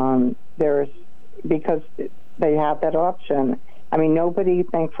 Because they have that option. I mean, nobody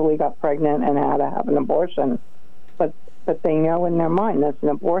thankfully got pregnant and had to have an abortion, but they know in their mind that's an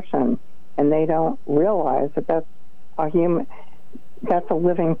abortion, and they don't realize that that's a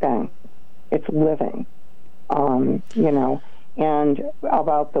living thing. It's living, you know. And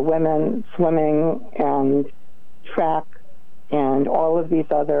about the women swimming and track and all of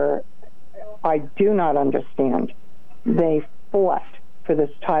these other, I do not understand. They fought for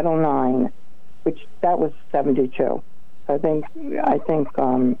this Title IX, which that was 72. I think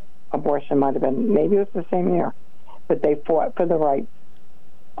abortion might have been, maybe it was the same year, but they fought for the rights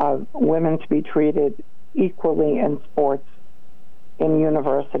of women to be treated equally in sports, in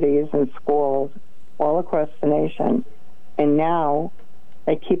universities and schools, all across the nation. And now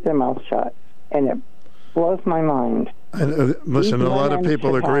they keep their mouths shut, and it blows my mind. And, listen, a lot of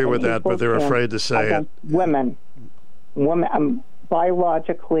people agree with that, but they're afraid to say it. Women,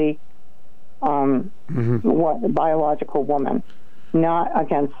 biologically, biological woman, not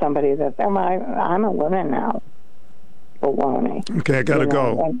against somebody that's, I'm a woman now. Baloney. Okay, I got to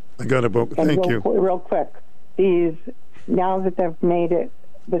go. I got to go. Thank you. Real quick, now that they've made it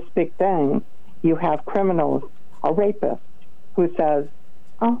this big thing, you have criminals, a rapist, who says,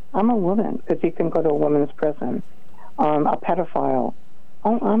 oh, I'm a woman, because he can go to a women's prison. A pedophile,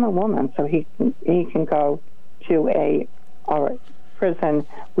 oh, I'm a woman, so he can go to a prison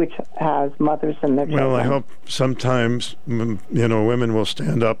which has mothers and their children. Well, I hope sometimes, women will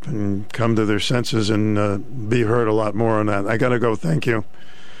stand up and come to their senses and be heard a lot more on that. I got to go. Thank you.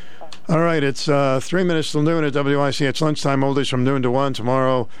 All right, it's 3 minutes till noon at WIC. It's lunchtime oldies from noon to 1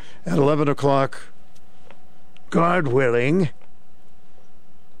 tomorrow at 11 o'clock. God willing,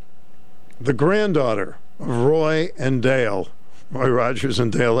 the granddaughter of Roy Rogers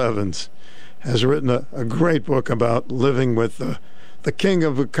and Dale Evans, has written a great book about living with the king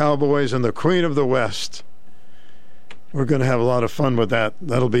of the cowboys and the queen of the West. We're going to have a lot of fun with that.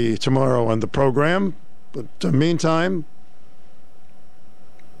 That'll be tomorrow on the program. But meantime,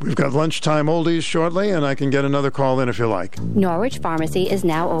 we've got lunchtime oldies shortly, and I can get another call in if you like. Norwich Pharmacy is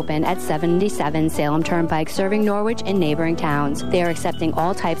now open at 77 Salem Turnpike, serving Norwich and neighboring towns. They are accepting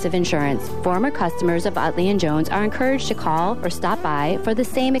all types of insurance. Former customers of Utley & Jones are encouraged to call or stop by for the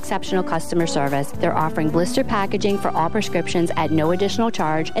same exceptional customer service. They're offering blister packaging for all prescriptions at no additional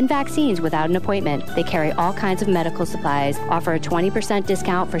charge and vaccines without an appointment. They carry all kinds of medical supplies, offer a 20%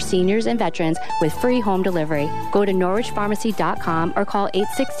 discount for seniors and veterans with free home delivery. Go to norwichpharmacy.com or call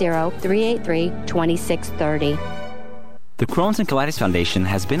 860-383-2630. The Crohn's and Colitis Foundation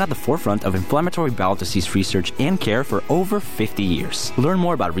has been at the forefront of inflammatory bowel disease research and care for over 50 years. Learn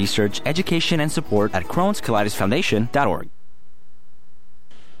more about research, education, and support at Crohn'sColitisFoundation.org.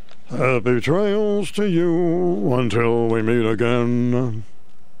 Happy trails to you until we meet again.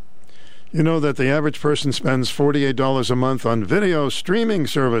 You know that the average person spends $48 a month on video streaming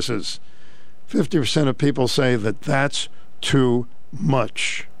services. 50% of people say that that's too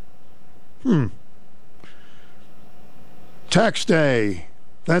much. Tax day.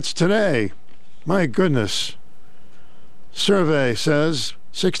 That's today. My goodness. Survey says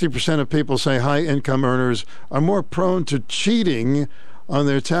 60% of people say high-income earners are more prone to cheating on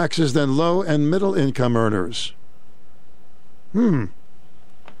their taxes than low- and middle-income earners.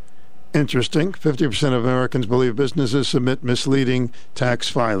 Interesting. 50% of Americans believe businesses submit misleading tax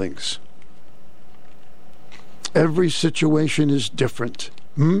filings. Every situation is different.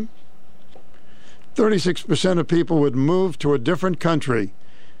 36% of people would move to a different country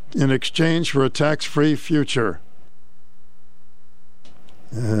in exchange for a tax-free future.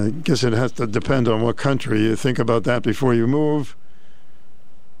 I guess it has to depend on what country. You think about that before you move.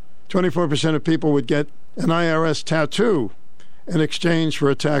 24% of people would get an IRS tattoo in exchange for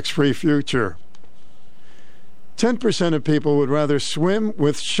a tax-free future. 10% of people would rather swim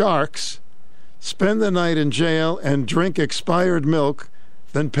with sharks, spend the night in jail, and drink expired milk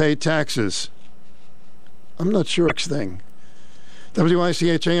than pay taxes. I'm not sure which thing.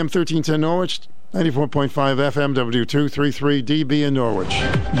 WICH AM 1310 Norwich, 94.5 FM W233DB in Norwich.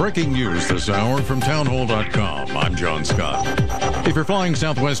 Breaking news this hour from townhall.com. I'm John Scott. If you're flying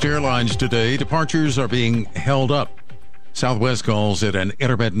Southwest Airlines today, departures are being held up. Southwest calls it an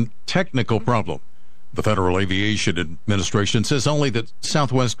intermittent technical problem. The Federal Aviation Administration says only that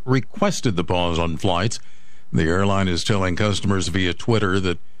Southwest requested the pause on flights. The airline is telling customers via Twitter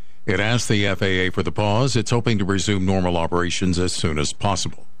that it asked the FAA for the pause. It's hoping to resume normal operations as soon as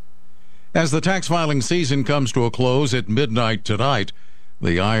possible. As the tax filing season comes to a close at midnight tonight,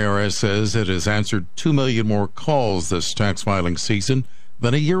 the IRS says it has answered 2 million more calls this tax filing season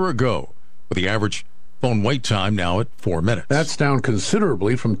than a year ago, with the average phone wait time now at 4 minutes. That's down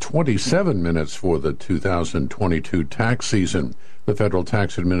considerably from 27 minutes for the 2022 tax season. The Federal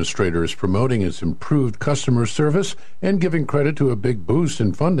Tax Administrator is promoting its improved customer service and giving credit to a big boost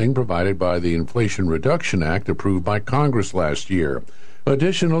in funding provided by the Inflation Reduction Act approved by Congress last year.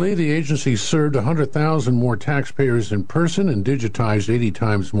 Additionally, the agency served 100,000 more taxpayers in person and digitized 80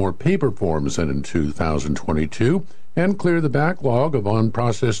 times more paper forms than in 2022 and cleared the backlog of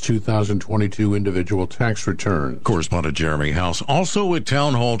unprocessed 2022 individual tax returns. Correspondent Jeremy House. Also at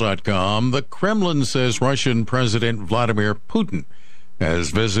townhall.com, the Kremlin says Russian President Vladimir Putin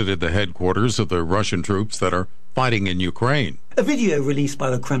has visited the headquarters of the Russian troops that are fighting in Ukraine. A video released by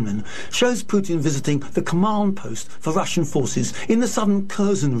the Kremlin shows Putin visiting the command post for Russian forces in the southern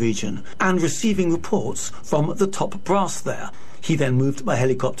Kherson region and receiving reports from the top brass there. He then moved by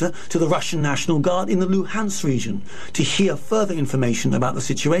helicopter to the Russian National Guard in the Luhansk region to hear further information about the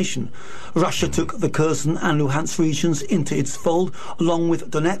situation. Russia took the Kherson and Luhansk regions into its fold, along with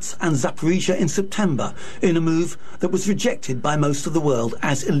Donetsk and Zaporizhia in September, in a move that was rejected by most of the world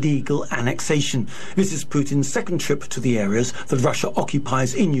as illegal annexation. This is Putin's second trip to the areas that Russia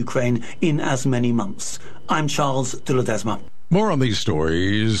occupies in Ukraine in as many months. I'm Charles de Ledesma. More on these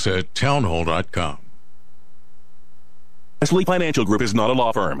stories at townhall.com. Wesley Financial Group is not a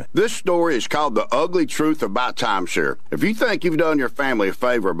law firm. This story is called The Ugly Truth About Timeshare. If you think you've done your family a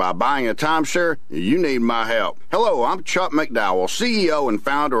favor by buying a timeshare, you need my help. Hello, I'm Chuck McDowell, CEO and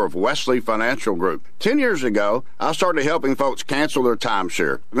founder of Wesley Financial Group. 10 years ago, I started helping folks cancel their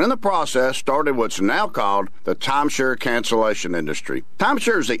timeshare. And in the process, started what's now called the timeshare cancellation industry.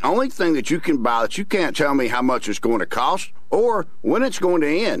 Timeshare is the only thing that you can buy that you can't tell me how much it's going to cost or when it's going to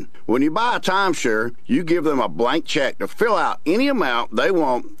end. When you buy a timeshare, you give them a blank check to fill out any amount they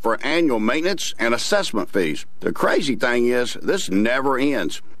want for annual maintenance and assessment fees. The crazy thing is, this never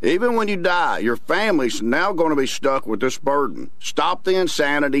ends. Even when you die, your family's now going to be stuck with this burden. Stop the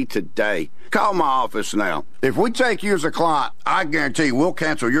insanity today. Call my office now. If we take you as a client, I guarantee we'll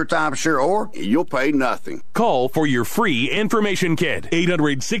cancel your timeshare or you'll pay nothing. Call for your free information kit.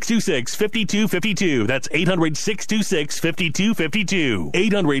 800-626-5252. That's 800-626-5252.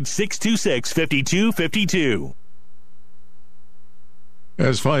 800-626-5252.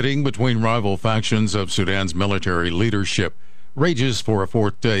 As fighting between rival factions of Sudan's military leadership rages for a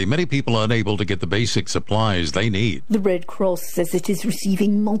fourth day, many people are unable to get the basic supplies they need. The Red Cross says it is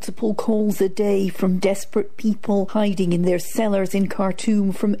receiving multiple calls a day from desperate people hiding in their cellars in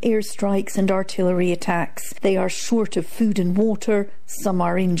Khartoum from airstrikes and artillery attacks. They are short of food and water. Some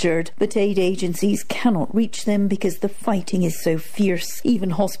are injured, but aid agencies cannot reach them because the fighting is so fierce.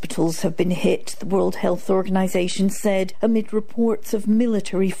 Even hospitals have been hit, the World Health Organization said, amid reports of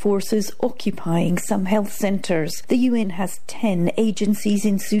military forces occupying some health centres. The UN has 10 agencies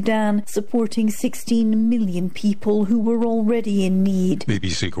in Sudan supporting 16 million people who were already in need.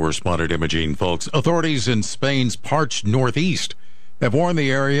 BBC correspondent Imogene Folks. Authorities in Spain's parched northeast have warned the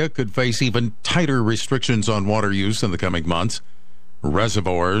area could face even tighter restrictions on water use in the coming months.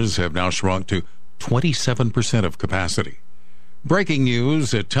 Reservoirs have now shrunk to 27% of capacity. Breaking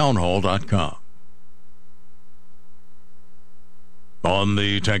news at townhall.com. On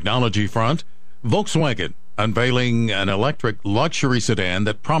the technology front, Volkswagen unveiling an electric luxury sedan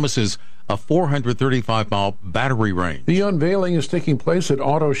that promises a 435-mile battery range. The unveiling is taking place at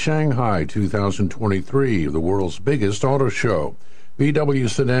Auto Shanghai 2023, the world's biggest auto show. VW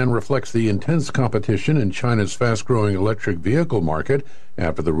sedan reflects the intense competition in China's fast-growing electric vehicle market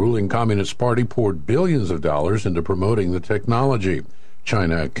after the ruling Communist Party poured billions of dollars into promoting the technology.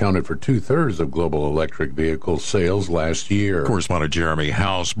 China accounted for 2/3 of global electric vehicle sales last year. Correspondent Jeremy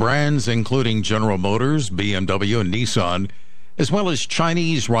House. Brands including General Motors, BMW, and Nissan, as well as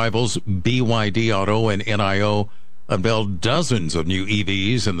Chinese rivals BYD Auto and NIO, unveiled dozens of new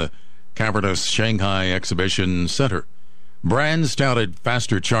EVs in the cavernous Shanghai Exhibition Center. Brands touted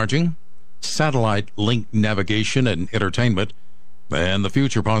faster charging, satellite-linked navigation, and entertainment. and the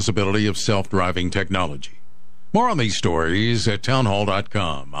future possibility of self-driving technology. More on these stories at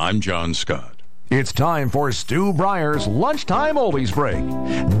townhall.com. I'm John Scott. It's time for Stu Bryer's Lunchtime Oldies Break.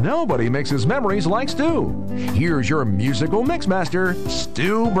 Nobody mixes memories like Stu. Here's your musical mixmaster,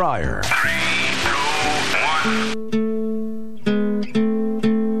 Stu Bryer. 3, 2, 1.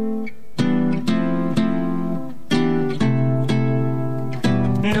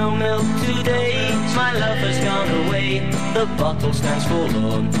 No milk today, my love has gone away. The bottle stands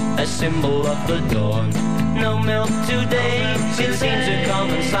forlorn, a symbol of the dawn. No milk today, it seems a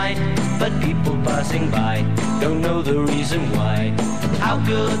common sight, but people passing by don't know the reason why. How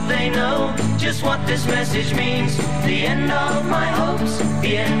could they know just what this message means? The end of my hopes,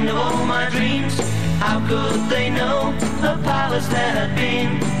 the end of all my dreams. How could they know a palace there had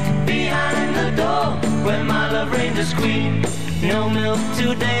been behind the door where my love reigned as queen? No milk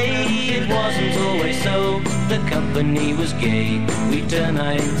today, it wasn't always so. The company was gay, we turn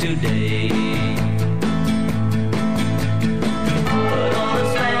night into day. But all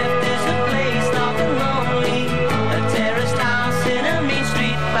that's left is a place dark and lonely. A terraced house in a mean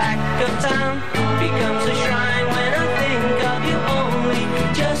street back of town becomes a shrine when I think of you only.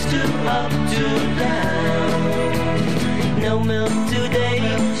 Just to up, to down. No milk today,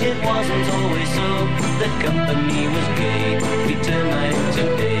 it wasn't always so. The company was gay, we turned night into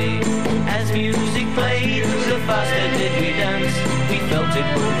day. As music played, the faster did we dance. We felt it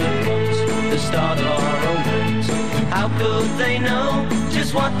both at once, the start of our romance. How could they know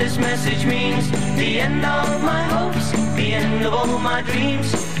just what this message means? The end of my hopes, the end of all my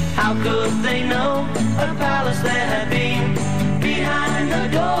dreams. How could they know a palace there had been behind the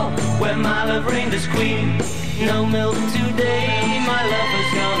door where my love reigned as queen? No milk today, my love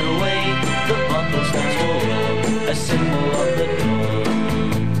has gone away. The bottle stands for a symbol of the dawn.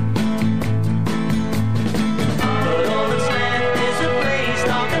 But all that's left is a place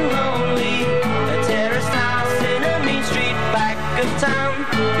dark and lonely. A terraced house in a mean street back of town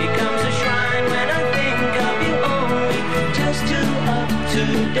becomes a shrine when I think of you only. Just to up, to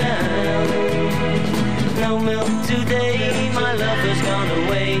down. No milk today, my love has gone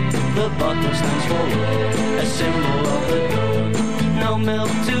away. The bottle stands for a symbol of the dawn. No milk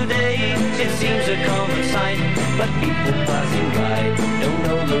today, it seems a common sight, but people passing by don't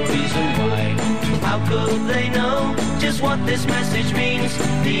know the reason why. How could they know just what this message means?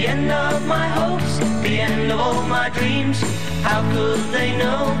 The end of my hopes, the end of all my dreams. How could they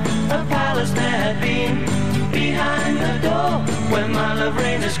know a palace there had been behind the door where my love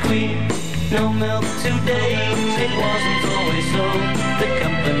reigned as queen? No milk today, it wasn't always so. The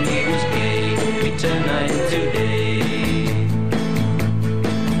company was gay, we turned night into day.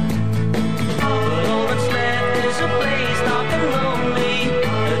 But all that's left is a place dark and lonely. A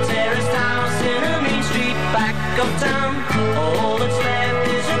terraced house in a mean street back of town. All that's left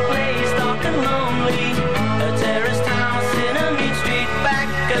is a place dark and lonely. A terraced house in a mean street back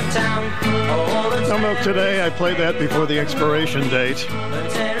of town. All that's No milk today, I played that before the expiration date.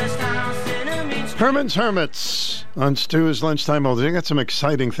 Herman's Hermits on Stu's Lunchtime Oldies. I got some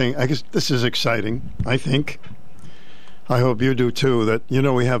exciting thing. I guess this is exciting, I think. I hope you do too, that,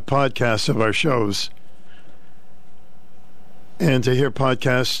 we have podcasts of our shows. And to hear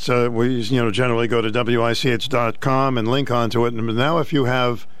podcasts, we, generally go to WICH.com and link onto it. And now if you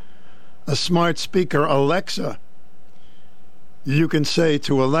have a smart speaker, Alexa, you can say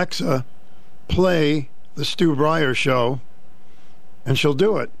to Alexa, play the Stu Bryer Show, and she'll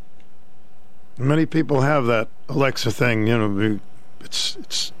do it. Many people have that Alexa thing,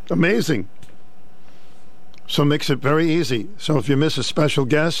 it's amazing. So it makes it very easy. So if you miss a special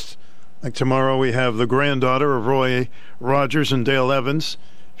guest, like tomorrow we have the granddaughter of Roy Rogers and Dale Evans.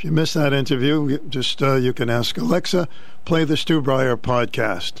 If you miss that interview, just you can ask Alexa, play the Stu Bryer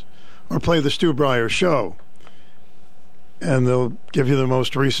podcast, or play the Stu Bryer Show, and they'll give you the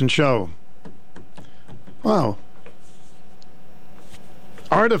most recent show. Wow.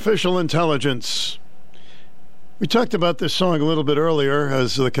 Artificial intelligence. We talked about this song a little bit earlier,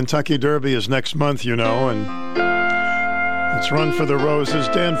 as the Kentucky Derby is next month, and it's Run for the Roses.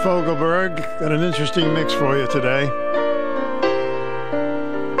 Dan Fogelberg got an interesting mix for you today.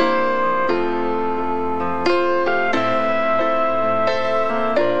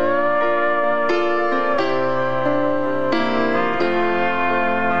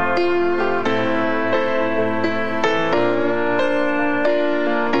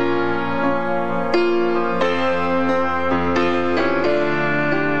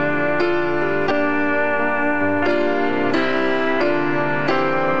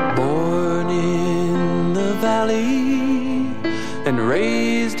 And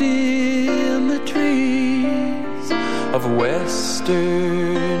raised in the trees, of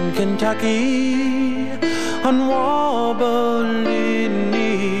western Kentucky on wobbly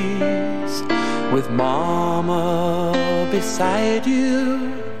knees, with Mama beside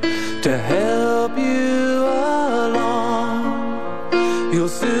you to help you along. You'll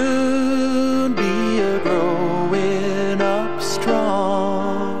soon be a growing up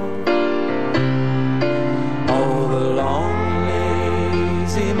strong. All the long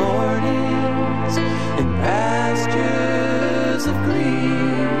lazy mornings in pastures of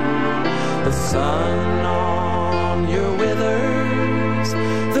green, the sun on your withers,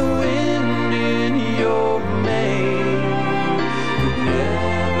 the wind in your mane, could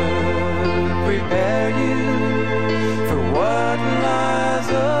never prepare you for what lies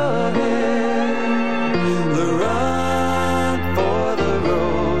ahead. The run for the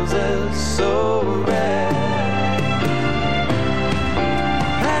roses so red,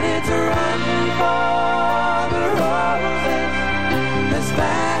 and it's a run for the roses as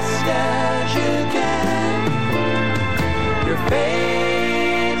fast as you can. Your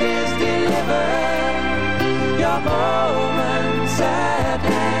fate is delivered, your moment's at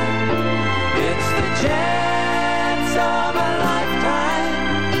hand. It's the chance of a lifetime,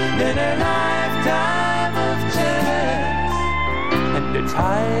 in a lifetime of chance. And it's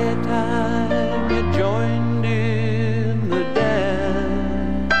high time you joined in the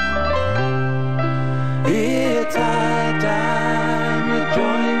dance. It's high time you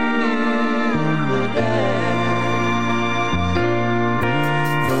joined in the dance.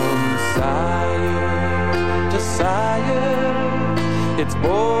 From sire to sire, it's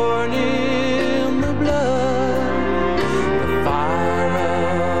born in the blood, the fire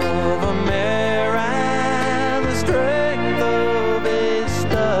of a mare and the strength of a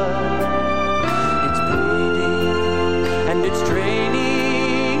stud. It's breeding and it's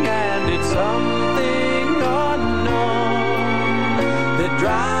training and it's something unknown that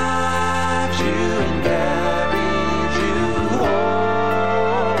drives you and carries you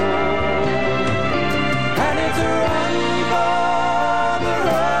home. And it's a run for the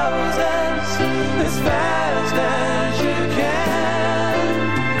roses as fast as you can.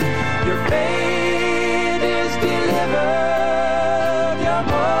 Your fate is delivered, your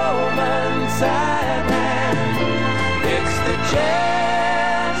moment's at hand. It's the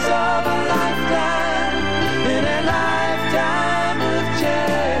chance of a lifetime, in a lifetime of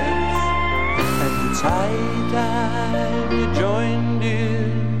chance. And it's high time you joined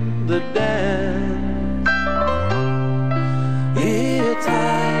in the dance. It's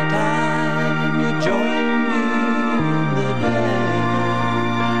high time you joined in the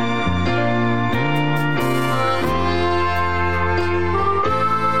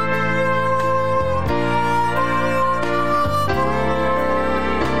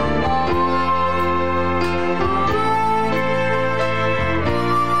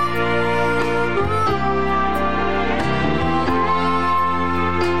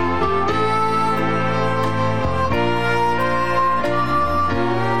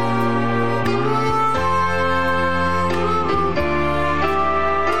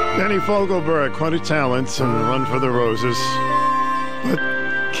Danny Fogelberg, quite a talent, and Run for the Roses. But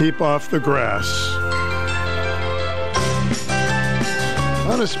keep off the grass.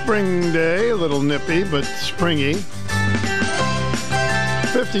 On a spring day, a little nippy, but springy.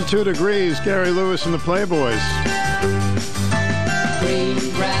 52 degrees, Gary Lewis and the Playboys. Green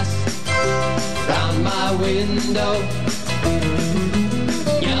grass round my window,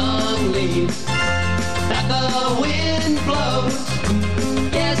 young leaves that the wind blows.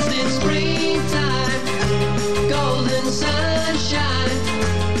 Yes, it's springtime, golden sunshine,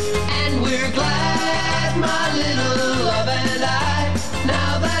 and we're glad, my little love and I,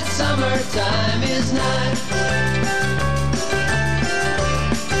 now that summertime is nigh.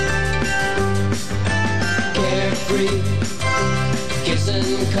 Carefree,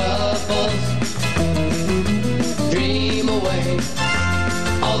 kissing couples, dream away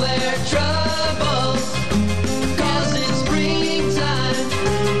all their troubles. 'Cause it's springtime,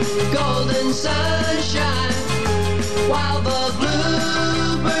 golden sunshine, while the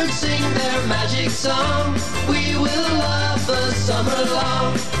bluebirds sing their magic song. We will love the summer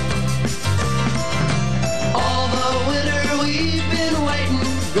long. All the winter we've been waiting,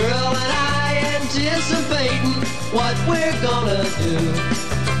 girl and I anticipating what we're gonna do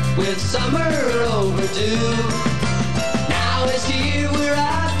with summer overdue. Now it's here, we're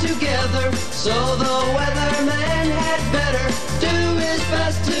out together, so the weatherman had better do his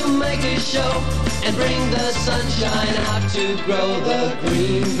best to make a show and bring the sunshine out to grow the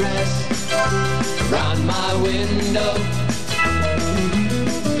green grass round my window.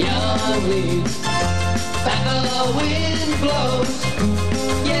 Young leaves back the wind blows.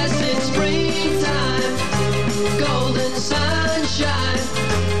 Yes, it's springtime, golden sunshine,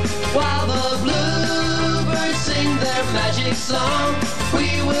 while the bluebirds sing their magic song.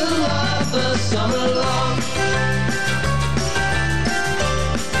 We will love the summer long.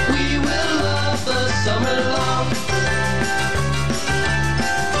 We will love the summer long.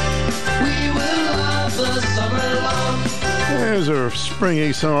 We will love the summer long. There's a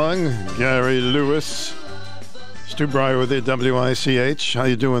springy song. Gary Lewis. Stu Bryer with you, WICH. How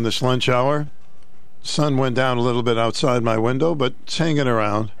you doing this lunch hour? Sun went down a little bit outside my window, but it's hanging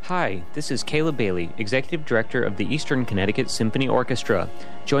around. Hi, this is Caleb Bailey, Executive Director of the Eastern Connecticut Symphony Orchestra.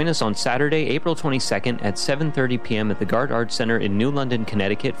 Join us on Saturday, April 22nd at 7:30 p.m. at the Gard Arts Center in New London,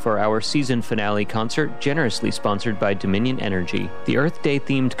 Connecticut for our season finale concert, generously sponsored by Dominion Energy. The Earth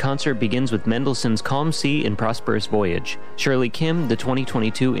Day-themed concert begins with Mendelssohn's Calm Sea and Prosperous Voyage. Shirley Kim, the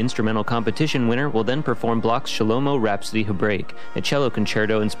 2022 instrumental competition winner, will then perform Bloch's Shlomo Rhapsody Hebraic, a cello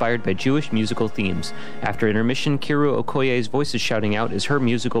concerto inspired by Jewish musical themes. After intermission, Kiru Okoye's Voices Shouting Out is her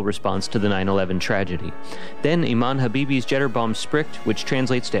musical response to the 9/11 tragedy. Then Iman Habibi's Jetterbaum Spricht, which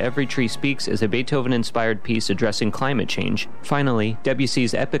translates to Every Tree Speaks, is a Beethoven-inspired piece addressing climate change. Finally,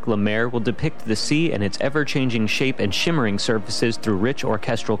 Debussy's epic La Mer will depict the sea and its ever-changing shape and shimmering surfaces through rich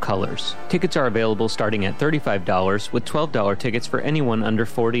orchestral colors. Tickets are available starting at $35, with $12 tickets for anyone under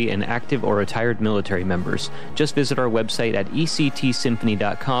 40 and active or retired military members. Just visit our website at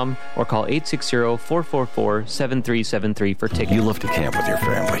ectsymphony.com or call 860-444-7373 for tickets. You love to camp with your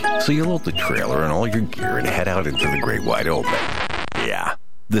family, so you load the trailer and all your gear and head out into the great wide open. Yeah,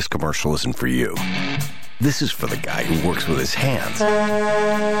 this commercial isn't for you. This is for the guy who works with his hands.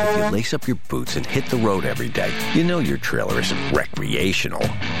 If you lace up your boots and hit the road every day, you know your trailer isn't recreational.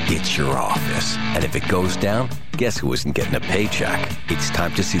 It's your office. And if it goes down, guess who isn't getting a paycheck? It's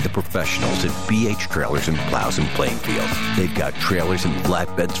time to see the professionals at BH Trailers and Plows in Plainfield. They've got trailers and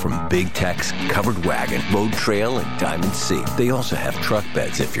flatbeds from Big Tex, Covered Wagon, Road Trail, and Diamond C. They also have truck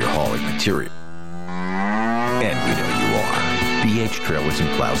beds if you're hauling material. And we know you are. BH Trailers and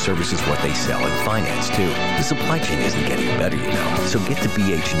Plow services what they sell and finance, too. The supply chain isn't getting better, you know. So get to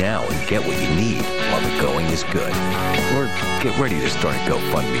BH now and get what you need while the going is good. Or get ready to start a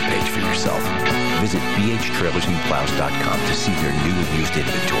GoFundMe page for yourself. Visit bhtrailersandplows.com to see their new and used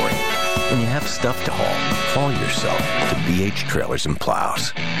inventory. When you have stuff to haul yourself to BH Trailers and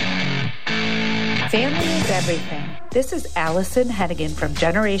Plows. Family is everything. This is Allison Hennigan from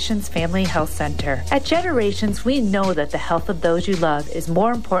Generations Family Health Center. At Generations, we know that the health of those you love is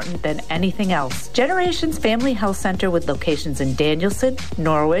more important than anything else. Generations Family Health Center, with locations in Danielson,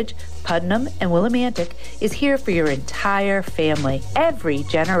 Norwich, Putnam, and Willimantic, is here for your entire family, every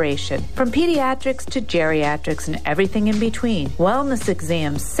generation. From pediatrics to geriatrics and everything in between. Wellness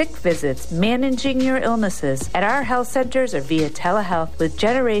exams, sick visits, managing your illnesses. At our health centers or via telehealth, with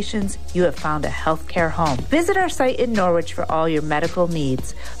Generations, you have found a healthcare home. Visit our site in Norwich for all your medical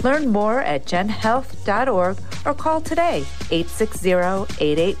needs. Learn more at genhealth.org or call today,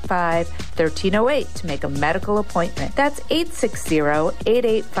 860-885-1308 to make a medical appointment. That's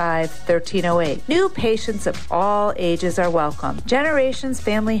 860-885-1308. New patients of all ages are welcome. Generations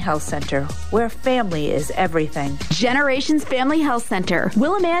Family Health Center, where family is everything. Generations Family Health Center,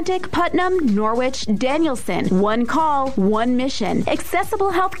 Willimantic, Putnam, Norwich, Danielson. One call, one mission. Accessible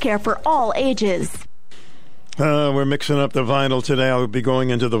health care for all ages. We're mixing up the vinyl today. I'll be going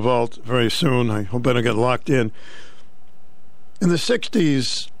into the vault very soon. I hope I don't get locked in. In the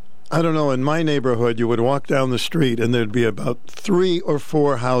 60s, I don't know, in my neighborhood, you would walk down the street and there'd be about 3 or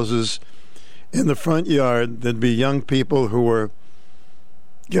 4 houses in the front yard. There'd be young people who were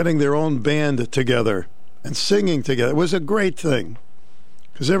getting their own band together and singing together. It was a great thing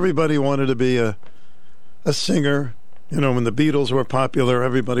because everybody wanted to be a singer. You know, when the Beatles were popular,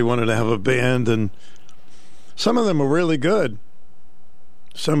 everybody wanted to have a band, and some of them were really good.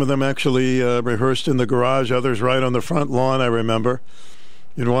 Some of them actually rehearsed in the garage, others right on the front lawn, I remember.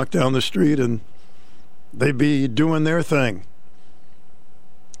 You'd walk down the street and they'd be doing their thing.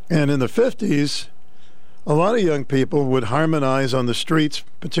 And in the 50s, a lot of young people would harmonize on the streets,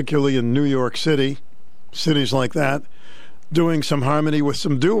 particularly in New York City, cities like that, doing some harmony with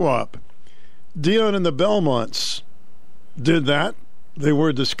some doo-wop. Dion and the Belmonts did that. They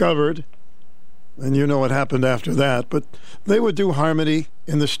were discovered, and you know what happened after that, but they would do harmony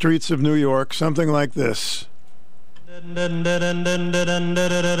in the streets of New York, something like this. Now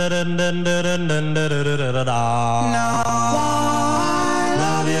I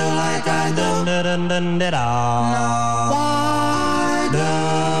love you like I do.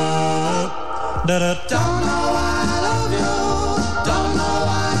 Don't know why I love you. Don't know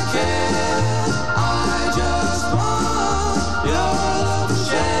why I care. I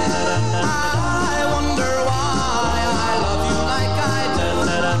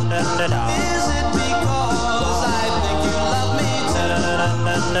Is it because I think you love me too?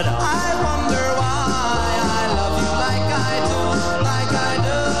 I wonder why I love you like I do, like I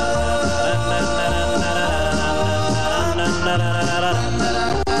do.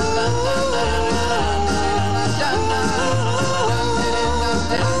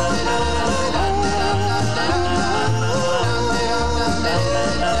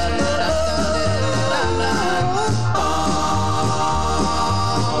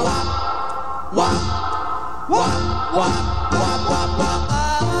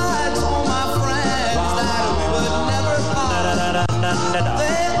 I told my friends that we would never part. They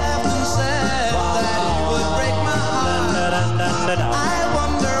often said that you would break my heart. I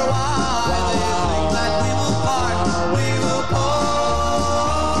wonder why they think that we will part. We will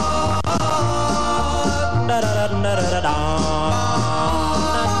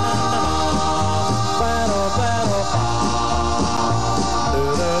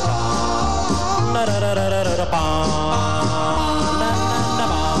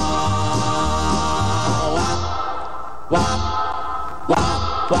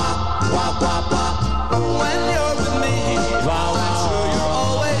When you're with me, I'm sure you're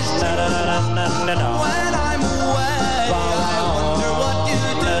always true. When I'm away, I wonder what you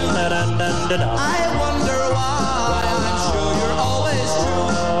do. I wonder why, I'm sure you're always true,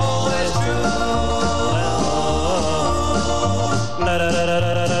 always true.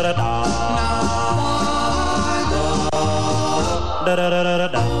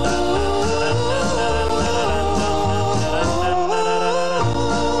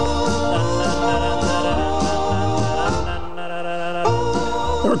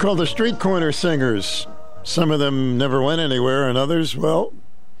 They're called the Street Corner Singers. Some of them never went anywhere, and others, well,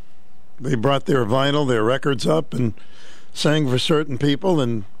 they brought their vinyl, their records up, and sang for certain people,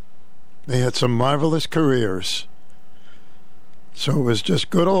 and they had some marvelous careers. So it was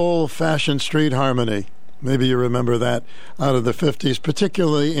just good old-fashioned street harmony. Maybe you remember that out of the 50s,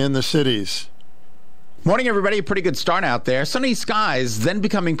 particularly in the cities. Morning, everybody. A pretty good start out there. Sunny skies, then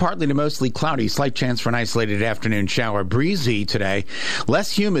becoming partly to mostly cloudy. Slight chance for an isolated afternoon shower. Breezy today.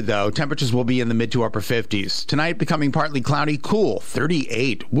 Less humid, though. Temperatures will be in the mid to upper 50s. Tonight, becoming partly cloudy, cool,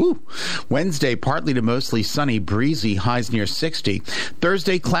 38. Woo! Wednesday, partly to mostly sunny, breezy, highs near 60.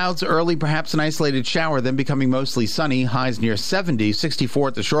 Thursday, clouds early, perhaps an isolated shower, then becoming mostly sunny, highs near 70, 64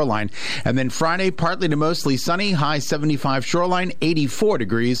 at the shoreline. And then Friday, partly to mostly sunny, high 75 shoreline, 84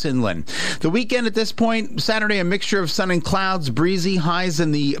 degrees inland. The weekend at this point, Saturday, a mixture of sun and clouds, breezy, highs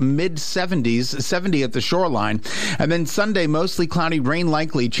in the mid-70s, 70 at the shoreline. And then Sunday, mostly cloudy, rain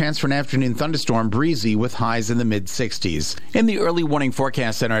likely, chance for an afternoon thunderstorm, breezy with highs in the mid-60s. In the early warning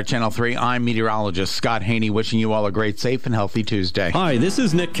forecast center at Channel 3, I'm meteorologist Scott Haney, wishing you all a great, safe, and healthy Tuesday. Hi, this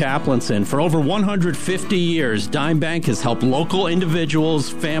is Nick Kaplanson. For over 150 years, Dime Bank has helped local individuals,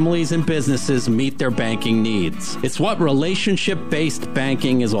 families, and businesses meet their banking needs. It's what relationship-based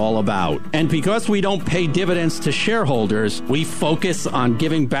banking is all about. And because we don't pay dividends to shareholders, we focus on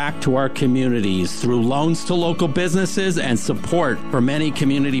giving back to our communities through loans to local businesses and support for many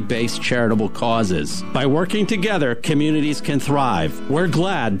community-based charitable causes. By working together, communities can thrive. We're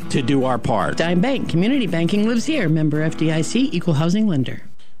glad to do our part. Dime Bank. Community banking lives here. Member FDIC, equal housing lender.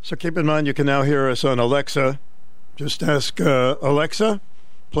 So keep in mind, you can now hear us on Alexa. Just ask Alexa,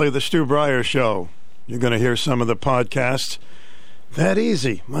 play the Stu Bryer Show. You're going to hear some of the podcasts. That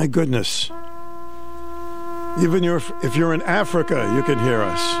easy. My goodness. Even if you're in Africa, you can hear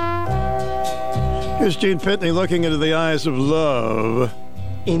us. Here's Gene Pitney looking into the eyes of love.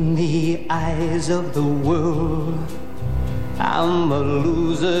 In the eyes of the world, I'm a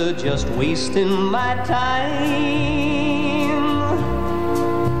loser just wasting my time.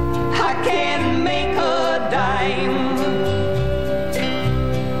 I can't make a dime.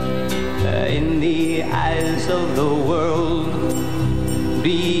 In the eyes of the world,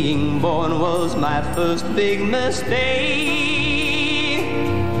 being born was my first big mistake.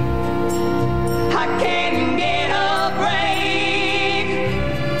 I can't get a break.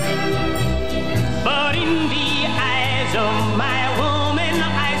 But in the eyes of my woman,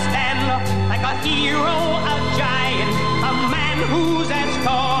 I stand like a hero, a giant, a man who's as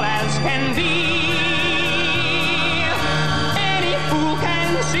tall as can be. Any fool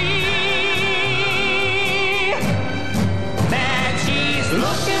can see that she's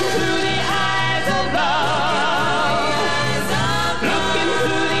looking through the eyes of love. Looking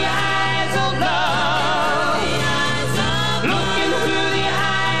through the eyes of love. Looking through the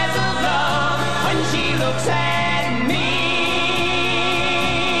eyes of love when she looks at me.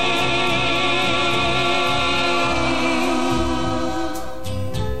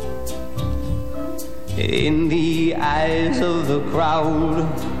 In the eyes of the crowd.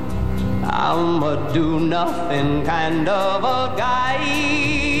 I'm a do-nothing kind of a guy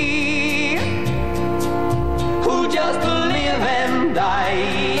who just live and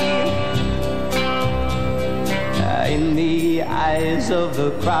die. In the eyes of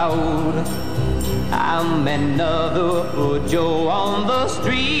the crowd, I'm another Joe on the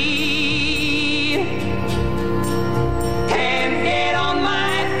street. Can't get on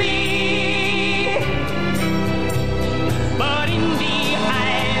my feet, but in the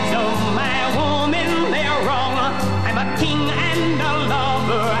eyes of my woman, they're wrong. I'm a king and a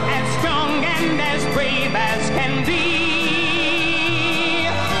lover, as strong and as brave as can be.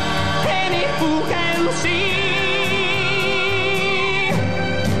 Any fool can see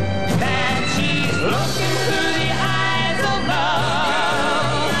looking through the eyes of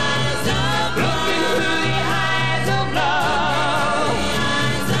love, looking through the eyes of love,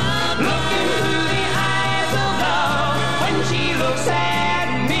 looking through the eyes of love when she looks at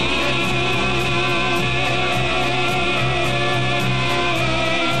me.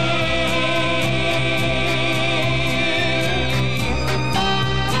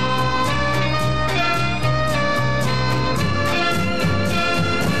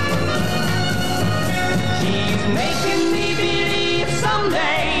 Making me believe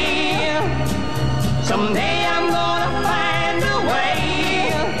someday I'm gonna find a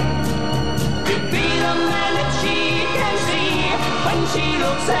way to be the man that she can see when she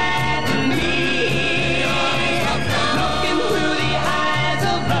looks at me. Looking through the eyes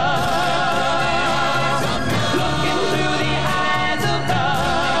of love, looking through the eyes of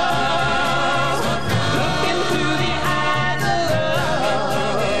love, looking through the eyes of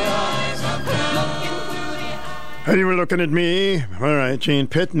love. And you were looking at me. All right, Gene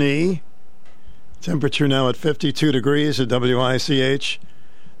Pitney. Temperature now at 52 degrees at WICH.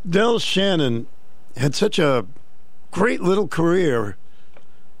 Del Shannon had such a great little career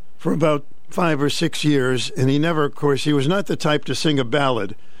for about 5 or 6 years, and he never, of course, he was not the type to sing a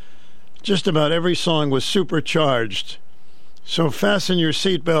ballad. Just about every song was supercharged. So fasten your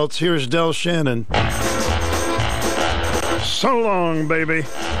seatbelts. Here's Del Shannon. So long, baby.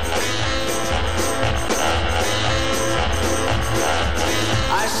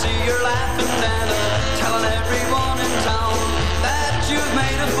 I see you're laughing and telling everyone in town that you've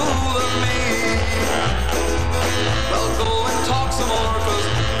made a fool of me. Well, go and talk some more, 'cause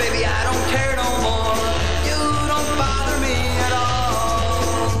baby, I don't care no more. You don't bother me at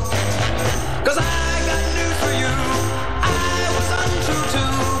all. 'Cause I got news for you. I was untrue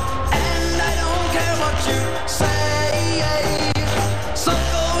too, and I don't care what you say. So go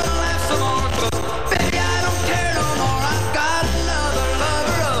and laugh some more, 'cause baby, I don't care no more. I've got another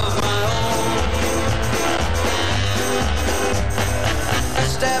lover of my own.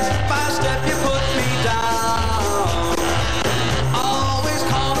 Step by step you put me down, always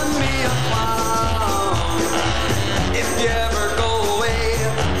calling me a clown. If you ever go away,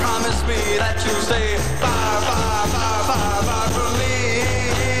 promise me that you'll stay far, far, far, far, far from me.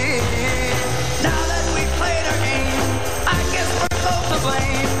 Now that we've played our game, I guess we're both to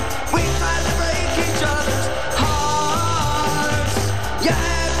blame. We tried to break each other's hearts. You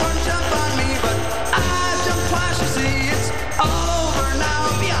had one jump on me, but I jumped twice, you see. It's all over now,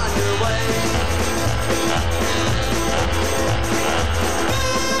 beyond your way.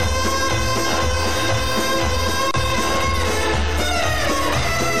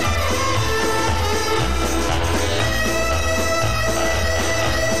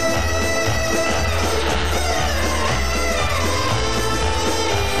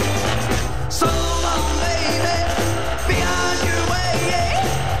 So long, baby, beyond your way, yeah.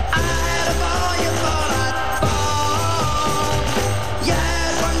 I had a ball, you thought I'd fall. You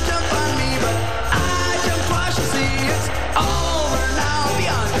had one jump on me, but I jumped twice, you see. It's all over now,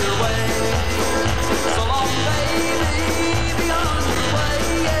 beyond your way. So long, baby, beyond your way,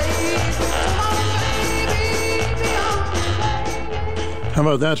 yeah. So long, baby, beyond your way. How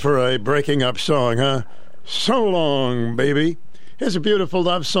about that for a breaking up song, huh? So long, baby. Here's a beautiful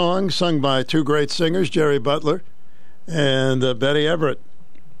love song sung by two great singers, Jerry Butler and Betty Everett.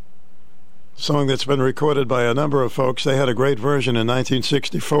 Song that's been recorded by a number of folks. They had a great version in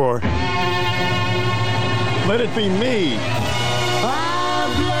 1964. Let It Be Me.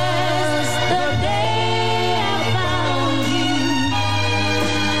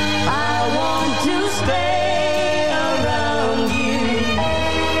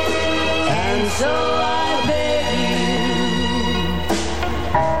 So I beg you,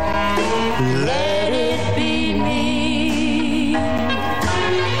 let it be me.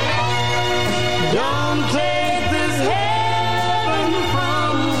 Don't take this heaven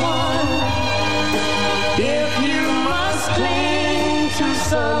from one. If you must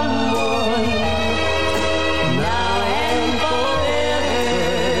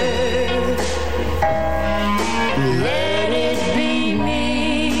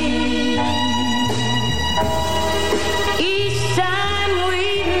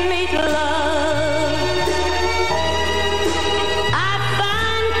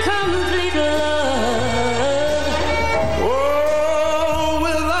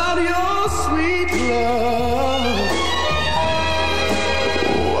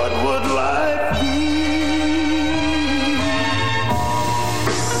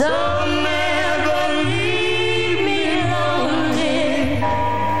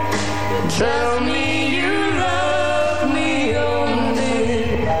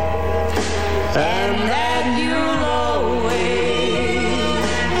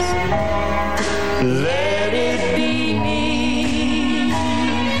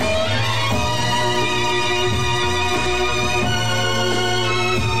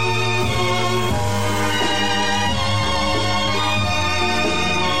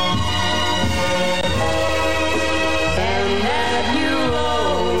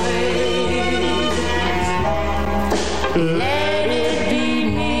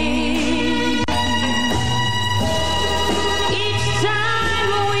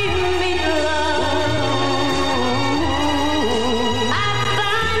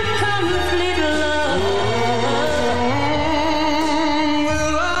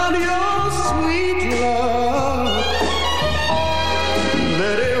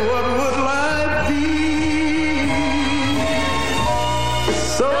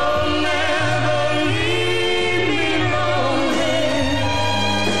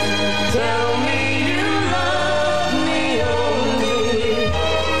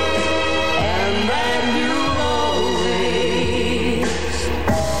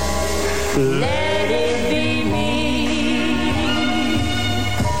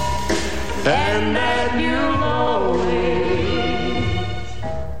and that you'll always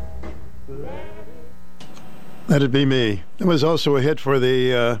Let It Be Me. It was also a hit for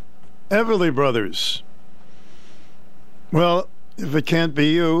the Everly Brothers. Well, if it can't be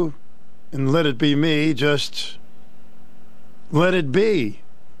you, and let it be me, just let it be.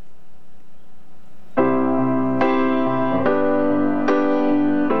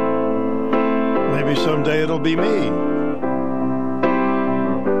 Maybe someday it'll be me.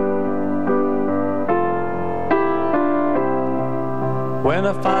 When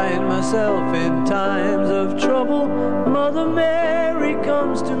I find myself in times of trouble, Mother Mary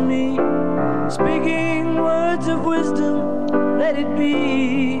comes to me, speaking words of wisdom, let it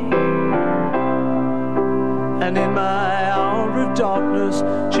be. And in my hour of darkness,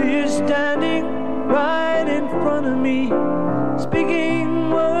 she is standing right in front of me,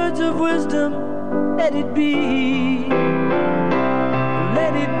 speaking words of wisdom, let it be.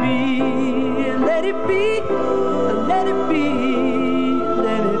 Let it be, let it be, let it be.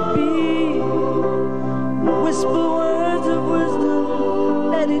 Whisper words of wisdom,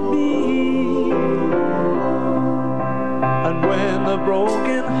 let it be. And when the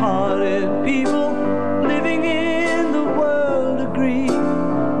broken-hearted people living in the world agree,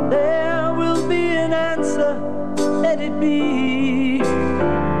 there will be an answer, let it be.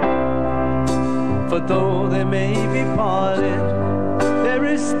 For though they may be parted, there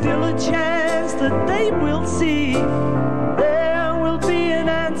is still a chance that they will see. There will be an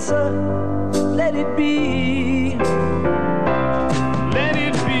answer, let it be. Let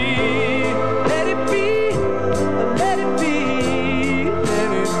it be, let it be, let it be,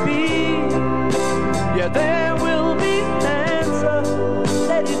 let it be. Yeah, there will be an answer,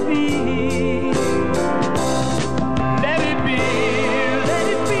 let it be. Let it be, let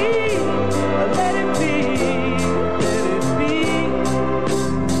it be, let it be, let it be.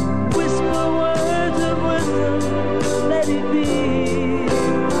 Whisper words of wisdom, let it be.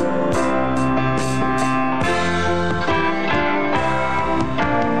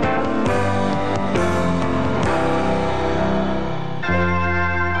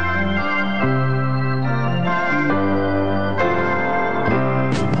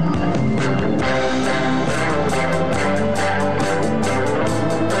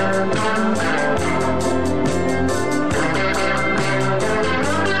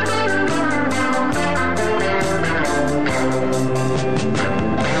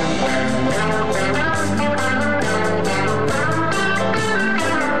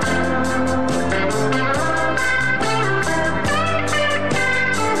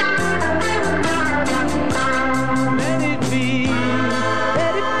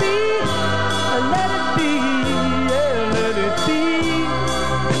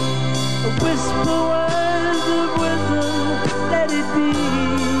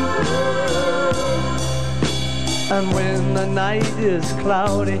 And when the night is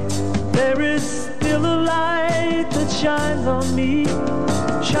cloudy, there is still a light that shines on me.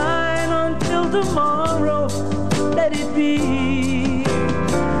 Shine until tomorrow, let it be.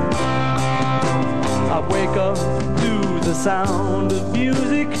 I wake up to the sound of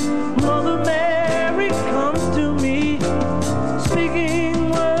music. Mother Mary comes to me, speaking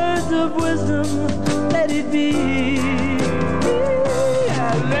words of wisdom, let it be.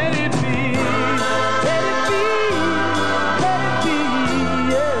 Yeah, let it be. Let it be. Let it be.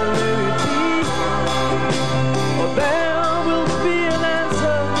 Yeah, let it be. Oh, there will be an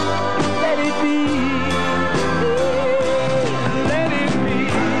answer. Let it be. Let it be.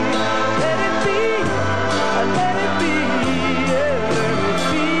 Let it be. Let it be. Yeah, let it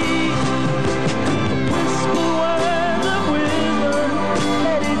be. Whisper words of wisdom.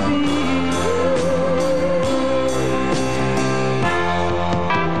 Let it be.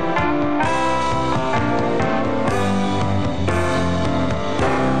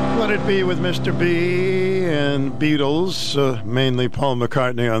 Let It Be with Mr. B and Beatles, mainly Paul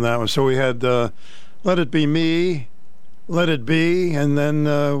McCartney on that one. So we had Let It Be Me, Let It Be, and then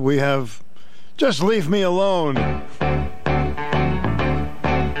we have Just Leave Me Alone.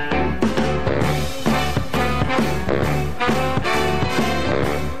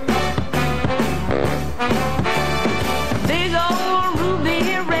 Big old ruby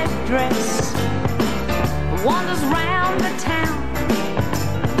red dress wanders round the town,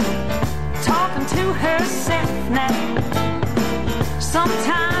 talking to herself now,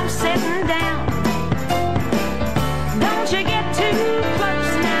 sometimes sitting down. Don't you get too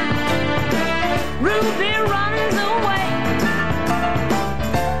close now, Ruby runs away.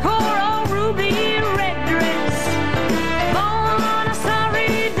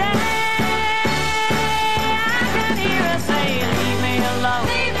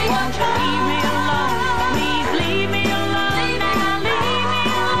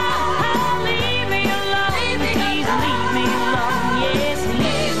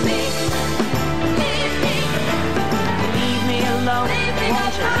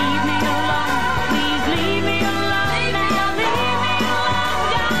 Won't you leave me alone? Please leave me alone now. Leave me alone,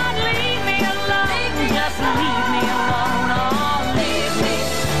 God, leave me alone. Just leave me alone. Oh, leave me.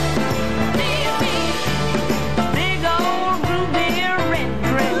 Leave me. Big old ruby red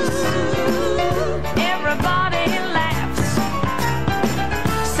dress. Everybody laughs.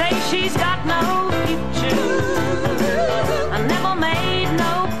 Say she's got no future. I never made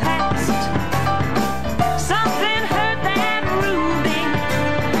no past. Something hurt that ruby.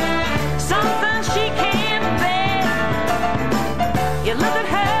 Something she can't bear. You look at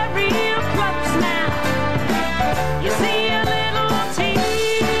her real close now. You see a little tear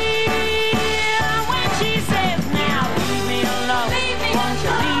when she says, now leave me alone. Won't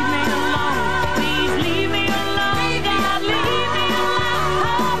you leave me alone? Please leave me alone. God, leave me alone.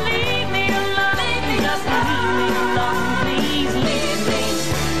 Oh, leave me alone. Just leave me alone. Please leave me.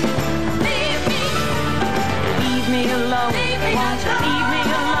 Leave me. Leave me alone. Won't you leave me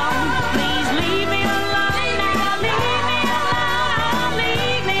alone? Please leave me alone. Now leave me alone.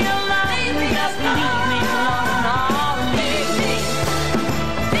 Leave me alone. Just leave me alone. Oh, leave me.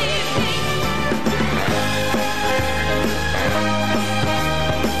 Leave me.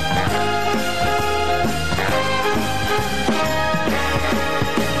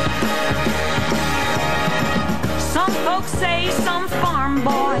 Some folks say some farm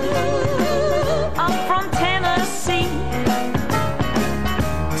boy up from Tennessee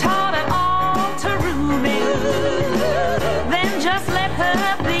taught it all to Ruby, then just let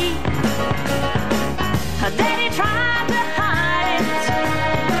her be. Her daddy tried to hide it,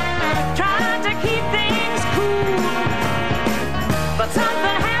 tried to keep things cool, but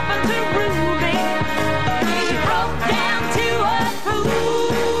something happened to Ruby. She broke down to a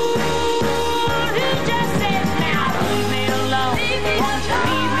fool who just says, now leave me alone. Won't you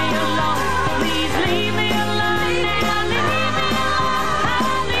leave me alone? Please leave me alone. Now leave me alone.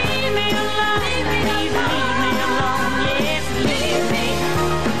 Oh, leave me alone. Please leave me alone. Yes, leave me.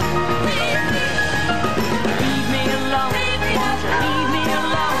 Leave me. Leave me alone. Won't you leave me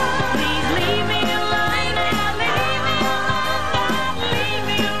alone? Please leave me alone. Now leave me alone. God, leave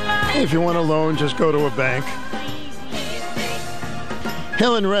me alone. If you want a loan, just go to a bank.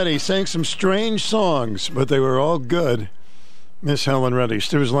 Helen Reddy sang some strange songs, but they were all good. Miss Helen Reddy.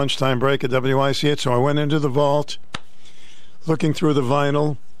 Stu's lunchtime break at WIC. So I went into the vault, looking through the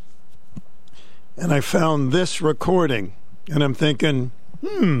vinyl, and I found this recording. And I'm thinking,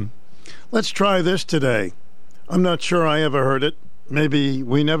 let's try this today. I'm not sure I ever heard it. Maybe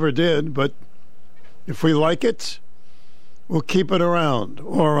we never did, but if we like it, we'll keep it around,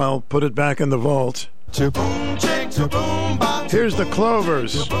 or I'll put it back in the vault. Here's the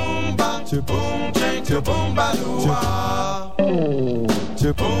Clovers. If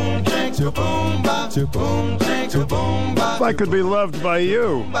I could be loved by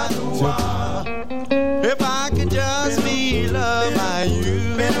you. If I could just be loved by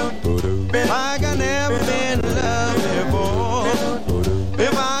you, like I never been loved before.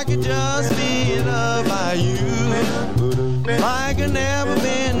 If I could just be loved by you, like I never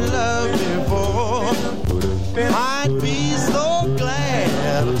been loved before. I'd be so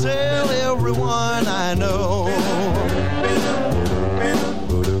glad to tell everyone I know.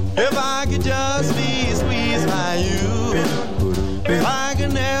 If I could just be squeezed by you, like I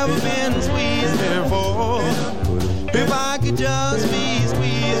never been squeezed before. If I could just be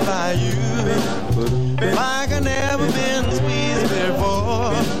squeezed by you, like I never been squeezed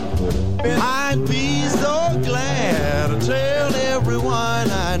before. I'd be so glad to tell everyone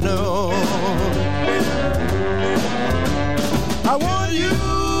I know. I want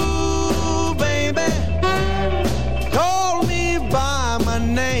you, baby, call me by my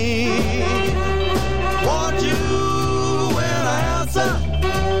name. Want you when I answer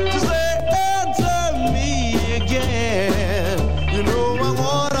to say answer me again. You know I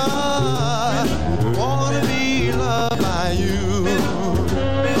wanna be loved by you.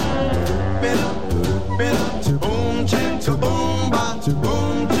 Boom, chick, to boom, ba, to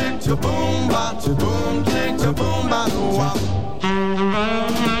boom, chick, to boom, ba, to boom, chick, to boom, ba, to wop.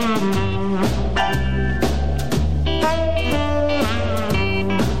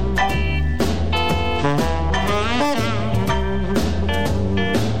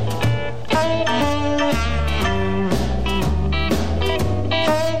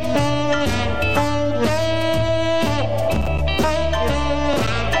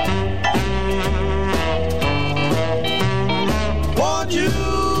 Want you,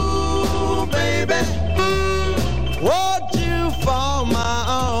 baby, want you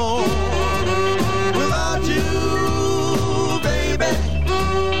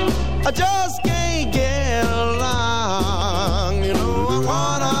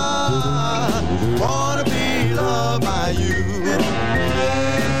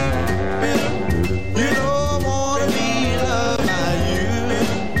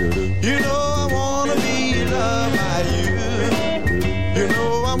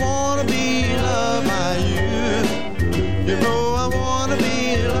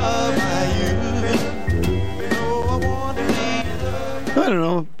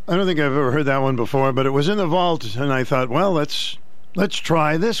think I've ever heard that one before, but it was in the vault, and I thought, well, let's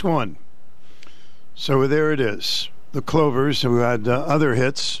try this one. So there it is. The Clovers, who had other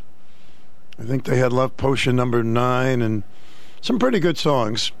hits. I think they had Love Potion number 9 and some pretty good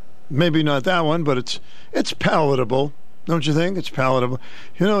songs. Maybe not that one, but it's palatable. Don't you think? It's palatable.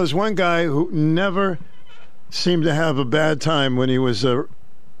 You know, there's one guy who never seemed to have a bad time when he was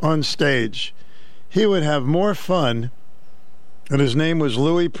on stage. He would have more fun, and his name was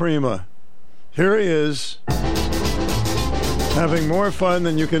Louis Prima. Here he is, having more fun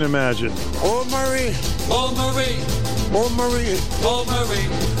than you can imagine. Oh, Marie. Oh, Marie. Oh, Marie. Oh, Marie.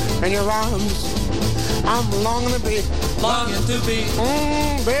 In your arms, I'm longing to be. Longing to be.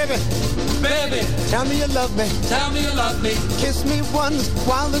 Baby. Baby. Tell me you love me. Tell me you love me. Kiss me once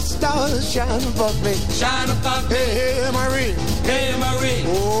while the stars shine above me. Shine above me. Hey, hey, Marie. Hey, Marie.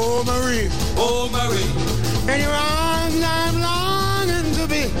 Oh, Marie. Oh, Marie. In your arms, I'm longing to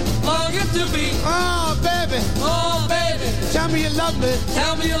be. Longing to be. Oh, baby. Oh, baby. Tell me you love me.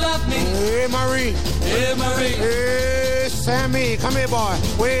 Tell me you love me. Hey, Marie. Hey, Marie. Hey, Sammy. Come here, boy.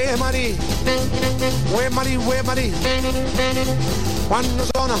 Where, Marie? Where, Marie? Where, Marie? Quando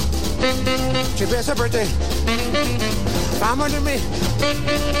sono ci pensa per te. Fammi to me.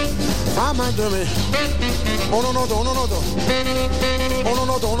 Fammi to me. Uno noto, uno noto. Uno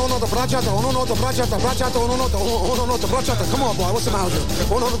noto, uno noto, bracciata, uno noto, bracciata, bracciata, uno noto, bracciata. Come on, boy, what's the matter?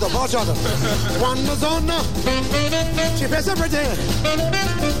 Uno noto, bracciata. Quando sono ci pensa per te.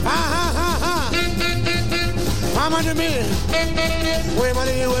 Fammi to me. Where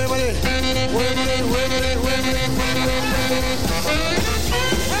money, where money, where money, where money, where money, where money.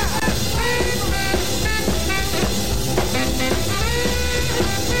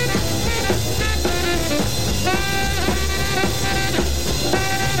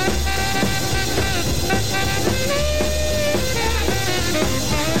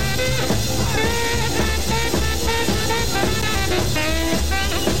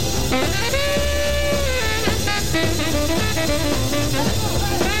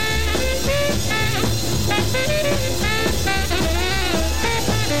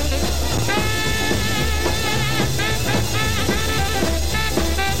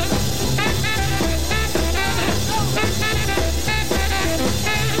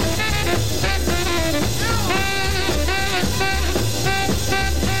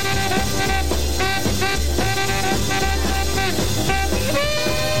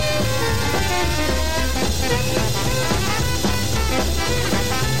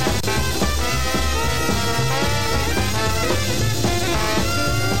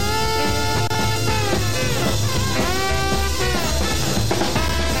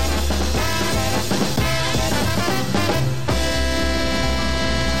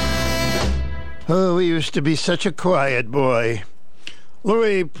 Oh, he used to be such a quiet boy.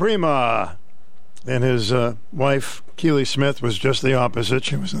 Louis Prima. And his wife, Keely Smith, was just the opposite.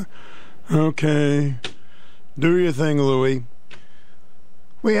 She was okay, do your thing, Louis.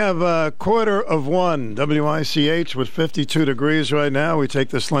 We have 1:15, WICH, with 52 degrees right now. We take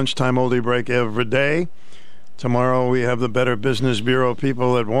this lunchtime oldie break every day. Tomorrow we have the Better Business Bureau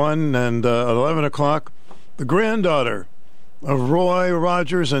people at 1, and at 11 o'clock, the granddaughter of Roy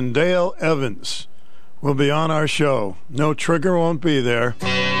Rogers and Dale Evans will be on our show. No Trigger won't be there.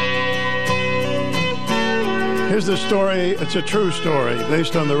 Here's the story. It's a true story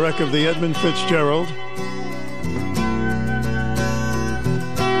based on the wreck of the Edmund Fitzgerald.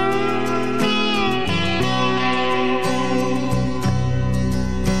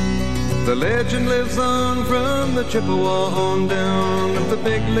 The legend lives on from the Chippewa on down of the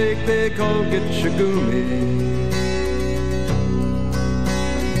big lake they call Gitchagumi.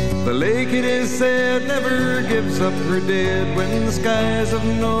 The lake, it is said, never gives up her dead when the skies of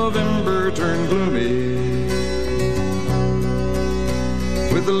November turn gloomy.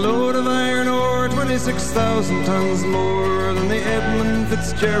 With a load of iron ore, 26,000 tons more than the Edmund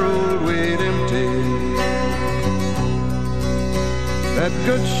Fitzgerald weighed empty. That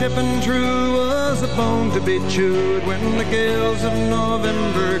good ship and true was a bone to be chewed when the gales of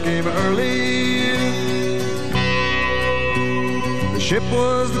November came early. The ship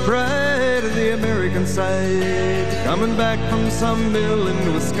was the pride of the American side, coming back from some mill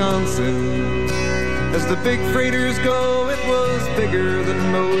in Wisconsin. As the big freighters go, it was bigger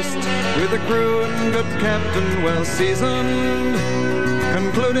than most, with a crew and good captain well seasoned,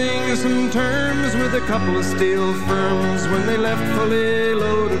 concluding some terms with a couple of steel firms when they left fully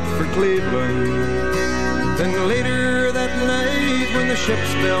loaded for Cleveland. Then later that night when the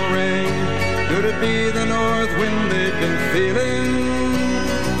ship's bell rang, could it be the north wind they'd been feeling?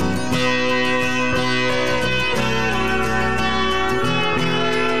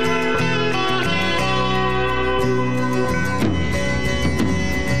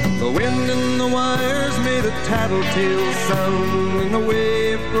 The wind in the wires made a tattletale sound, and the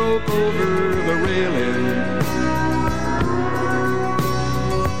wave broke over the railing.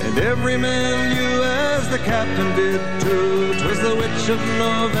 And every man knew, as the captain did too, 'twas the witch of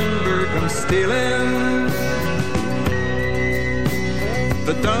November come stealing.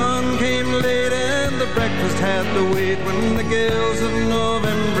 The dawn came late and the breakfast had to wait, when the gales of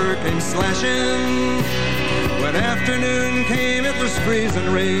November came slashing. When afternoon came, it was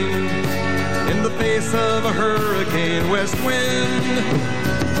freezing rain, in the face of a hurricane west wind.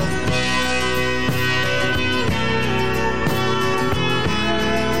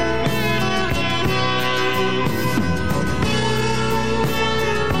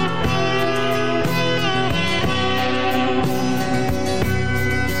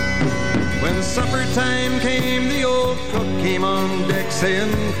 When supper time came, the old cook came on deck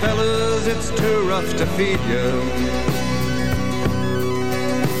saying, fellas, it's too rough to feed you.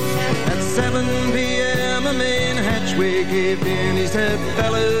 At 7 p.m. a main hatchway caved in. He said,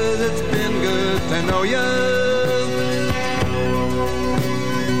 fellas, it's been good to know ya.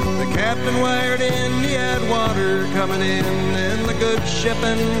 The captain wired in, he had water coming in, and the good ship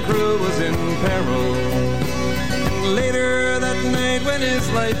and crew was in peril. And later that night, when his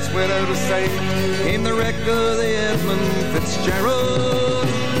lights went out of sight, came the wreck of the Edmund Fitzgerald.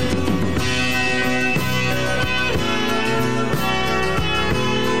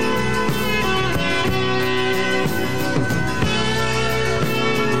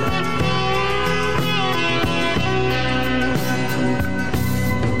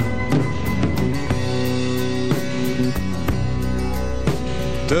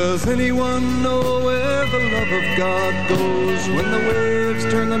 Does anyone know where the love of God goes when the waves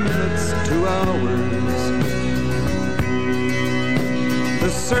turn the minutes to hours? The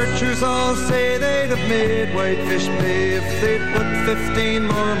searchers all say they'd have made Whitefish Bay if they'd put 15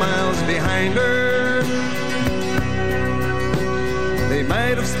 more miles behind her. They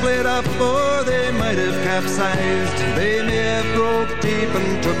might have split up or they might have capsized. They may have broke deep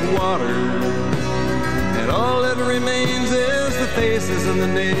and took water. And all that remains is the faces and the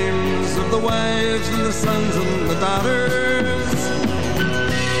names of the wives and the sons and the daughters.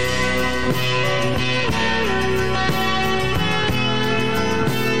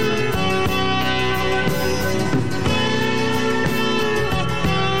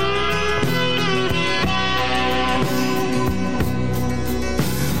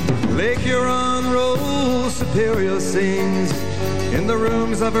 Lake Huron rolls Superior sings in the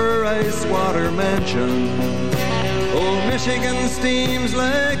rooms of her ice water mansion. Old Michigan steams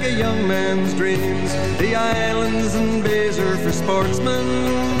like a young man's dreams. The islands and bays are for sportsmen.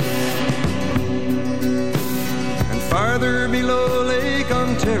 And farther below, Lake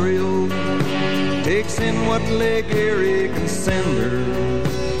Ontario takes in what Lake Erie can send her.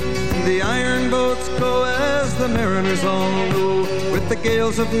 The iron boats go, as the mariners all know, with the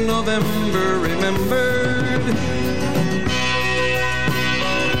gales of November remembered.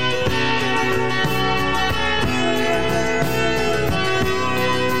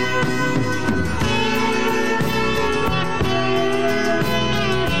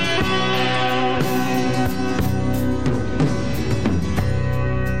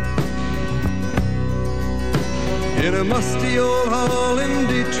 In a musty old hall in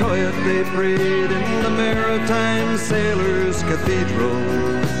Detroit they prayed in the Maritime Sailors Cathedral.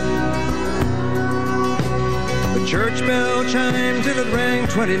 The church bell chimed till it rang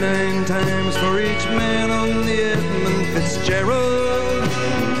 29 times for each man on the Edmund Fitzgerald.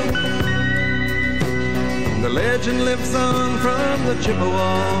 The legend lives on from the Chippewa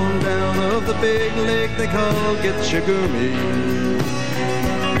on down of the big lake they call Gitchagumi.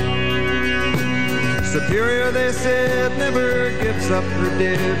 Superior, they said, never gives up her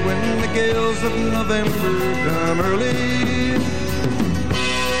dead when the gales of November come early.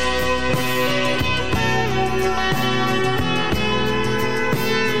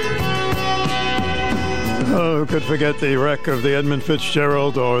 Oh, who could forget the wreck of the Edmund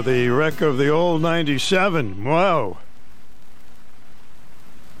Fitzgerald or the wreck of the old 97? Wow.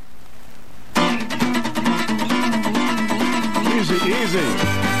 Easy,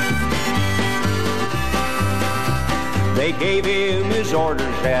 easy. They gave him his orders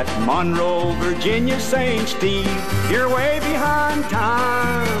at Monroe, Virginia, St. Steve. You're way behind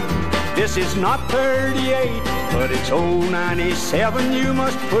time. This is not 38, but it's 097. You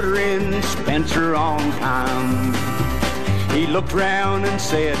must put her in Spencer on time. He looked round and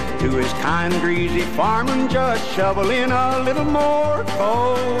said to his kind, greasy farming, just shovel in a little more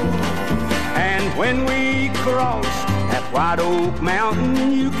coal. And when we cross that White Oak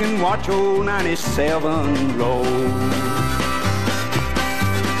Mountain, you can watch old 97 roll.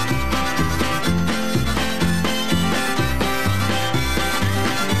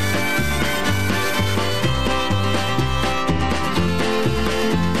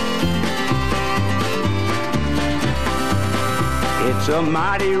 a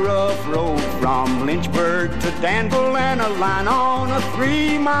mighty rough road from Lynchburg to Danville and a line on a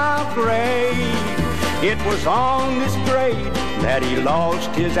 3-mile grade. It was on this grade that he lost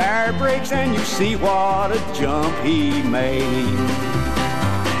his air brakes, and you see what a jump he made.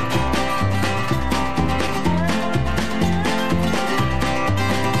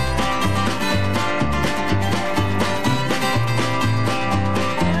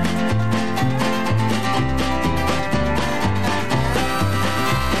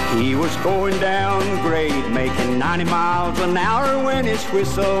 He was going down grade, making 90 miles an hour when his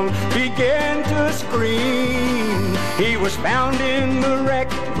whistle began to scream. He was found in the wreck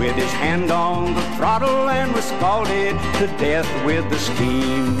with his hand on the throttle and was scalded to death with the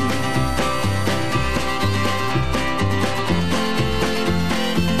steam.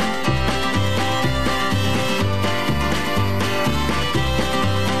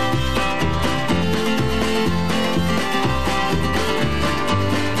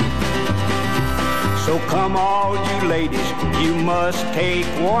 So come all you ladies, you must take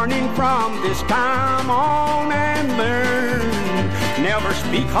warning from this time on and learn. Never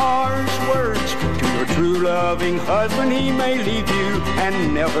speak harsh words to your true loving husband. He may leave you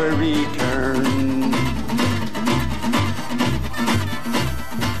and never return.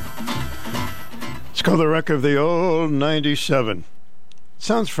 It's called The Wreck of the Old 97.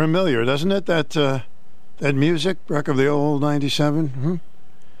 Sounds familiar, doesn't it? That music, Wreck of the Old 97? Hmm?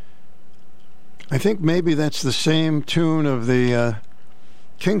 I think maybe that's the same tune of the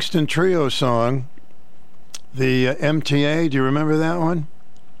Kingston Trio song, the MTA. Do you remember that one?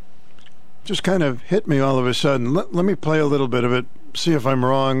 Just kind of hit me all of a sudden. Let me play a little bit of it, see if I'm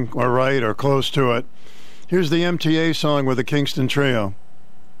wrong or right or close to it. Here's the MTA song with the Kingston Trio.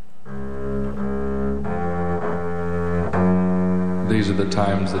 These are the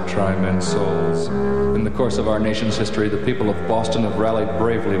times that try men's souls. In the course of our nation's history, the people of Boston have rallied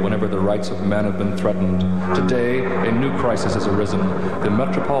bravely whenever the rights of men have been threatened. Today, a new crisis has arisen. The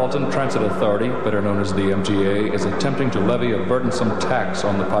Metropolitan Transit Authority, better known as the MTA, is attempting to levy a burdensome tax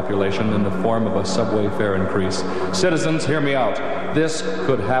on the population in the form of a subway fare increase. Citizens, hear me out. This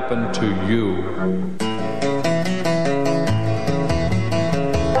could happen to you.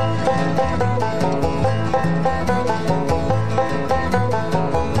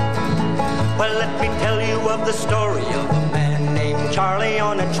 The story of a man named Charlie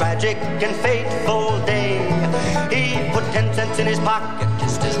on a tragic and fateful day. He put 10 cents in his pocket,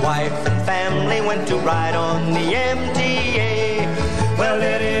 kissed his wife and family, went to ride on the MTA. Well,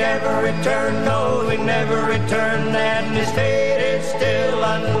 did he ever return? No, he never returned, and his fate is still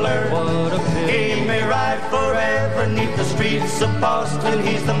unlearned. What a pity. He may ride forever neath the streets of Boston.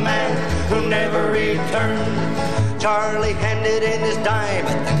 He's the man who never returned. Charlie handed in his dime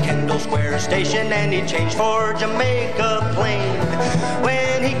at the Kendall Square station, and he changed for Jamaica Plain.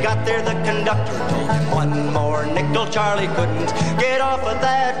 When he got there, the conductor told him one more nickel. Charlie couldn't get off of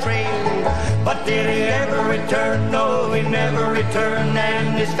that train. But did he ever return? No, he never returned,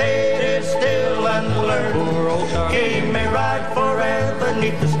 and his fate is still unlearned. Poor old Charlie. He may ride forever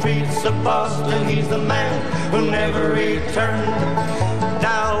neath the streets of Boston. He's the man who never returned.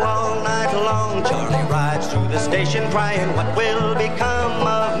 Now all night long, Charlie rides through the station crying, what will become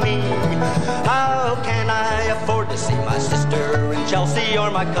of me? How can I afford to see my sister in Chelsea or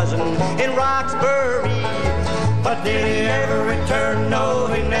my cousin in Roxbury? But did he ever return? No,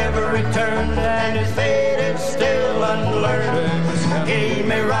 he never returned, and his fate is still unlearned. He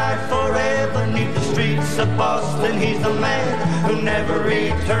may ride forever neath the streets of Boston. He's the man who never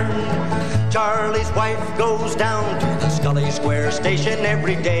returned. Charlie's wife goes down to the Scully Square station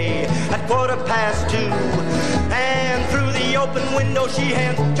every day at 2:15. And through the open window she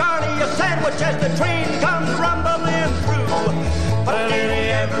hands Charlie a sandwich as the train comes rumbling through. But did he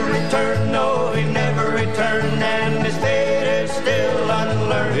ever return? No, he never returned, and his fate is still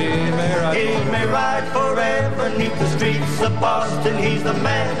unlearned. He may ride forever neath the streets of Boston. He's the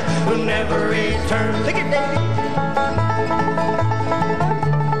man who never returned. Take it, Davey.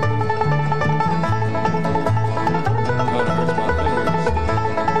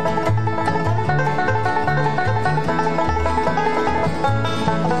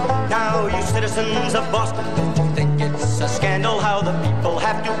 Now, you citizens of Boston, don't you think it's a scandal how the people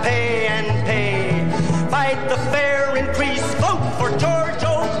have to pay and pay? Fight the fare increase, vote for George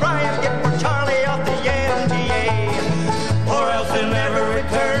O'Brien, get for Charlie off the MTA. Or else he'll never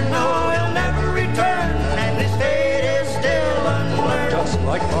return, no, he'll never return, and his fate is still unlearned. Just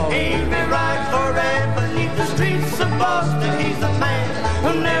like Paul. He may ride forever neath the streets of Boston. He's the man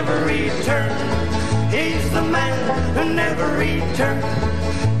who never returned. He's the man who never returned.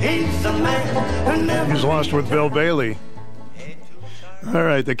 He's the man who never He's lost with Bill Bailey. All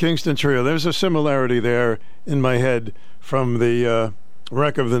right, the Kingston Trio. There's a similarity there in my head from the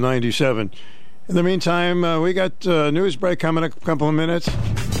wreck of the 97. In the meantime, we got news break coming in a couple of minutes.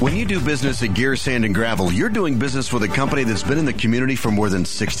 When you do business at Gear Sand and Gravel, you're doing business with a company that's been in the community for more than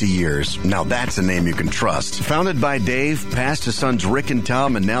 60 years. Now that's a name you can trust. Founded by Dave, passed to sons Rick and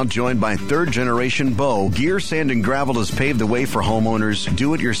Tom, and now joined by third generation Bo, Gear Sand and Gravel has paved the way for homeowners,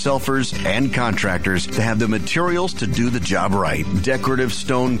 do-it-yourselfers, and contractors to have the materials to do the job right. Decorative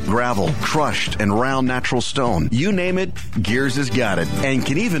stone, gravel, crushed and round natural stone. You name it, Gears has got it, and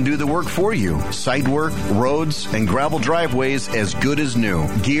can even do the work for you. Site work, roads, and gravel driveways as good as new.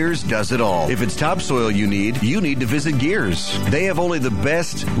 Gears does it all. If it's topsoil you need to visit Gears. They have only the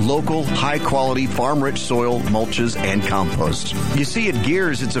best local, high-quality, farm-rich soil, mulches, and compost. You see, at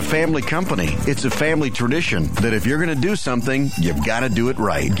Gears, it's a family company. It's a family tradition that if you're going to do something, you've got to do it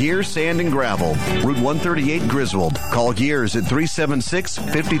right. Gears Sand and Gravel, Route 138 Griswold. Call Gears at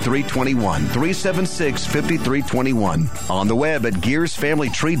 376-5321. 376-5321. On the web at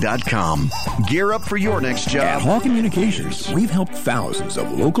gearsfamilytree.com. Gear up for your next job. At Hall Communications, we've helped thousands of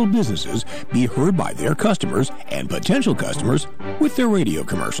local businesses be heard by their customers and potential customers with their radio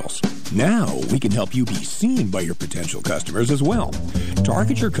commercials. Now we can help you be seen by your potential customers as well.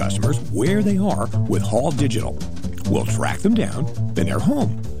 Target your customers where they are with Hall Digital. We'll track them down in their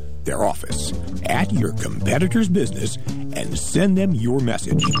home, their office, at your competitor's business, and send them your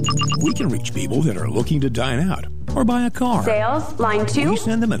message. We can reach people that are looking to dine out or buy a car. Sales, line 2. We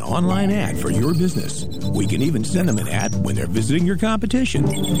send them an online ad for your business. We can even send them an ad when they're visiting your competition.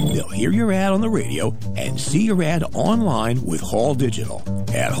 They'll hear your ad on the radio and see your ad online with Hall Digital.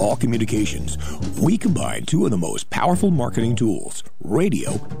 At Hall Communications, we combine two of the most powerful marketing tools,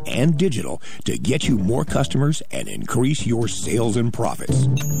 radio and digital, to get you more customers and increase your sales and profits.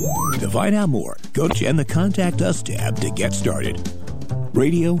 To find out more, go to the Contact Us tab to get started.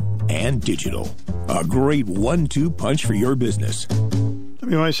 Radio and digital. A great 1-2 punch for your business.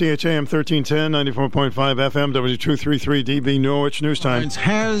 WICH AM 1310, 94.5 FM, W233 DB Norwich News Time.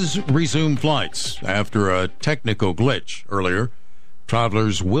 Has resumed flights after a technical glitch earlier.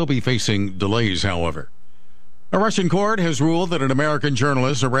 Travelers will be facing delays, however. A Russian court has ruled that an American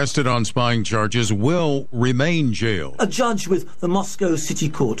journalist arrested on spying charges will remain jailed. A judge with the Moscow City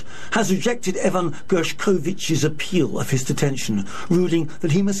Court has rejected Evan Gershkovich's appeal of his detention, ruling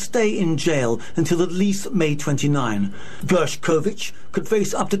that he must stay in jail until at least May 29. Gershkovich could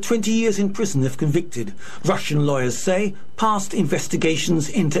face up to 20 years in prison if convicted. Russian lawyers say past investigations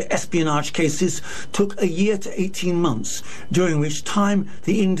into espionage cases took a year to 18 months, during which time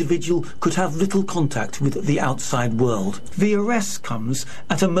the individual could have little contact with the outside world. The arrest comes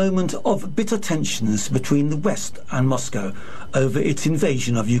at a moment of bitter tensions between the West and Moscow over its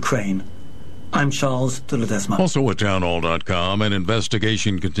invasion of Ukraine. I'm Charles de Ledesma. Also at townhall.com, an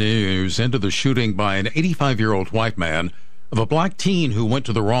investigation continues into the shooting by an 85-year-old white man of a black teen who went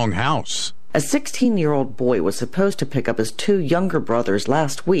to the wrong house. A 16-year-old boy was supposed to pick up his two younger brothers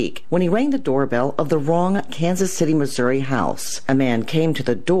last week when he rang the doorbell of the wrong Kansas City, Missouri house. A man came to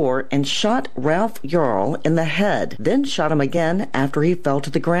the door and shot Ralph Yarl in the head, then shot him again after he fell to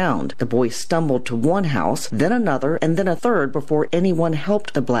the ground. The boy stumbled to one house, then another, and then a third before anyone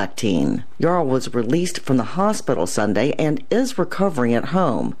helped the black teen. Yarl was released from the hospital Sunday and is recovering at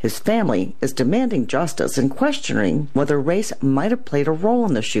home. His family is demanding justice and questioning whether race might have played a role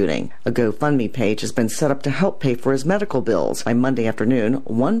in the shooting. A GoFundMe page has been set up to help pay for his medical bills. By Monday afternoon,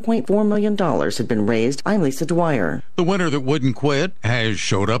 $1.4 million had been raised. I'm Lisa Dwyer. The winter that wouldn't quit has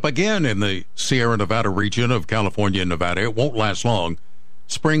showed up again in the Sierra Nevada region of California and Nevada. It won't last long.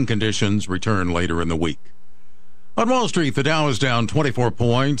 Spring conditions return later in the week. On Wall Street, the Dow is down 24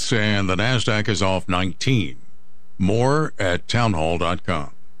 points and the NASDAQ is off 19. More at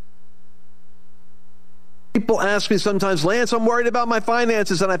townhall.com. People ask me sometimes, Lance, I'm worried about my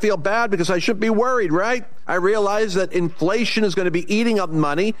finances, and I feel bad because I shouldn't be worried, right? I realize that inflation is going to be eating up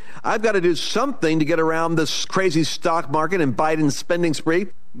money. I've got to do something to get around this crazy stock market and Biden's spending spree.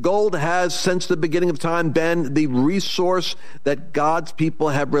 Gold has, since the beginning of time, been the resource that God's people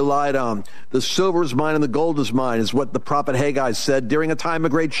have relied on. The silver is mine and the gold is mine, is what the prophet Haggai said during a time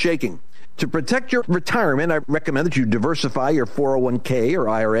of great shaking. To protect your retirement, I recommend that you diversify your 401k or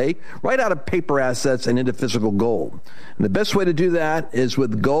IRA right out of paper assets and into physical gold. And the best way to do that is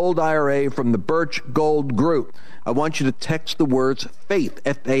with Gold IRA from the Birch Gold Group. I want you to text the words FAITH,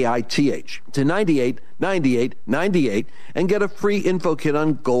 F-A-I-T-H, to 989898 and get a free info kit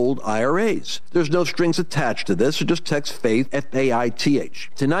on gold IRAs. There's no strings attached to this, so just text FAITH, F-A-I-T-H,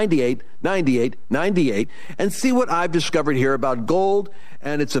 to 989898 and see what I've discovered here about gold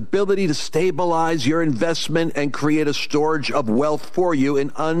and its ability to stabilize your investment and create a storage of wealth for you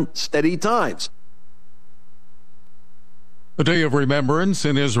in unsteady times. A day of remembrance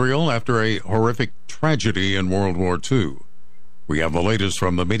in Israel after a horrific tragedy in World War II. We have the latest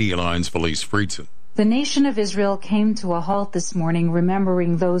from the Media Line's Felice Friedson. The nation of Israel came to a halt this morning,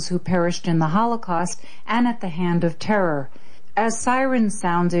 remembering those who perished in the Holocaust and at the hand of terror. As sirens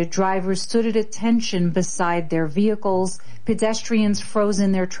sounded, drivers stood at attention beside their vehicles. Pedestrians froze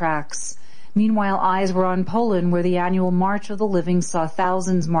in their tracks. Meanwhile, eyes were on Poland, where the annual March of the Living saw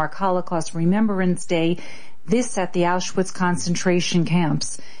thousands mark Holocaust Remembrance Day, this at the Auschwitz concentration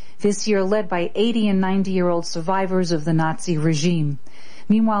camps, this year led by 80 and 90-year-old survivors of the Nazi regime.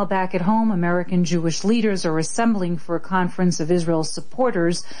 Meanwhile, back at home, American Jewish leaders are assembling for a conference of Israel's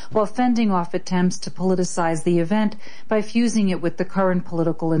supporters while fending off attempts to politicize the event by fusing it with the current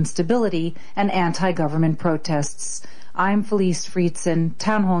political instability and anti-government protests. I'm Felice Friedson,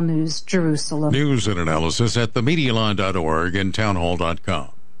 Town Hall News, Jerusalem. News and analysis at themedialine.org and townhall.com.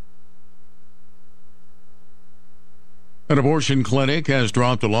 An abortion clinic has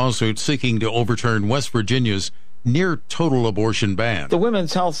dropped a lawsuit seeking to overturn West Virginia's near-total abortion ban. The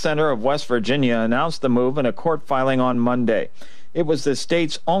Women's Health Center of West Virginia announced the move in a court filing on Monday. It was the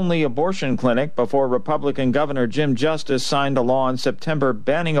state's only abortion clinic before Republican Governor Jim Justice signed a law in September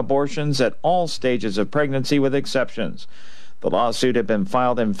banning abortions at all stages of pregnancy with exceptions. The lawsuit had been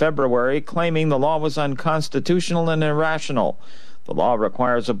filed in February, claiming the law was unconstitutional and irrational. The law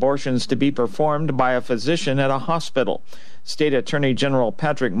requires abortions to be performed by a physician at a hospital. State Attorney General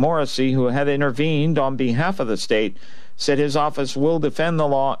Patrick Morrisey, who had intervened on behalf of the state, said his office will defend the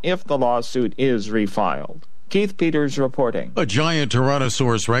law if the lawsuit is refiled. Keith Peters reporting. A giant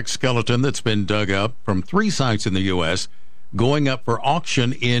Tyrannosaurus Rex skeleton that's been dug up from 3 sites in the U.S. going up for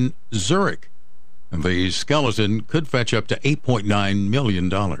auction in Zurich. The skeleton could fetch up to $8.9 million.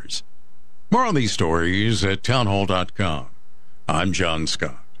 More on these stories at townhall.com. I'm John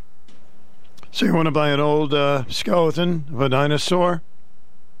Scott. So you want to buy an old skeleton of a dinosaur?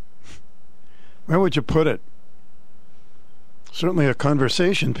 Where would you put it? Certainly a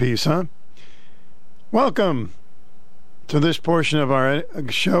conversation piece, huh? Welcome to this portion of our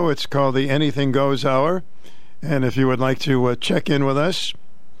show. It's called the Anything Goes Hour. And if you would like to check in with us,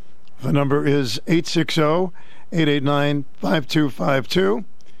 the number is 860-889-5252.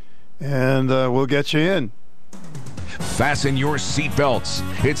 And we'll get you in. Fasten your seatbelts.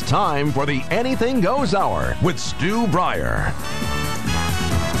 It's time for the Anything Goes Hour with Stu Bryer.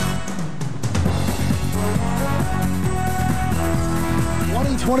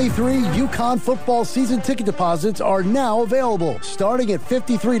 2023 Yukon football season ticket deposits are now available. Starting at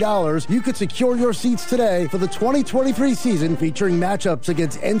 $53, you could secure your seats today for the 2023 season, featuring matchups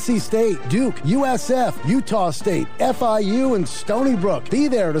against NC State, Duke, USF, Utah State, FIU, and Stony Brook. Be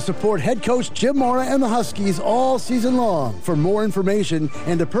there to support head coach Jim Mora and the Huskies all season long. For more information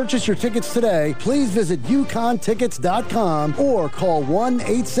and to purchase your tickets today, please visit UkonTickets.com or call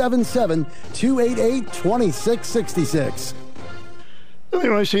 1-877-288-2666.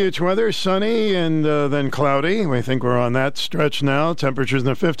 WICH weather, sunny and then cloudy. We think we're on that stretch now. Temperatures in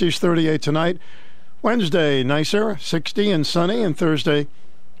the 50s, 38 tonight. Wednesday, nicer, 60 and sunny. And Thursday,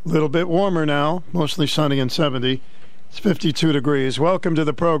 a little bit warmer now, mostly sunny and 70. It's 52 degrees. Welcome to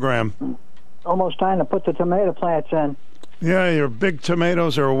the program. Almost time to put the tomato plants in. Yeah, your big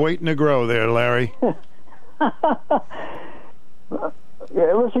tomatoes are waiting to grow there, Larry.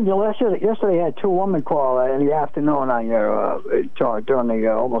 Yeah, listen, yesterday you had 2 women call in the afternoon on your during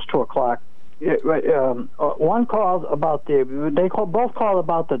the almost 2 o'clock. One called about both called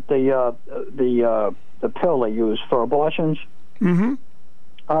about the pill they use for abortions. Mm-hmm.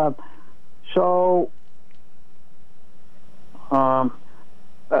 I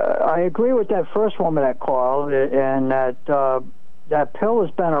agree with that first woman that called, and that pill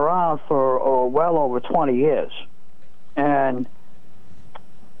has been around for well over 20 years, and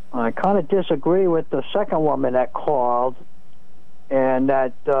I kind of disagree with the second woman that called, and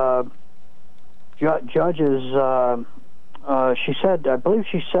that judges, she said, I believe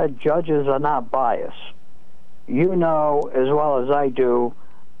she said judges are not biased. You know as well as I do,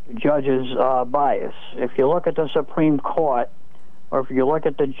 judges are biased. If you look at the Supreme Court, or if you look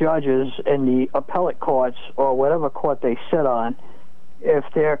at the judges in the appellate courts, or whatever court they sit on, if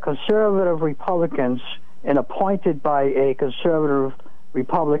they're conservative Republicans and appointed by a conservative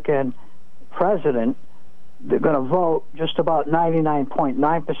Republican president, they're going to vote just about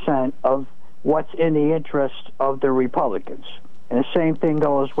 99.9% of what's in the interest of the Republicans. And the same thing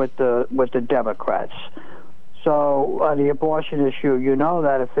goes with the Democrats. So on the abortion issue, you know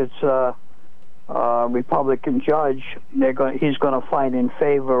that if it's a Republican judge, he's going to fight in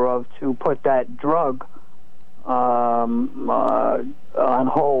favor of to put that drug on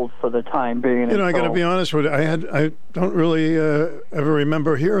hold for the time being. You know, I got to be honest with you. I don't really ever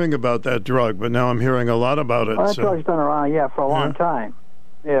remember hearing about that drug, but now I'm hearing a lot about it. Well, that drug's been around, for a long time.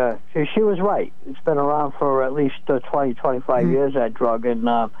 Yeah, she was right. It's been around for at least 20, 25 years, that drug. And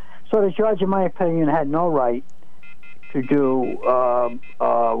so the judge, in my opinion, had no right to do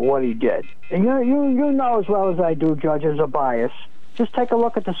what he did. And you know as well as I do, judges are biased. Just take a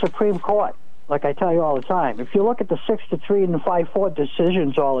look at the Supreme Court. Like I tell you all the time, if you look at the 6-3 and the 5-4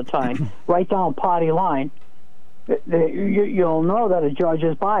 decisions all the time, right down party line, you'll know that a judge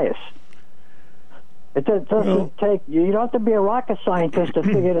is biased. It doesn't take. You don't have to be a rocket scientist to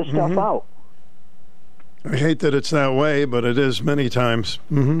figure this stuff out. I hate that it's that way, but it is many times.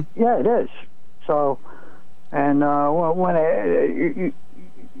 Mm-hmm. Yeah, it is. So, and when you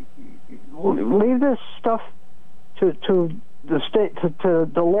leave this stuff to the state, to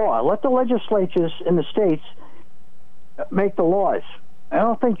the law. Let the legislatures in the states make the laws. I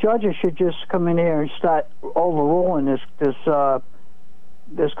don't think judges should just come in here and start overruling this kind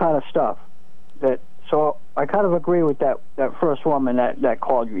of stuff. So I kind of agree with that first woman that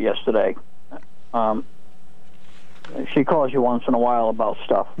called you yesterday. She calls you once in a while about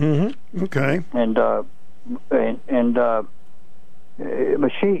stuff. Mm-hmm. Okay.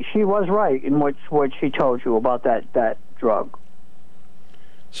 But she was right in what she told you about that drug.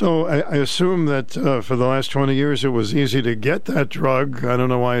 So I assume that for the last 20 years it was easy to get that drug. I don't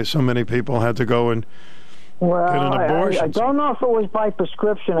know why so many people had to go and get an abortion. I don't know if it was by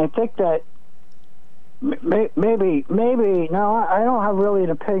prescription. I think that maybe. No, I don't have really an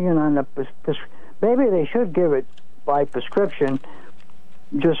opinion on the maybe they should give it by prescription,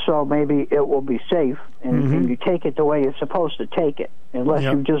 just so maybe it will be safe and you take it the way you're supposed to take it, unless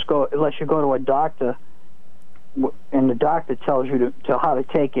you go to a doctor and the doctor tells you to how to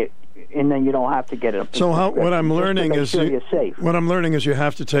take it, and then you don't have to get it. So what I'm learning is you're safe. What I'm learning is you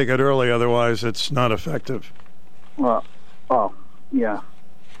have to take it early, otherwise it's not effective. Well, yeah.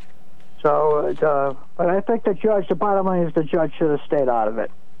 So, but I think the bottom line is the judge should have stayed out of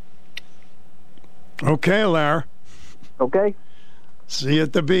it. Okay, Lar. Okay. See you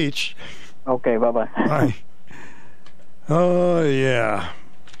at the beach. Okay, bye-bye. Bye. Oh, yeah.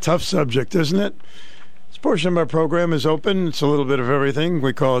 Tough subject, isn't it? This portion of our program is open. It's a little bit of everything.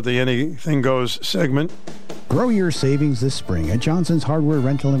 We call it the Anything Goes segment. Grow your savings this spring at Johnson's Hardware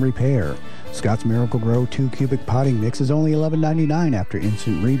Rental and Repair. Scott's Miracle Grow 2 cubic potting mix is only $11.99 after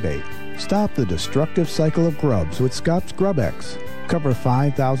instant rebate. Stop the destructive cycle of grubs with Scott's GrubX. Cover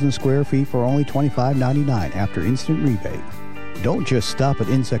 5,000 square feet for only $25.99 after instant rebate. Don't just stop at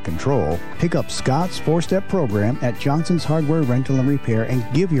insect control. Pick up Scott's 4-step program at Johnson's Hardware Rental and Repair and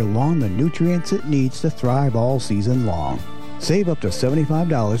give your lawn the nutrients it needs to thrive all season long. Save up to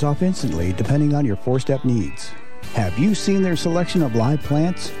 $75 off instantly depending on your 4-step needs. Have you seen their selection of live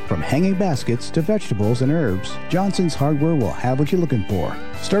plants? From hanging baskets to vegetables and herbs, Johnson's Hardware will have what you're looking for.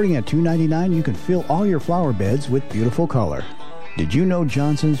 Starting at $2.99, you can fill all your flower beds with beautiful color. Did you know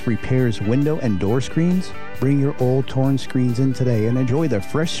Johnson's repairs window and door screens? Bring your old torn screens in today and enjoy the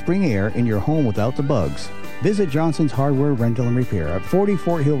fresh spring air in your home without the bugs. Visit Johnson's Hardware Rental and Repair at 40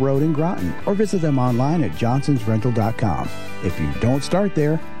 Fort Hill Road in Groton or visit them online at johnsonsrental.com. If you don't start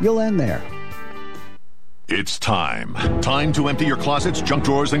there, you'll end there. It's time. Time to empty your closets, junk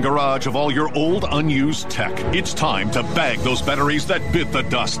drawers, and garage of all your old, unused tech. It's time to bag those batteries that bit the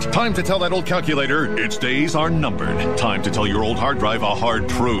dust. Time to tell that old calculator its days are numbered. Time to tell your old hard drive a hard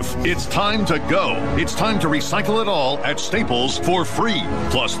truth. It's time to go. It's time to recycle it all at Staples for free.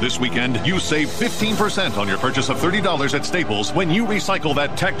 Plus, this weekend, you save 15% on your purchase of $30 at Staples when you recycle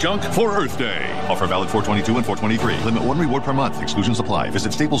that tech junk for Earth Day. Offer valid 4/22 and 4/23. Limit 1 reward per month. Exclusions apply.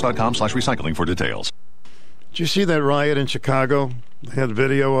 Visit staples.com/recycling for details. Did you see that riot in Chicago? They had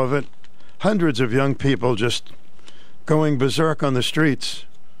video of it. Hundreds of young people just going berserk on the streets.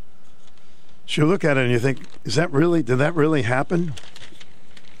 So you look at it and you think, did that really happen?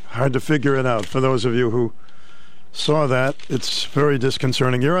 Hard to figure it out. For those of you who saw that, it's very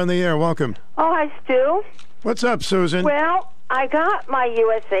disconcerting. You're on the air. Welcome. Oh, hi, Stu. What's up, Susan? Well, I got my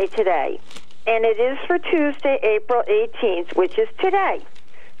USA Today, and it is for Tuesday, April 18th, which is today.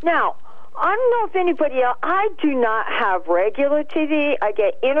 Now, I don't know if anybody else, I do not have regular TV. I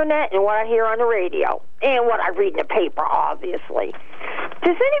get internet and what I hear on the radio and what I read in the paper, obviously.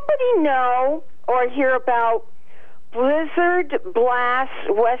 Does anybody know or hear about blizzard blasts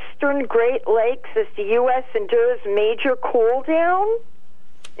western Great Lakes as the U.S. endures major cool down?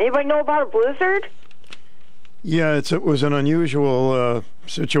 Anybody know about a blizzard? Yeah, it was an unusual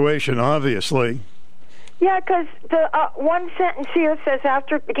situation, obviously. Yeah, because the one sentence here says,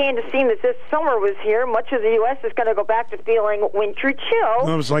 after it began to seem as if summer was here, much of the U.S. is going to go back to feeling wintry chill.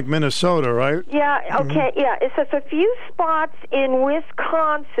 That was like Minnesota, right? Yeah, okay, yeah. It says a few spots in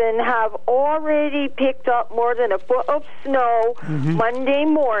Wisconsin have already picked up more than a foot of snow Monday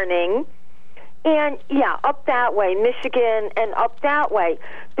morning. And, yeah, up that way, Michigan, and up that way.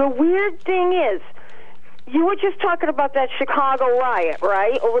 The weird thing is, you were just talking about that Chicago riot,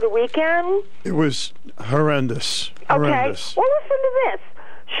 right, over the weekend? It was horrendous. Okay. Well, listen to this.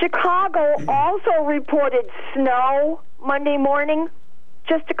 Chicago also reported snow Monday morning,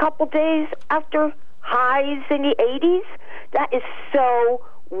 just a couple days after highs in the 80s. That is so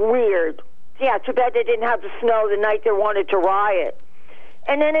weird. Yeah, too bad they didn't have the snow the night they wanted to riot.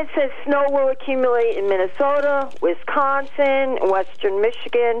 And then it says snow will accumulate in Minnesota, Wisconsin, western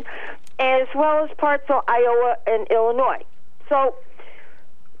Michigan, as well as parts of Iowa and Illinois. So,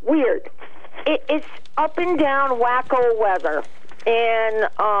 weird. It's up and down wacko weather. And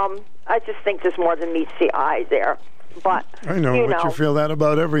I just think there's more than meets the eye there. But I know, you feel that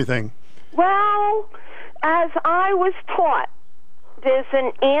about everything. Well, as I was taught, there's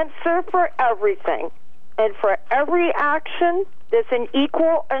an answer for everything. And for every action, there's an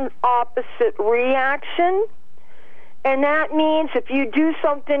equal and opposite reaction. And that means if you do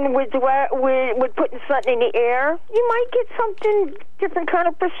something with putting something in the air, you might get something different kind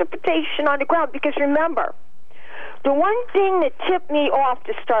of precipitation on the ground. Because remember, the one thing that tipped me off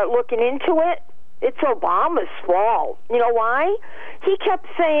to start looking into it, it's Obama's fault. You know why? He kept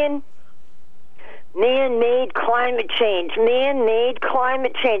saying, man-made climate change, man-made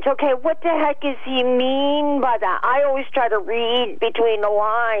climate change. Okay, what the heck does he mean by that? I always try to read between the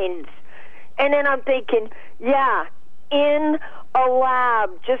lines. And then I'm thinking, yeah, in a lab,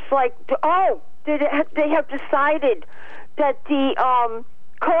 just like, they have decided that the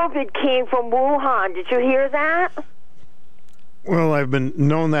COVID came from Wuhan. Did you hear that? Well, I've been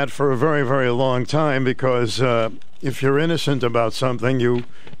known that for a very, very long time because if you're innocent about something, you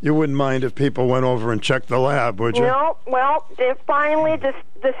wouldn't mind if people went over and checked the lab, would you? No, well, they're finally, the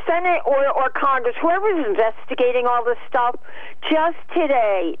Senate or Congress, whoever's investigating all this stuff, just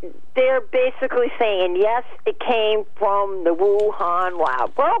today, they're basically saying, yes, it came from the Wuhan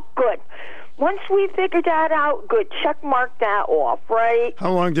lab. Well, good. Once we figured that out, good. Check mark that off, right?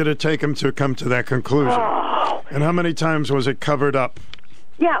 How long did it take them to come to that conclusion? Oh. And how many times was it covered up?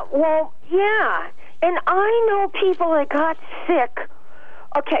 Yeah, well, yeah. And I know people that got sick.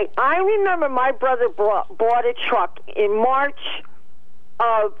 Okay, I remember my brother bought a truck in March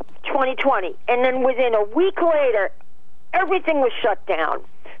of 2020, and then within a week later, everything was shut down.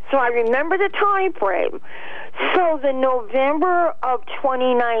 So I remember the time frame. So the November of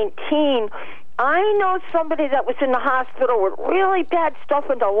 2019, I know somebody that was in the hospital with really bad stuff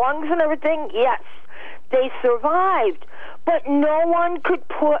in the lungs and everything. Yes, they survived. But no one could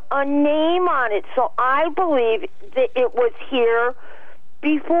put a name on it. So I believe that it was here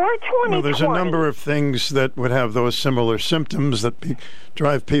before 2020. Well, there's a number of things that would have those similar symptoms that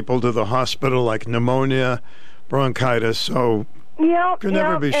drive people to the hospital, like pneumonia, bronchitis. So you can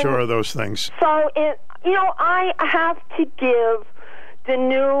never be sure of those things. So, I have to give the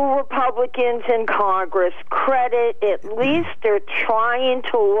new Republicans in Congress credit. At least they're trying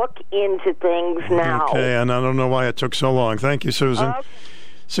to look into things now. Okay, and I don't know why it took so long. Thank you, Susan.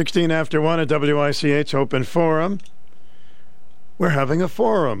 16 after 1 at WICH Open Forum. We're having a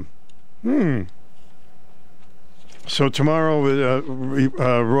forum. So tomorrow,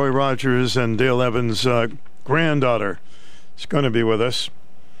 Roy Rogers and Dale Evans' granddaughter is going to be with us.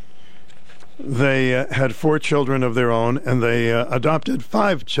 They had 4 children of their own, and they adopted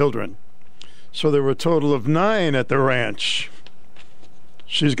 5 children. So there were a total of 9 at the ranch.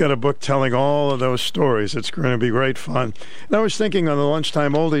 She's got a book telling all of those stories. It's going to be great fun. And I was thinking on the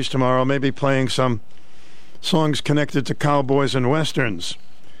Lunchtime Oldies tomorrow, maybe playing some songs connected to cowboys and westerns.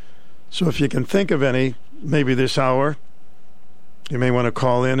 So if you can think of any, maybe this hour, you may want to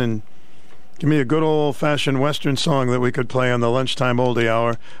call in and give me a good old-fashioned western song that we could play on the Lunchtime Oldie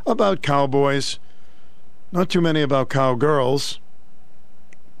Hour about cowboys. Not too many about cowgirls,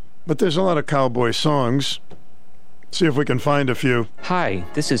 but there's a lot of cowboy songs. See if we can find a few. Hi,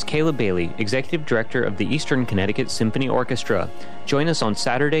 this is Caleb Bailey, Executive Director of the Eastern Connecticut Symphony Orchestra. Join us on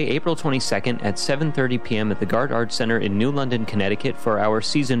Saturday, April 22nd at 7:30 p.m. at the Gard Arts Center in New London, Connecticut for our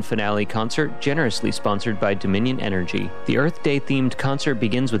season finale concert, generously sponsored by Dominion Energy. The Earth Day-themed concert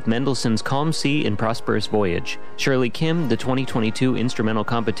begins with Mendelssohn's Calm Sea and Prosperous Voyage. Shirley Kim, the 2022 instrumental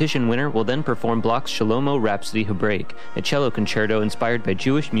competition winner, will then perform Bloch's Shlomo Rhapsody Hebraic, a cello concerto inspired by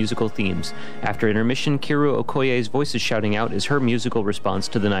Jewish musical themes. After intermission, Kiru Okoye's voices shouting out is her musical response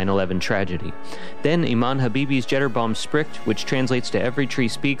to the 9/11 tragedy. Then Iman Habibi's Jetterbaum Spricht, which translates to Every Tree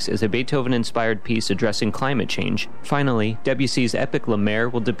Speaks, is a Beethoven-inspired piece addressing climate change. Finally, Debussy's epic La Mer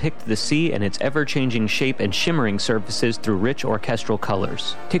will depict the sea and its ever-changing shape and shimmering surfaces through rich orchestral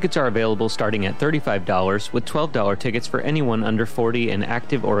colors. Tickets are available starting at $35, with $12 tickets for anyone under 40 and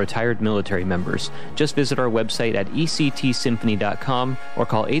active or retired military members. Just visit our website at ectsymphony.com or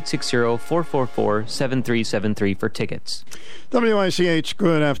call 860-444-7373 for tickets. WICH,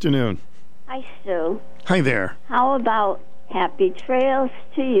 good afternoon. Hi, Stu. Hi there. How about happy trails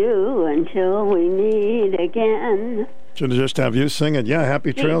to you until we meet again? Should I just have you sing it? Yeah,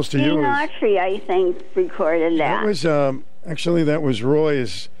 happy trails to you. Gene Autry, I think, recorded that. That was, actually, that was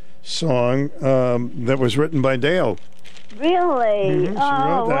Roy's song that was written by Dale. Really? She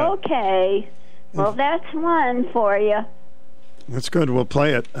wrote that. Okay. Well, that's one for you. That's good. We'll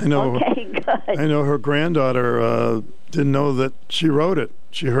play it. I know. Okay, good. I know her granddaughter didn't know that she wrote it.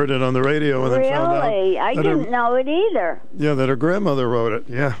 She heard it on the radio and then found out. Really? I didn't know it either. Yeah, that her grandmother wrote it.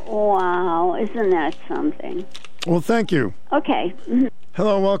 Yeah. Wow, isn't that something? Well, thank you. Okay.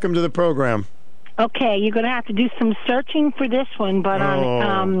 Hello, welcome to the program. Okay, you're going to have to do some searching for this one, but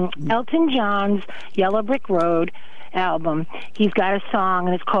on Elton John's Yellow Brick Road album, he's got a song,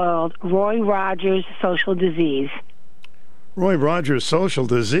 and it's called Roy Rogers' Social Disease. Roy Rogers' Social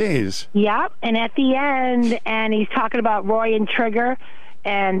Disease? Yep, and at the end, and he's talking about Roy and Trigger,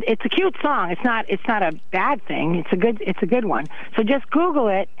 and it's a cute song. It's not a bad thing. It's a good one. So just Google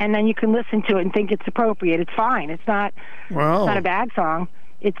it, and then you can listen to it and think it's appropriate. It's fine. It's not a bad song.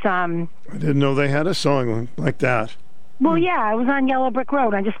 It's I didn't know they had a song like that. Well, yeah, I was on Yellow Brick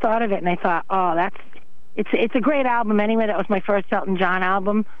Road. I just thought of it, and I thought, it's a great album. Anyway, that was my first Elton John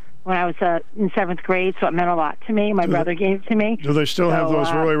album when I was in 7th grade, so it meant a lot to me. My brother gave it to me. Do they still have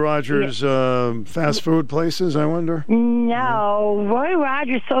those Roy Rogers fast food places, I wonder? No, Roy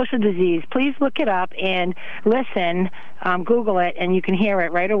Rogers' Social Disease. Please look it up and listen. Google it, and you can hear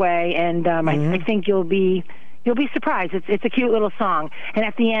it right away. And I think you'll be surprised. It's a cute little song. And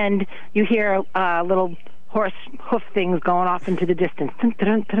at the end, you hear little horse hoof things going off into the distance. So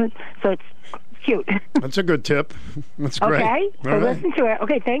it's cute. That's a good tip. That's great. Okay, so listen to it.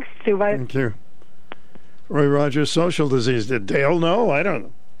 Okay, thanks, Sue. Bye. Thank you. Roy Rogers' Social Disease. Did Dale know? I don't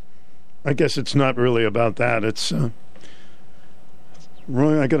know. I guess it's not really about that. It's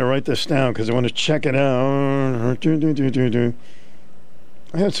Roy. I got to write this down because I want to check it out.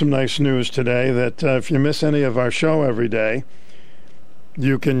 I had some nice news today that if you miss any of our show every day,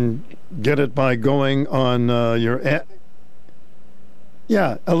 you can get it by going on your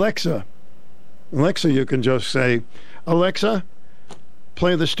Alexa. Alexa, you can just say, Alexa,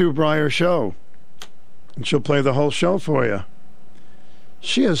 play the Stu Bryer show. And she'll play the whole show for you.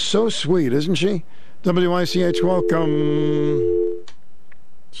 She is so sweet, isn't she? WICH, welcome.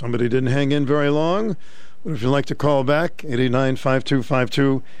 Somebody didn't hang in very long. But if you'd like to call back,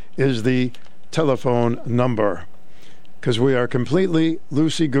 889-5252 is the telephone number. Because we are completely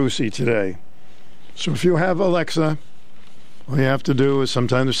loosey-goosey today. So if you have Alexa, all you have to do is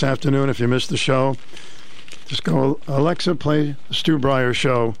sometime this afternoon, if you missed the show, just go, Alexa, play the Stu Bryer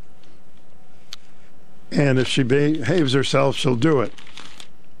show. And if she behaves herself, she'll do it.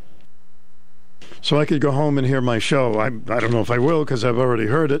 So I could go home and hear my show. I don't know if I will because I've already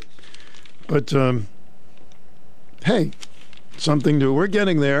heard it. But, hey, something new. We're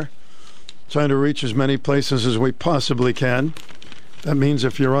getting there. Trying to reach as many places as we possibly can. That means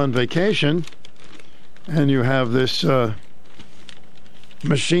if you're on vacation and you have this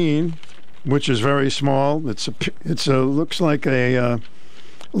machine, which is very small, it's looks like a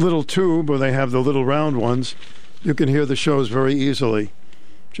little tube where they have the little round ones. You can hear the shows very easily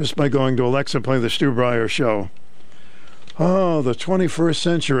just by going to Alexa, play the Stu Bryer show. Oh, the 21st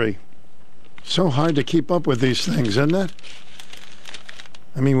century. So hard to keep up with these things, isn't it?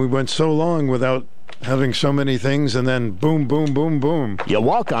 I mean, we went so long without having so many things, and then boom, boom, boom, boom. You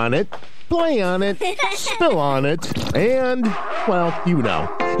walk on it, play on it, spill on it, and, well, you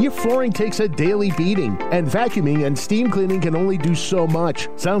know. Your flooring takes a daily beating, and vacuuming and steam cleaning can only do so much.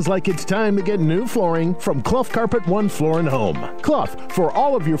 Sounds like it's time to get new flooring from Clough Carpet One Floor and Home. Clough for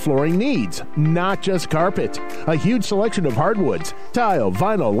all of your flooring needs, not just carpet. A huge selection of hardwoods, tile,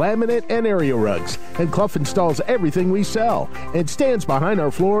 vinyl, laminate, and area rugs. And Clough installs everything we sell and stands behind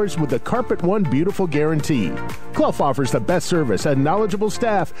our floors with the Carpet One Beautiful Guarantee. Clough offers the best service and knowledgeable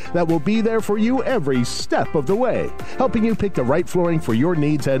staff that will be there for you every step of the way, helping you pick the right flooring for your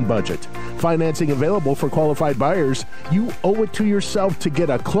needs and budget. Financing available for qualified buyers. You owe it to yourself to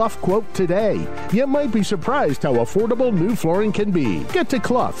get a Clough quote today. You might be surprised how affordable new flooring can be. Get to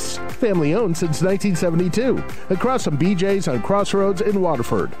Clough's. Family owned since 1972. Across from BJ's on Crossroads in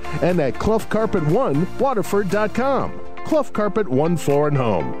Waterford. And at CloughCarpet1Waterford.com. Clough Carpet One Floor and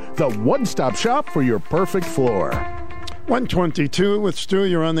Home. The one-stop shop for your perfect floor. 122 with Stu.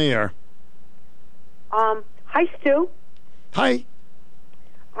 You're on the air. Hi, Stu. Hi.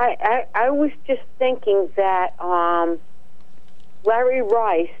 I was just thinking that Larry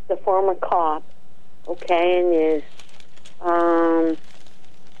Rice, the former cop, okay, and is a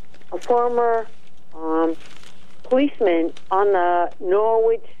former policeman on the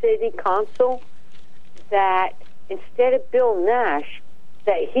Norwich City Council, that instead of Bill Nash,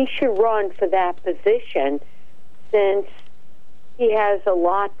 that he should run for that position, since he has a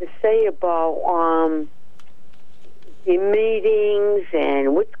lot to say about the meetings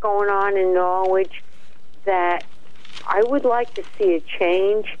and what's going on in Norwich, that I would like to see a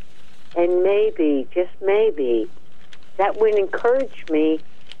change, and maybe, just maybe, that would encourage me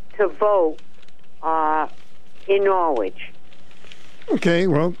to vote in Norwich. Okay,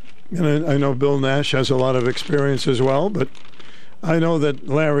 well, I know Bill Nash has a lot of experience as well, but I know that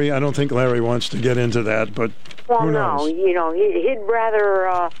I don't think Larry wants to get into that, but who knows? No, he'd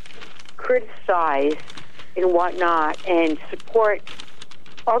rather criticize and whatnot and support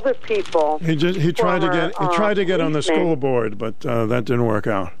other people. He tried to get on the school board, but that didn't work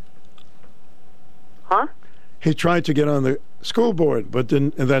out. Huh? He tried to get on the school board, but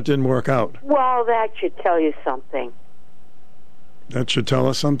that didn't work out. Well, that should tell you something. That should tell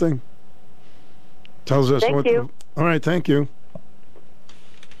us something? Tells us Thank you. All right, thank you.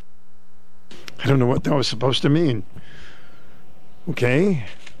 I don't know what that was supposed to mean. Okay.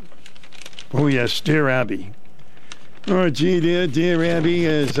 Oh, yes, Dear Abby. Oh, gee, dear Abby,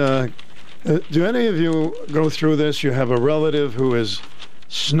 do any of you go through this? You have a relative who is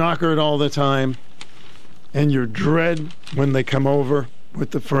snockered all the time, and you dread when they come over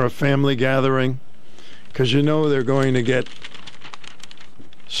for a family gathering, because you know they're going to get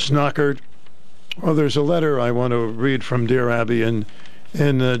snockered. Well, there's a letter I want to read from Dear Abby in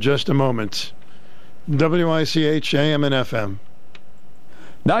just a moment. WICH AM and FM.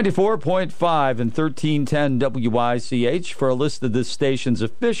 94.5 and 1310 WICH. For a list of this station's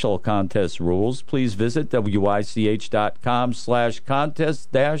official contest rules, please visit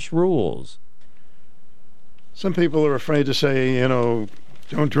WICH.com/contest-rules. Some people are afraid to say,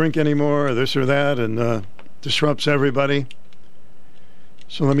 don't drink anymore, or this or that, and disrupts everybody.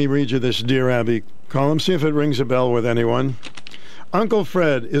 So let me read you this Dear Abby column, see if it rings a bell with anyone. Uncle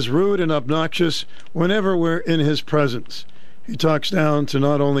Fred is rude and obnoxious whenever we're in his presence. He talks down to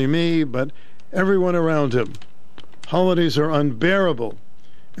not only me, but everyone around him. Holidays are unbearable,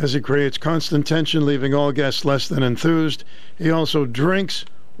 as he creates constant tension, leaving all guests less than enthused. He also drinks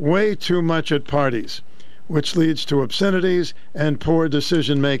way too much at parties, which leads to obscenities and poor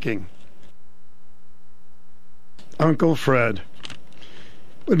decision-making. Uncle Fred.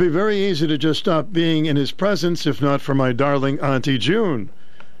 It would be very easy to just stop being in his presence if not for my darling Auntie June.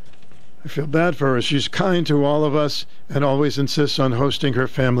 I feel bad for her. She's kind to all of us and always insists on hosting her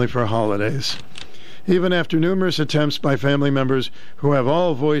family for holidays. Even after numerous attempts by family members who have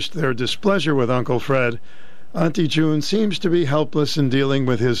all voiced their displeasure with Uncle Fred, Auntie June seems to be helpless in dealing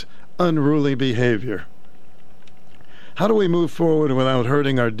with his unruly behavior. How do we move forward without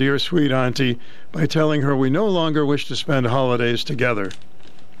hurting our dear sweet auntie by telling her we no longer wish to spend holidays together?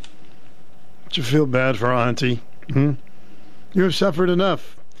 Don't you feel bad for Auntie? You have suffered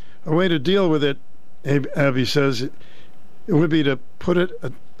enough. A way to deal with it, Abby says, it would be to put it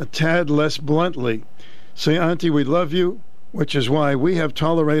a tad less bluntly. Say, Auntie, we love you, which is why we have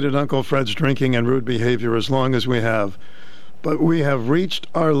tolerated Uncle Fred's drinking and rude behavior as long as we have. But we have reached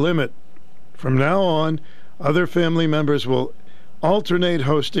our limit. From now on, other family members will alternate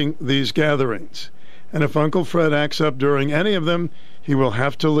hosting these gatherings. And if Uncle Fred acts up during any of them, he will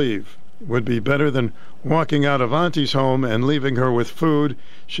have to leave. It would be better than walking out of Auntie's home and leaving her with food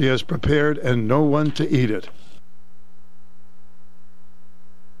she has prepared and no one to eat it.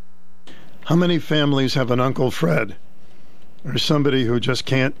 How many families have an Uncle Fred or somebody who just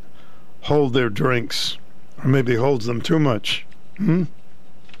can't hold their drinks or maybe holds them too much?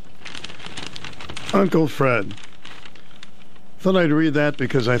 Uncle Fred. Thought I'd read that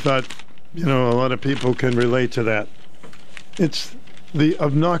because I thought, a lot of people can relate to that. It's the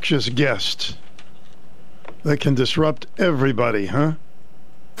obnoxious guest that can disrupt everybody, huh?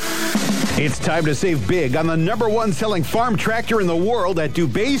 It's time to save big on the #1 selling farm tractor in the world at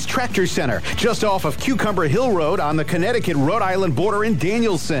Dubé's Tractor Center, just off of Cucumber Hill Road on the Connecticut-Rhode Island border in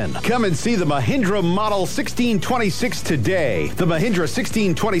Danielson. Come and see the Mahindra Model 1626 today. The Mahindra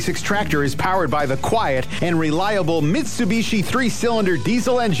 1626 tractor is powered by the quiet and reliable Mitsubishi 3-cylinder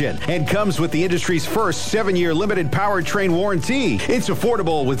diesel engine and comes with the industry's first 7-year limited powertrain warranty. It's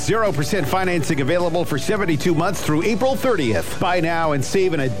affordable with 0% financing available for 72 months through April 30th. Buy now and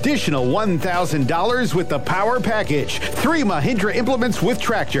save an additional $1,000 with the Power Package. 3 Mahindra implements with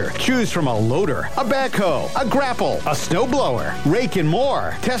tractor. Choose from a loader, a backhoe, a grapple, a snowblower, rake, and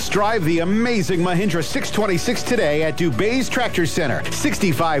more. Test drive the amazing Mahindra 626 today at Dubé's Tractor Center,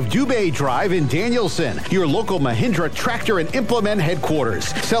 65 Dubé Drive in Danielson, your local Mahindra tractor and implement headquarters.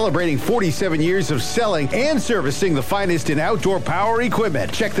 Celebrating 47 years of selling and servicing the finest in outdoor power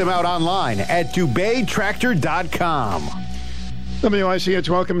equipment. Check them out online at DubéTractor.com. WICH,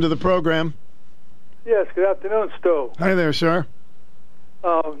 welcome to the program. Yes, good afternoon, Stu. Hi there, sir.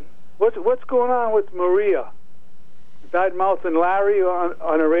 What's going on with Maria? Badmouth and Larry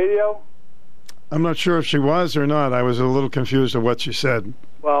on the radio? I'm not sure if she was or not. I was a little confused of what she said.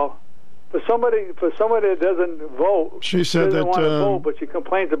 Well, for somebody that doesn't vote, she said doesn't that want to vote, but she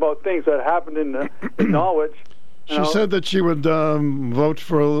complains about things that happened in Norwich. She said that she would vote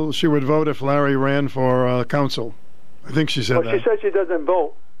if Larry ran for council. I think she said that. She said she doesn't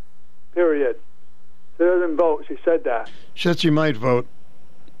vote, period. She doesn't vote. She said that. She said she might vote.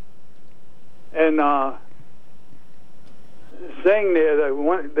 And saying there that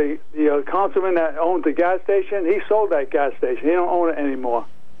the councilman that owned the gas station, he sold that gas station. He don't own it anymore.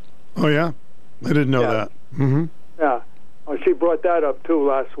 Oh, yeah? I didn't know that. Mm-hmm. Yeah. Well, she brought that up, too,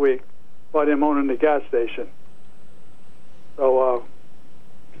 last week, about him owning the gas station. So,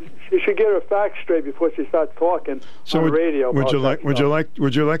 she should get her facts straight before she starts talking on the radio. Would you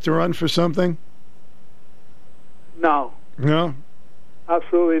like to run for something? No. No?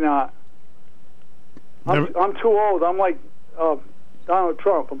 Absolutely not. I'm too old. I'm like Donald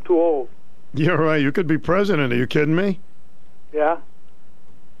Trump. I'm too old. You're right. You could be president. Are you kidding me? Yeah.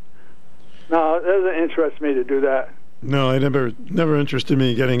 No, it doesn't interest me to do that. No, it never interested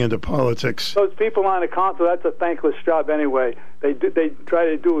me getting into politics. Those people on the council, that's a thankless job anyway. They try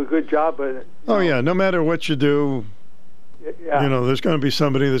to do a good job, but yeah, no matter what you do, there's going to be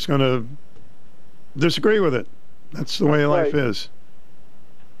somebody that's going to disagree with it. That's the way life is.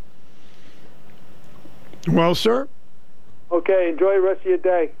 Well, sir. Okay, enjoy the rest of your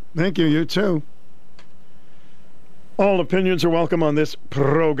day. Thank you. You too. All opinions are welcome on this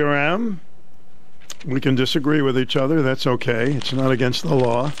program. We can disagree with each other. That's okay. It's not against the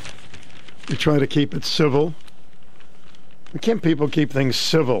law. We try to keep it civil. Why can't people keep things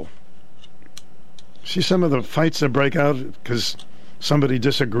civil? See some of the fights that break out because somebody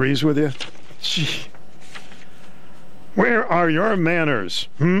disagrees with you? Gee. Where are your manners?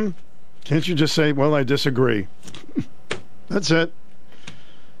 Can't you just say, well, I disagree? That's it.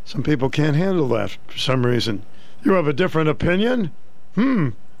 Some people can't handle that for some reason. You have a different opinion?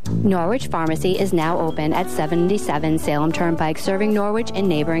 Norwich Pharmacy is now open at 77 Salem Turnpike, serving Norwich and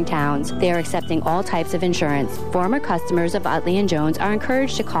neighboring towns. They are accepting all types of insurance. Former customers of Utley & Jones are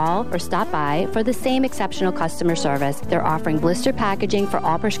encouraged to call or stop by for the same exceptional customer service. They're offering blister packaging for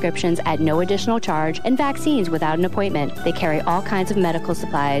all prescriptions at no additional charge and vaccines without an appointment. They carry all kinds of medical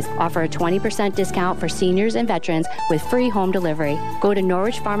supplies, offer a 20% discount for seniors and veterans with free home delivery. Go to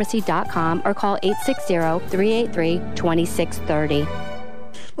norwichpharmacy.com or call 860-383-2630.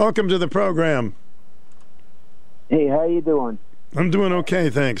 Welcome to the program. Hey, how you doing? I'm doing okay,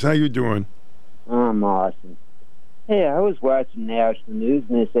 thanks. How you doing? I'm awesome. Hey, I was watching national news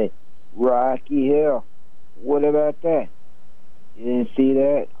and they say, Rocky Hill. What about that? You didn't see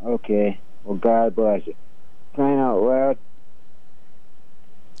that? Okay. Well, God bless you. Crying out loud.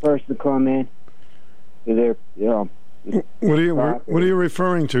 Person come in. They're, What are you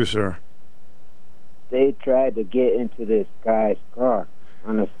referring to, sir? They tried to get into this guy's car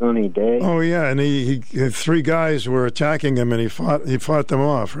on a sunny day. Oh yeah, and he 3 guys were attacking him, and he fought them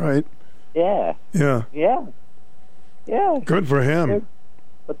off, right? Yeah. Yeah. Yeah. Yeah. Good for him.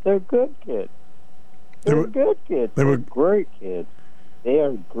 They're good kids. They're good kids. They're great kids. They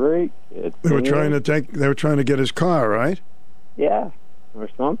are great kids. They were trying to get his car, right? Yeah. or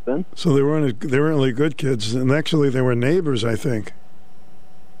something. So they weren't really good kids, and actually they were neighbors, I think.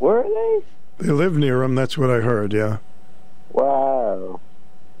 Were they? They lived near him, that's what I heard, yeah. Wow.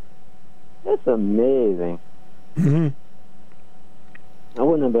 That's amazing. Mm-hmm. I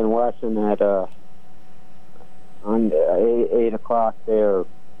wouldn't have been watching that on 8 o'clock there.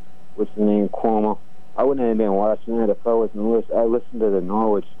 What's the name? Cuomo. I wouldn't have been watching that if I wasn't listening. I listen to the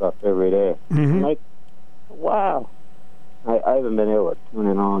Norwich stuff every day. Mm-hmm. I'm like, wow. I haven't been able to tune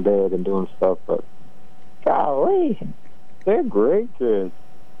in all day. I've been doing stuff, but golly, they're great kids.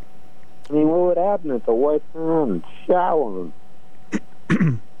 I mean, what would happen if the wife turned around and shower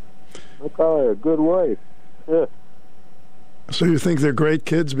them? I call her a good wife. Yeah. So you think they're great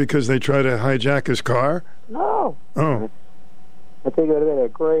kids because they try to hijack his car? No. Oh. I think it would have been a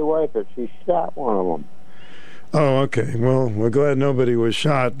great wife if she shot one of them. Oh, okay. Well, we're glad nobody was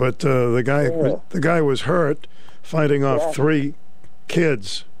shot, but the guy was hurt fighting off 3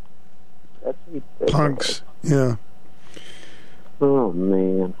 kids. That's punks. Yeah. Oh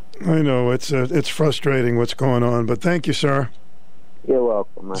man. I know it's frustrating what's going on, but thank you, sir. You're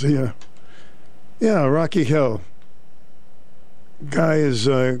welcome. See ya. Yeah, Rocky Hill. Guy is,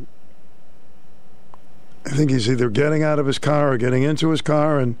 I think he's either getting out of his car or getting into his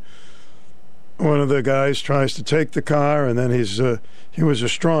car, and one of the guys tries to take the car, and then he was a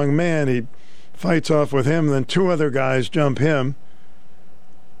strong man. He fights off with him, then 2 other guys jump him,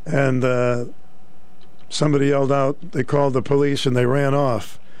 and somebody yelled out, they called the police, and they ran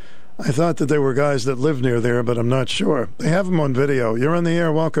off. I thought that they were guys that lived near there, but I'm not sure. They have them on video. You're on the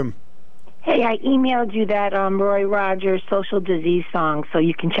air. Welcome. Hey, I emailed you that Roy Rogers social disease song, so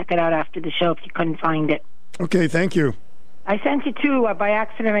you can check it out after the show if you couldn't find it. Okay, thank you. I sent you 2 by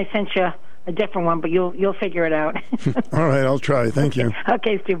accident. I sent you a different one, but you'll figure it out. All right, I'll try. Thank you.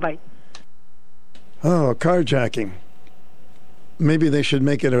 Okay, Stu, bye. Oh, carjacking. Maybe they should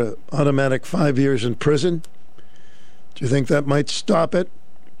make it an automatic 5 years in prison. Do you think that might stop it?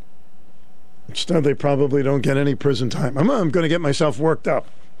 Instead, they probably don't get any prison time. I'm going to get myself worked up.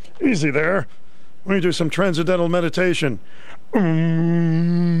 Easy there. Let me do some transcendental meditation.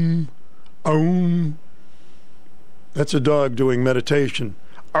 That's a dog doing meditation.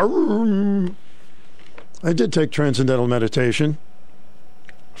 I did take transcendental meditation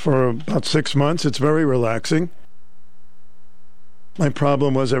for about 6 months. It's very relaxing. My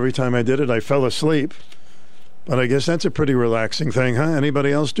problem was every time I did it, I fell asleep. But I guess that's a pretty relaxing thing, huh?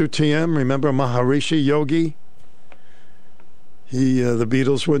 Anybody else do TM? Remember Maharishi Yogi? The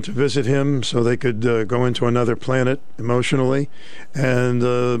Beatles went to visit him so they could go into another planet emotionally, and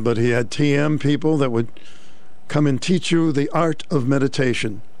but he had TM people that would come and teach you the art of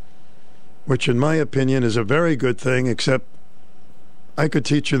meditation, which in my opinion is a very good thing, except I could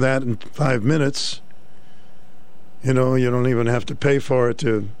teach you that in 5 minutes. You know, you don't even have to pay for it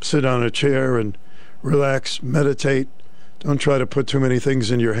to sit on a chair and relax, meditate. Don't try to put too many things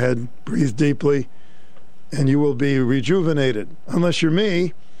in your head. Breathe deeply, and you will be rejuvenated. Unless you're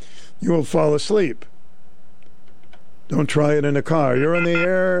me, you will fall asleep. Don't try it in a car. You're on the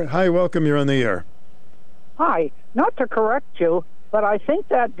air. Hi, welcome. You're on the air. Hi. Not to correct you, but I think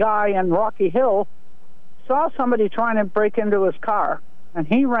that guy in Rocky Hill saw somebody trying to break into his car, and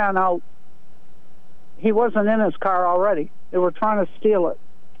he ran out. He wasn't in his car already. They were trying to steal it.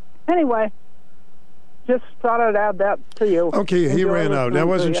 Anyway, just thought I'd add that to you. Okay, he ran out. I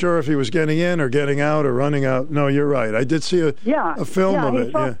wasn't sure if he was getting in or getting out or running out. No, you're right. I did see a film of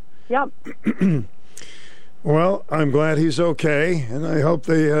it. Yep. Well, I'm glad he's okay, and I hope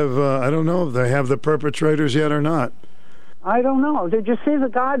they have, I don't know if they have the perpetrators yet or not. I don't know. Did you see the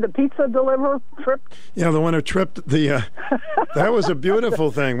guy, the pizza deliverer, tripped? Yeah, the one who tripped that was a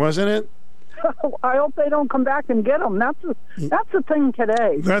beautiful thing, wasn't it? I hope they don't come back and get him. That's the thing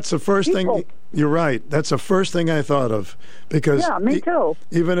today. That's the first thing. You're right. That's the first thing I thought of. Because me too.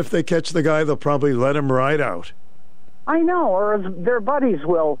 Even if they catch the guy, they'll probably let him ride out. I know, or their buddies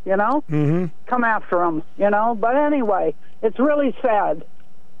will, come after him, But anyway, it's really sad,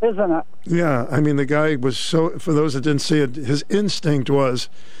 isn't it? Yeah, I mean, the guy was for those that didn't see it, his instinct was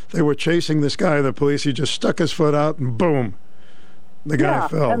they were chasing this guy, the police. He just stuck his foot out and boom. The guy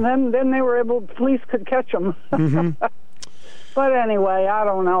fell. And then they were police could catch him. Mm-hmm. But anyway, I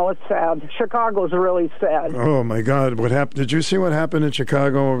don't know. It's sad. Chicago's really sad. Oh, my God. What happened? Did you see what happened in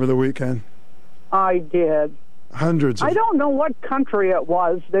Chicago over the weekend? I did. Hundreds of... I don't know what country it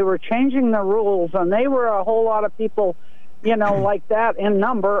was. They were changing the rules, and they were a whole lot of people, like that in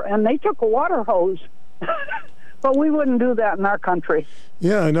number, and they took a water hose. But we wouldn't do that in our country.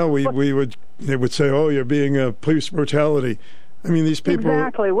 Yeah, I know. They would say, oh, you're being police brutality. I mean, these people...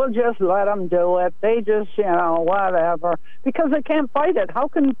 Exactly. We'll just let them do it. They just, whatever. Because they can't fight it. How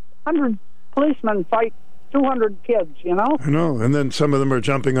can 100 policemen fight 200 kids, I know. And then some of them are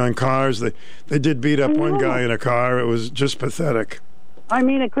jumping on cars. They did beat up one guy in a car. It was just pathetic. I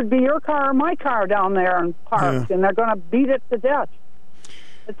mean, it could be your car or my car down there and parked, and they're going to beat it to death.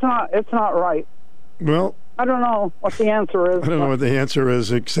 It's not right. Well... I don't know what the answer is. I don't know what the answer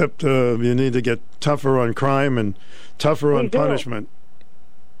is, except you need to get tougher on crime and tougher on punishment.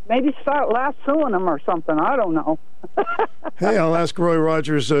 Maybe start lassoing them or something. I don't know. Hey, I'll ask Roy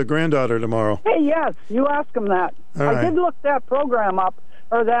Rogers' granddaughter tomorrow. Hey, yes, you ask him that. All right. I did look that program up,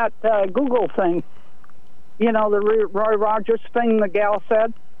 or that Google thing. The Roy Rogers thing the gal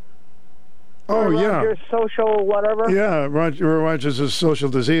said. Oh, Roy yeah. Rogers social whatever. Yeah, Roy Rogers is social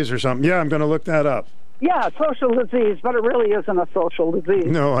disease or something. Yeah, I'm going to look that up. Yeah, social disease, but it really isn't a social disease.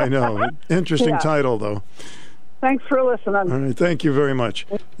 No, I know. Interesting title, though. Thanks for listening. All right, thank you very much.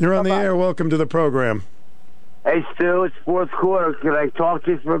 You're on the air. Welcome to the program. Hey, Stu, it's fourth quarter. Could I talk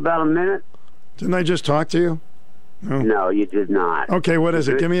to you for about a minute? Didn't I just talk to you? No, you did not. Okay, what is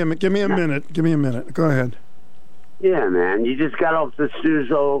it? Give me a minute. Give me a minute. Go ahead. Yeah, man. You just got off the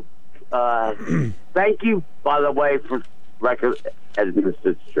studio. Thank you, by the way, for record as Mr.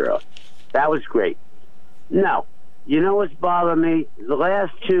 Fitzgerald. That was great. No. You know what's bothering me? The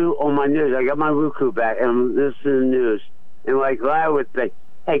last two on my news, I got my Roku back, and I'm listening to the news. And like I would think,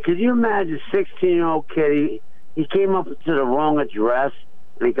 hey, could you imagine a 16-year-old kid, he came up to the wrong address,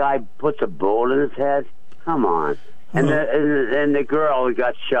 and the guy puts a bullet in his head? Come on. And the girl who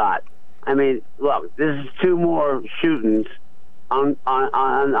got shot. I mean, look, this is two more shootings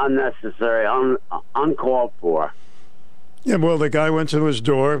unnecessary, uncalled for. Yeah, well, the guy went to his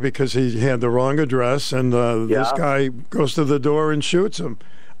door because he had the wrong address, and this guy goes to the door and shoots him.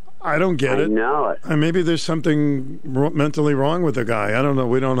 I don't get it. I know it. Maybe there's something mentally wrong with the guy. I don't know.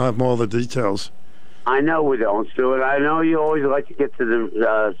 We don't have all the details. I know we don't, Stuart. I know you always like to get to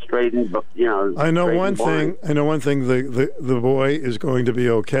the straight and, I know one thing. The boy is going to be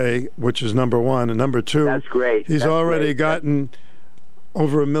okay, which is number one. And number two, that's great. He's already gotten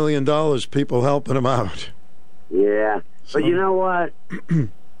over $1 million, people helping him out. Yeah. But you know what?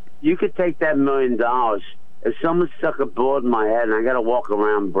 You could take that $1 million. If someone stuck a bullet in my head and I got to walk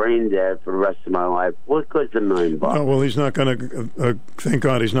around brain dead for the rest of my life, what good's $1 million? Oh, well, he's not going to. Thank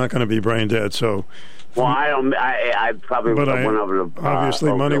God, he's not going to be brain dead. So. Well, I don't. I probably went over the.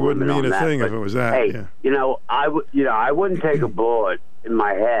 Obviously, money wouldn't mean a thing if it was that. Hey, I wouldn't take a bullet in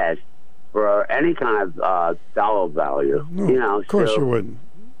my head for any kind of dollar value. No, of course you wouldn't.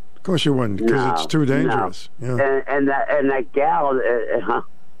 Of course you wouldn't, because it's too dangerous. No. Yeah. And that gal. How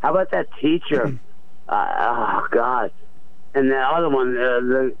about that teacher? Oh God! And the other one,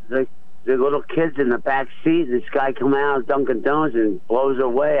 the little kids in the back seat. This guy come out of Dunkin' Donuts and blows her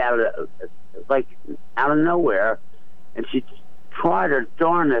away out of nowhere, and she tried her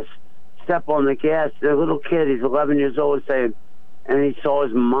darnest step on the gas. The little kid, he's 11 years old, saying, and he saw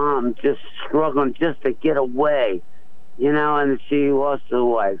his mom just struggling just to get away, and she lost her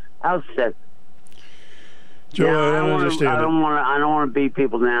life. How sick. Joe, I don't understand. I don't want to beat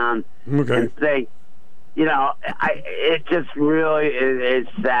people down and think. It just really it's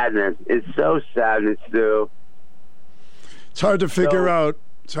sadness. It's so sadness, Stu. It's hard to figure out.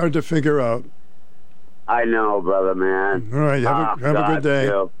 It's hard to figure out. I know, brother, man. All right, have a good day.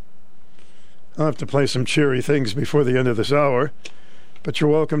 Stu. I'll have to play some cheery things before the end of this hour, but you're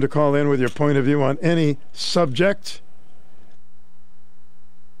welcome to call in with your point of view on any subject.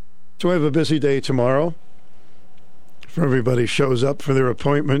 So we have a busy day tomorrow. If everybody shows up for their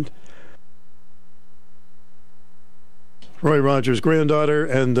appointment. Roy Rogers' granddaughter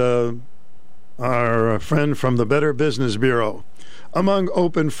and our friend from the Better Business Bureau among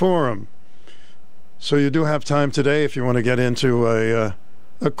open forum. So you do have time today if you want to get into a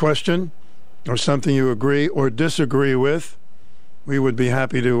question or something you agree or disagree with. We would be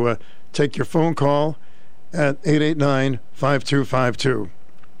happy to take your phone call at 889-5252.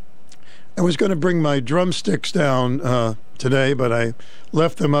 I was going to bring my drumsticks down today, but I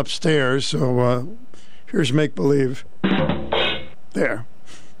left them upstairs, so here's make-believe. There.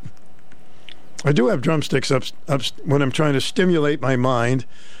 I do have drumsticks up when I'm trying to stimulate my mind.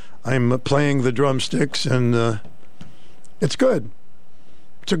 I'm playing the drumsticks, and it's good.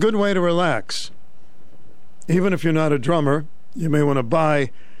 It's a good way to relax. Even if you're not a drummer, you may want to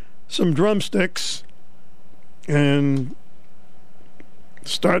buy some drumsticks and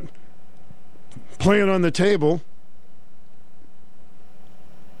start playing on the table.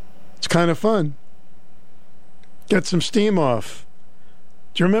 It's kind of fun. Get some steam off.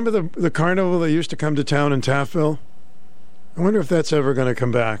 Do you remember the carnival that used to come to town in Taffville? I wonder if that's ever going to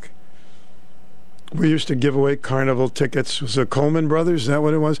come back. We used to give away carnival tickets. Was it Coleman Brothers? Is that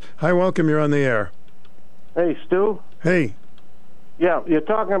what it was? Hi, welcome. You're on the air. Hey, Stu. Hey. Yeah, you're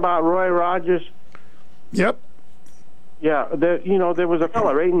talking about Roy Rogers? Yep. Yeah, there was a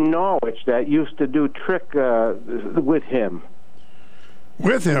fella right in Norwich that used to do trick with him.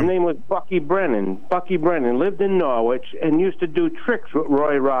 With him? His name was Bucky Brennan. Bucky Brennan lived in Norwich and used to do tricks with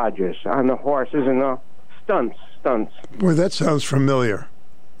Roy Rogers on the horses and the stunts. Well, that sounds familiar.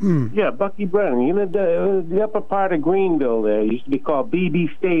 Yeah, Bucky Brennan. He lived the upper part of Greenville there. It used to be called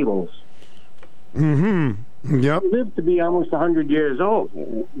BB Stables. Mm-hmm. Yep. He lived to be almost 100 years old.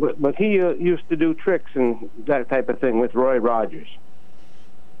 But he used to do tricks and that type of thing with Roy Rogers.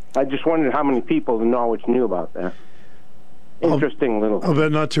 I just wondered how many people in Norwich knew about that. Interesting little... I'll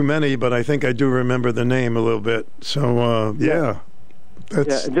bet not too many, but I think I do remember the name a little bit. So, yeah. I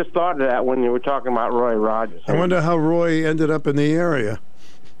just thought of that when you were talking about Roy Rogers. I wonder how Roy ended up in the area.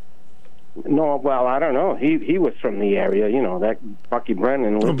 No, well, I don't know. He was from the area, that Bucky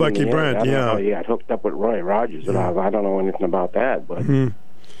Brennan. Oh, Bucky Brent, I don't know how he got hooked up with Roy Rogers. Yeah. I don't know anything about that, but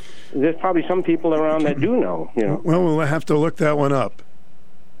there's probably some people around that do know, Well, we'll have to look that one up.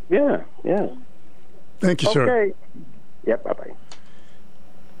 Yeah. Thank you, sir. Okay. Yep,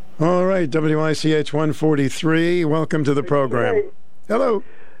 bye-bye. All right, WICH 143, welcome to the program. Hey. Hello.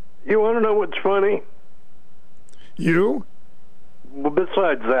 You want to know what's funny? You? Well,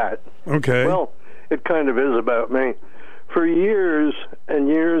 besides that. Okay. Well, it kind of is about me. For years and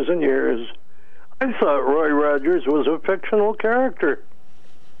years and years, I thought Roy Rogers was a fictional character.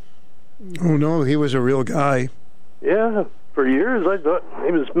 Oh, no, he was a real guy. Yeah, for years I thought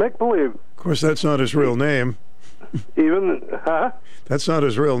he was make-believe. Of course, that's not his real name. Huh? That's not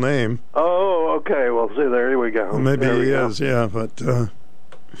his real name. Oh, okay. Well, see, there we go. Well, maybe he is, yeah, but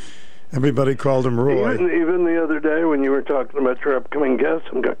everybody called him Roy. Even the other day when you were talking about your upcoming guest,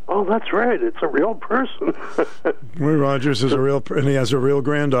 I'm going, oh, that's right. It's a real person. Roy Rogers is and he has a real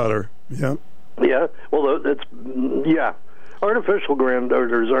granddaughter. Yeah. Yeah. Well, yeah. Artificial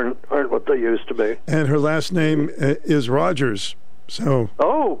granddaughters aren't what they used to be. And her last name is Rogers. So.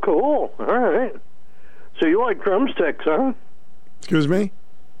 Oh, cool. All right. So you like drumsticks, huh? Excuse me?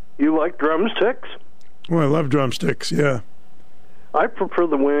 You like drumsticks? Well, I love drumsticks, yeah. I prefer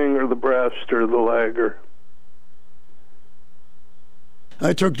the wing or the breast or the leg.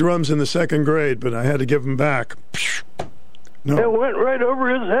 I took drums in the second grade, but I had to give them back. No. It went right over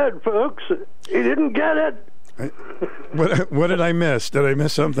his head, folks. He didn't get it. What did I miss? Did I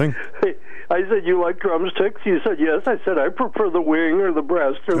miss something? I said, you like drumsticks? You said, yes. I said, I prefer the wing or the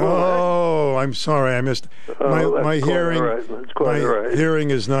breast or the leg. Oh, I'm sorry. I missed. My hearing. Right. That's quite my right. hearing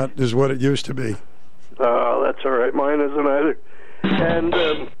is what it used to be. Oh, that's all right. Mine isn't either. And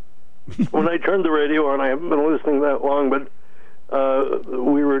when I turned the radio on, I haven't been listening that long, but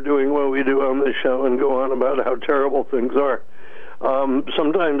we were doing what we do on this show and go on about how terrible things are.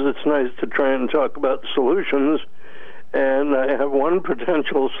 Sometimes it's nice to try and talk about solutions. And I have one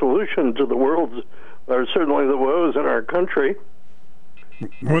potential solution to the world's, or certainly the woes in our country.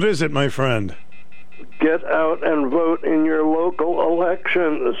 What is it, my friend? Get out and vote in your local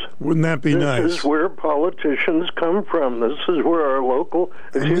elections. Wouldn't that be nice? This is where politicians come from. This is where our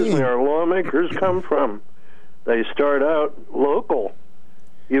our lawmakers come from. They start out local.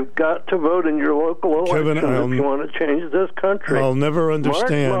 You've got to vote in your local elections if you want to change this country. I'll never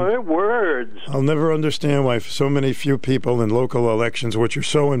understand. Mark my words. I'll never understand why so many few people in local elections, which are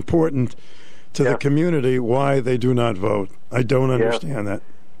so important to the community, why they do not vote. I don't understand that.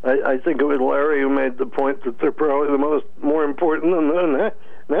 I think it was Larry who made the point that they're probably more important than the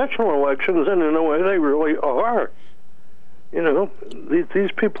national elections, and in a way they really are.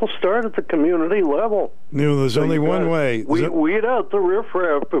 These people start at the community level. There's only one way. Weed out the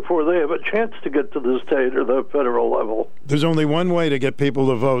riffraff before they have a chance to get to the state or the federal level. There's only one way to get people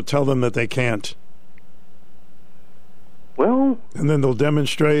to vote. Tell them that they can't. Well... And then they'll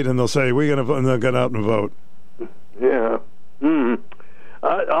demonstrate and they'll say, we're going to vote, and they'll get out and vote. Yeah.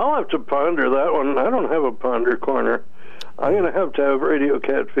 I'll have to ponder that one. I don't have a ponder corner. I'm going to have Radio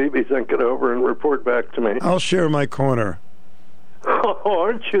Cat Phoebe think it over and report back to me. I'll share my corner. Oh,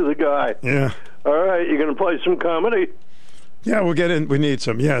 aren't you the guy? Yeah. All right, you going to play some comedy? Yeah, we'll get in. We need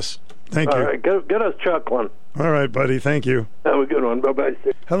some, yes. Thank you. All right, get us chuckling. All right, buddy, thank you. Have a good one. Bye-bye.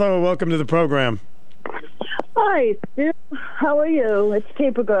 Hello, welcome to the program. Hi, Stu. How are you? It's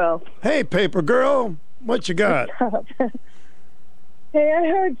Paper Girl. Hey, Paper Girl. What you got? Hey, I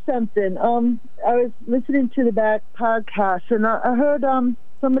heard something. I was listening to the back podcast, and I heard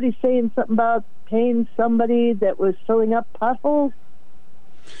somebody saying something about paying somebody that was filling up potholes.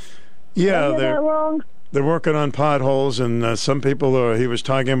 Yeah, Did I hear that wrong? They're working on potholes, and some people he was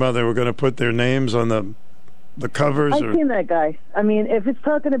talking about they were going to put their names on the covers. I've seen that guy. I mean, if it's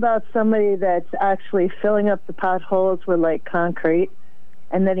talking about somebody that's actually filling up the potholes with like concrete,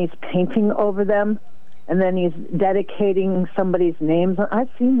 and then he's painting over them, and then he's dedicating somebody's names. I've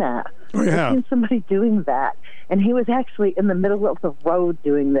seen that. Oh, yeah. I've seen somebody doing that, and he was actually in the middle of the road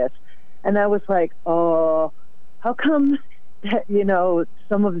doing this, and I was like, oh, how come that,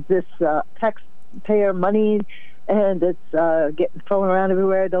 some of this taxpayer money and it's getting thrown around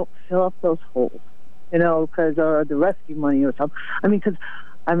everywhere don't fill up those holes, because or the rescue money or something.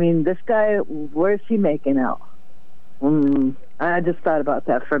 I mean, this guy, where's he making out? I just thought about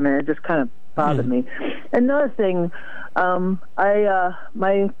that for a minute. It just kind of bothered me. Another thing, my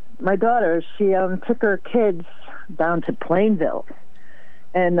daughter, she took her kids down to Plainville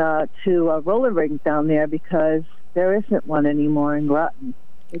and to a roller rink down there because there isn't one anymore in Groton.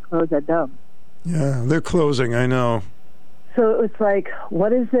 They closed that down. Yeah, they're closing, I know. So it's like,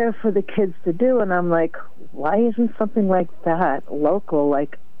 what is there for the kids to do? And I'm like, why isn't something like that local,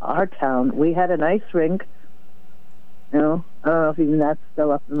 like our town? We had an ice rink. I don't know if even that's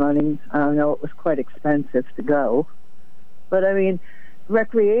still up and running. I don't know. It was quite expensive to go. But, I mean,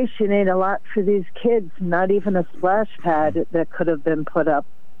 recreation ain't a lot for these kids, not even a splash pad that could have been put up,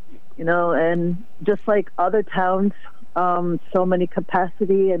 and just like other towns, so many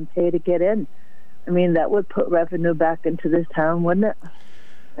capacity and pay to get in. I mean, that would put revenue back into this town, wouldn't it?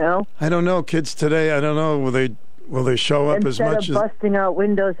 I don't know. Kids today, I don't know. Will they show up as much as... Instead of busting out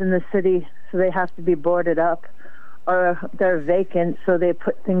windows in the city so they have to be boarded up, or they're vacant, so they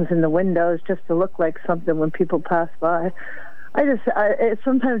put things in the windows just to look like something when people pass by. It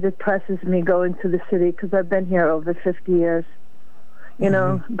sometimes depresses me going to the city because I've been here over 50 years,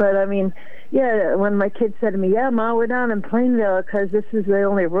 But, I mean, yeah, when my kid said to me, yeah, Ma, we're down in Plainville because this is the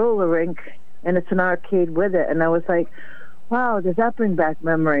only roller rink and it's an arcade with it. And I was like, wow, does that bring back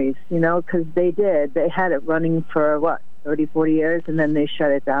memories, because they did. They had it running for, 30, 40 years, and then they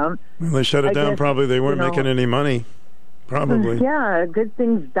shut it down. Well, they shut it down. Probably they weren't making any money. Probably. Yeah, good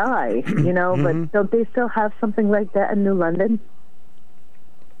things die, but don't they still have something like that in New London?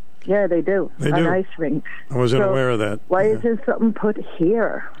 Yeah, they do. They do. An ice rink. I wasn't aware of that. Why isn't something put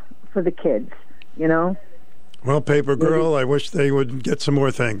here for the kids, Well, Paper Girl, I wish they would get some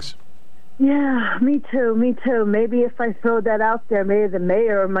more things. Yeah, me too. Maybe if I throw that out there, maybe the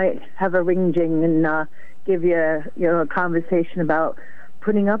mayor might have a ring-jing and give you a conversation about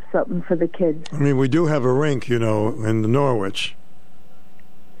putting up something for the kids. I mean, we do have a rink, in Norwich.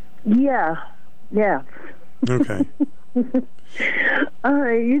 Yeah. Okay. All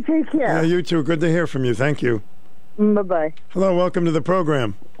right, you take care. Yeah, you too. Good to hear from you. Thank you. Bye-bye. Hello, welcome to the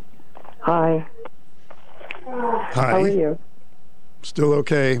program. Hi. Hi. How are you? Still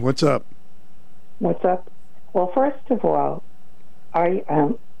okay. What's up? What's up? Well, first of all, I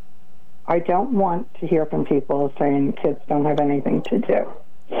don't want to hear from people saying kids don't have anything to do.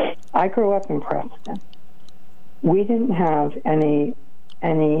 I grew up in Preston. We didn't have any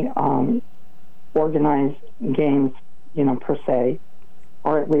organized games, per se,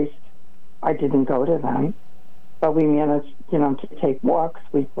 or at least I didn't go to them. But we managed, to take walks.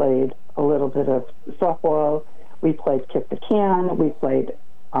 We played a little bit of softball. We played kick the can. We played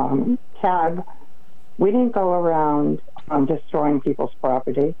tag. We didn't go around destroying people's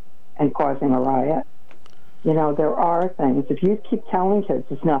property and causing a riot. There are things. If you keep telling kids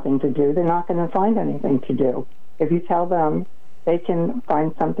there's nothing to do, they're not going to find anything to do. If you tell them they can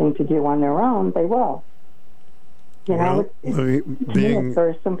find something to do on their own, they will. It's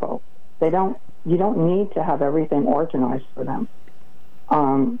very simple. You don't need to have everything organized for them.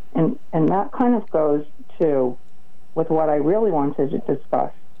 And that kind of goes to with what I really wanted to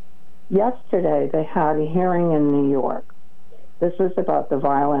discuss. Yesterday, they had a hearing in New York. This was about the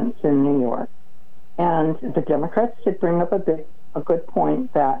violence in New York. And the Democrats did bring up a good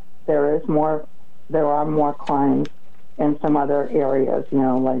point that there are more crimes in some other areas,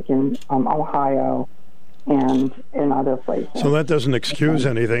 like in Ohio and in other places. So that doesn't excuse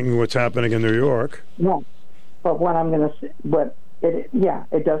anything, what's happening in New York. No. But what I'm going to say,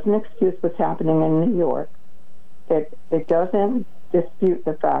 it doesn't excuse what's happening in New York. It doesn't dispute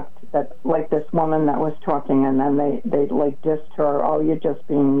the fact that, like this woman that was talking, and then they like dissed her, oh, you're just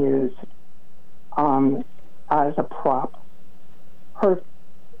being used as a prop. Her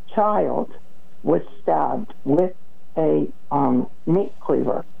child was stabbed with a meat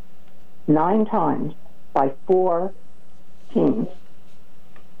cleaver 9 times by 4 teens.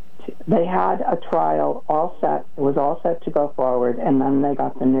 They had a trial all set. It was all set to go forward, and then they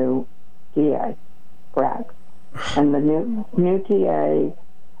got the new DA, Bragg. And the new DA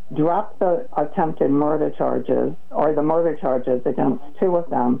dropped the attempted murder charges, or the murder charges against two of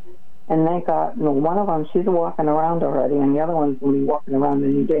them, and they got, one of them, she's walking around already, and the other one's going to be walking around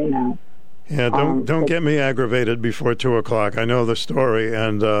any day now. Yeah, don't get me aggravated before 2 o'clock. I know the story,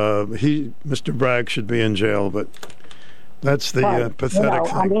 and Mr. Bragg should be in jail, but that's the pathetic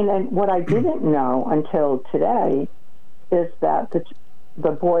thing. I mean, and what I didn't know until today is that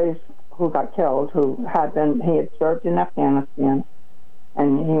the boys who got killed, he had served in Afghanistan,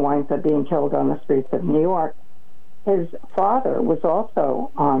 and he winds up being killed on the streets of New York. His father was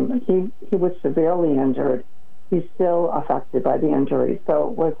also, he was severely injured. He's still affected by the injury.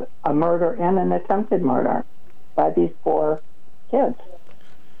 So it was a murder and an attempted murder by these 4 kids.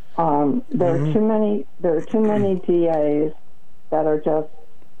 There are too many DAs that are just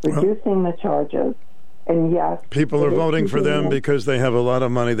reducing the charges. And yes, people are voting for them because they have a lot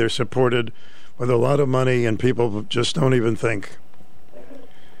of money. They're supported with a lot of money, and people just don't even think.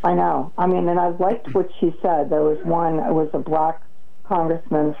 I know. I mean, and I liked what she said. There was it was a black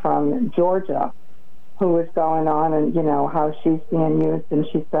congressman from Georgia who was going on and, how she's being used. And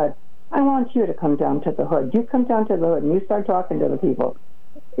she said, I want you to come down to the hood. You come down to the hood and you start talking to the people.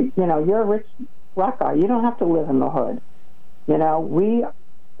 You're a rich black guy. You don't have to live in the hood.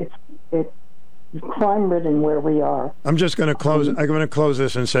 It's crime-ridden where we are. I'm just going to close. I'm going to close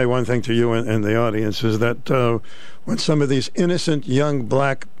this and say one thing to you and the audience is that when some of these innocent young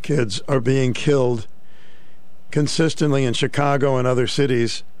black kids are being killed consistently in Chicago and other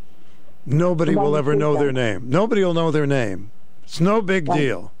cities, nobody will ever know their name. Nobody will know their name. It's no big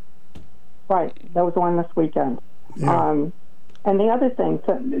deal. Right. There was one this weekend. Yeah. And the other thing,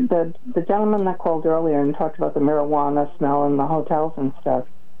 the gentleman that called earlier and talked about the marijuana smell in the hotels and stuff,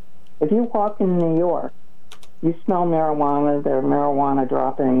 if you walk in New York, you smell marijuana. There are marijuana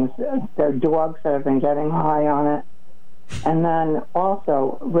droppings. There are dogs that have been getting high on it. And then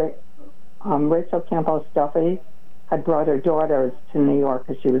also, Rachel Campos Duffy had brought her daughters to New York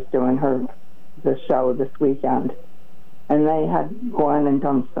because she was doing the show this weekend. And they had gone and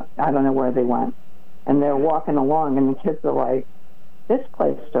done, I don't know where they went. And they're walking along, and the kids are like, this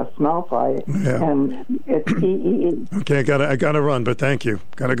place just smells like, and it's EEE. Okay, I gotta run, but thank you.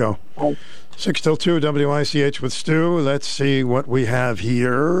 Gotta go. 6 till 2, WICH with Stu. Let's see what we have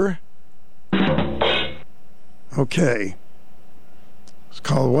here. Okay. It's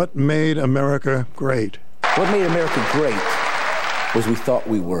called What Made America Great. What made America great was we thought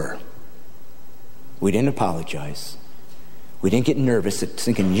we were. We didn't apologize. We didn't get nervous at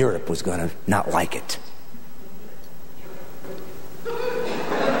thinking Europe was going to not like it.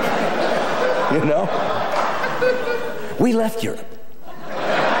 You know? We left Europe.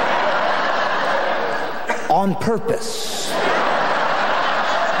 On purpose.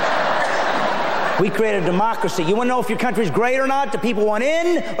 We created a democracy. You want to know if your country's great or not? Do people want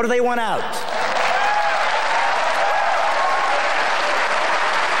in or do they want out?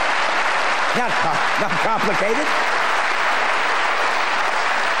 Not complicated.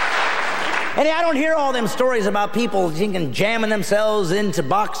 And I don't hear all them stories about people jamming themselves into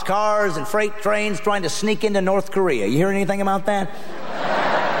boxcars and freight trains trying to sneak into North Korea. You hear anything about that?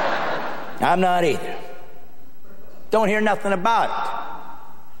 I'm not either. Don't hear nothing about it.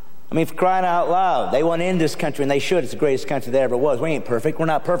 I mean, for crying out loud, they want to end this country, and they should. It's the greatest country there ever was. We ain't perfect. We're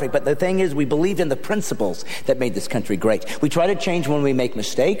not perfect. But the thing is, we believed in the principles that made this country great. We try to change when we make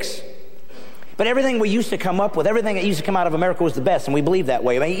mistakes. But everything we used to come up with, everything that used to come out of America was the best, and we believe that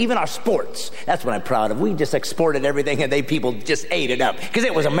way. I mean, even our sports, that's what I'm proud of. We just exported everything, and people just ate it up, because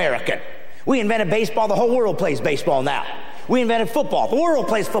it was American. We invented baseball. The whole world plays baseball now. We invented football. The world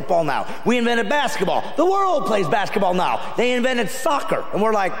plays football now. We invented basketball. The world plays basketball now. They invented soccer, and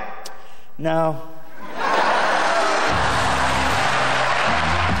we're like, no.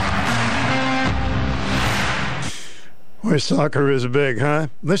 Boy, soccer is big, huh?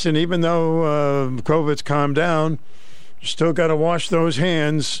 Listen, even though COVID's calmed down, you still got to wash those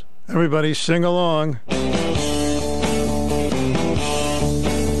hands. Everybody sing along.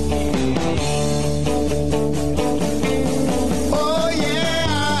 Oh,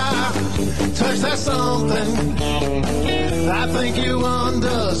 yeah, touch that something. I think you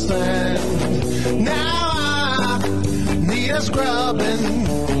understand. Now I need a scrubbing.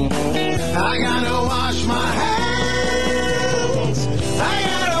 I got to wash my hands. I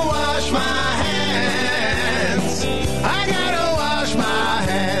gotta wash my hands. I gotta wash my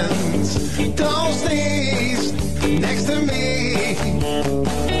hands. Don't sneeze next to me.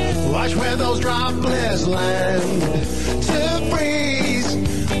 Watch where those droplets land. To freeze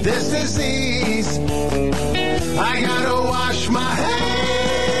this disease. I gotta wash my hands.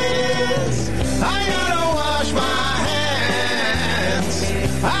 I gotta wash my hands.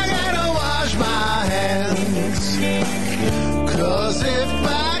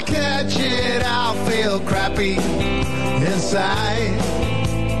 inside.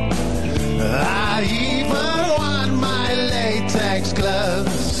 I even want my latex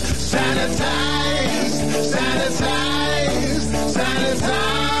gloves sanitized, sanitized, sanitized.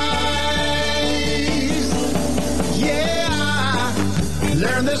 Yeah,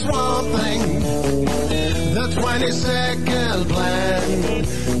 learn this one thing, the 22nd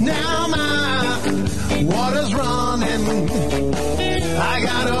plan. Now my water's running, I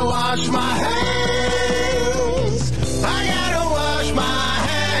gotta wash my hands, I gotta wash my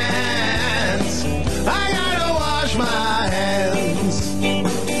hands, I gotta wash my hands.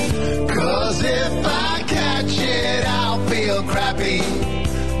 'Cause if I catch it, I'll feel crappy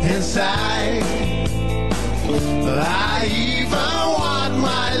inside. I even want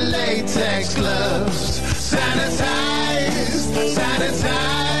my latex gloves sanitized,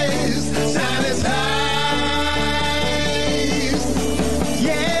 sanitized, sanitized.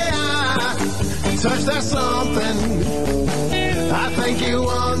 Yeah, touch that something, I think you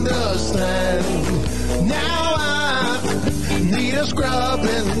understand. Now I need a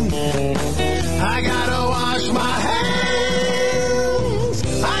scrubbing, I gotta wash my hands,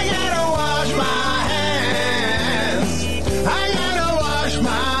 I gotta wash my hands, I gotta wash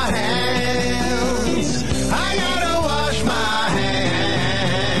my hands, I gotta wash my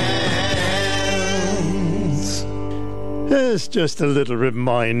hands. It's just a little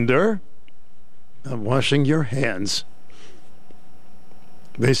reminder of washing your hands.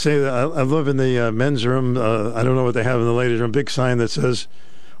 They say that I live in the men's room. I don't know what they have in the ladies' room. Big sign that says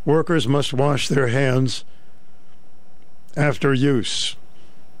workers must wash their hands after use.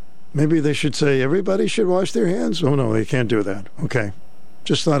 Maybe they should say everybody should wash their hands. Oh, no, they can't do that. Okay.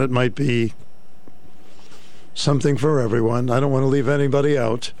 Just thought it might be something for everyone. I don't want to leave anybody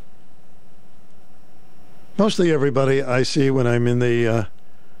out. Mostly everybody I see when I'm in the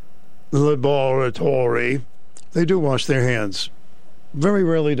laboratory, they do wash their hands. Very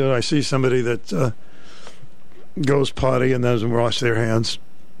rarely do I see somebody that goes potty and doesn't wash their hands.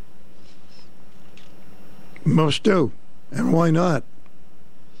 Most do. And why not?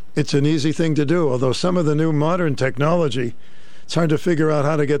 It's an easy thing to do, although some of the new modern technology, it's hard to figure out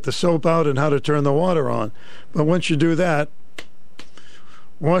how to get the soap out and how to turn the water on. But once you do that,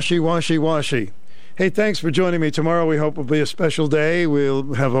 washy, washy, washy. Hey, thanks for joining me. Tomorrow we hope will be a special day.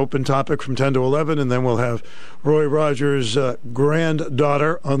 We'll have open topic from 10 to 11, and then we'll have Roy Rogers'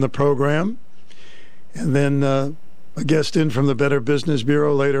 granddaughter on the program. And then a guest in from the Better Business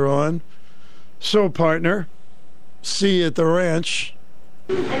Bureau later on. So, partner, see you at the ranch.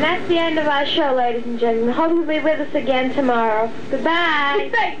 And that's the end of our show, ladies and gentlemen. Hope you'll be with us again tomorrow.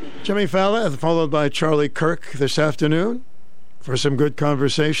 Goodbye. Jimmy Fallon, followed by Charlie Kirk this afternoon for some good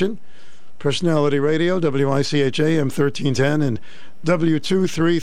conversation. Personality Radio, WICH AM 1310 and W233.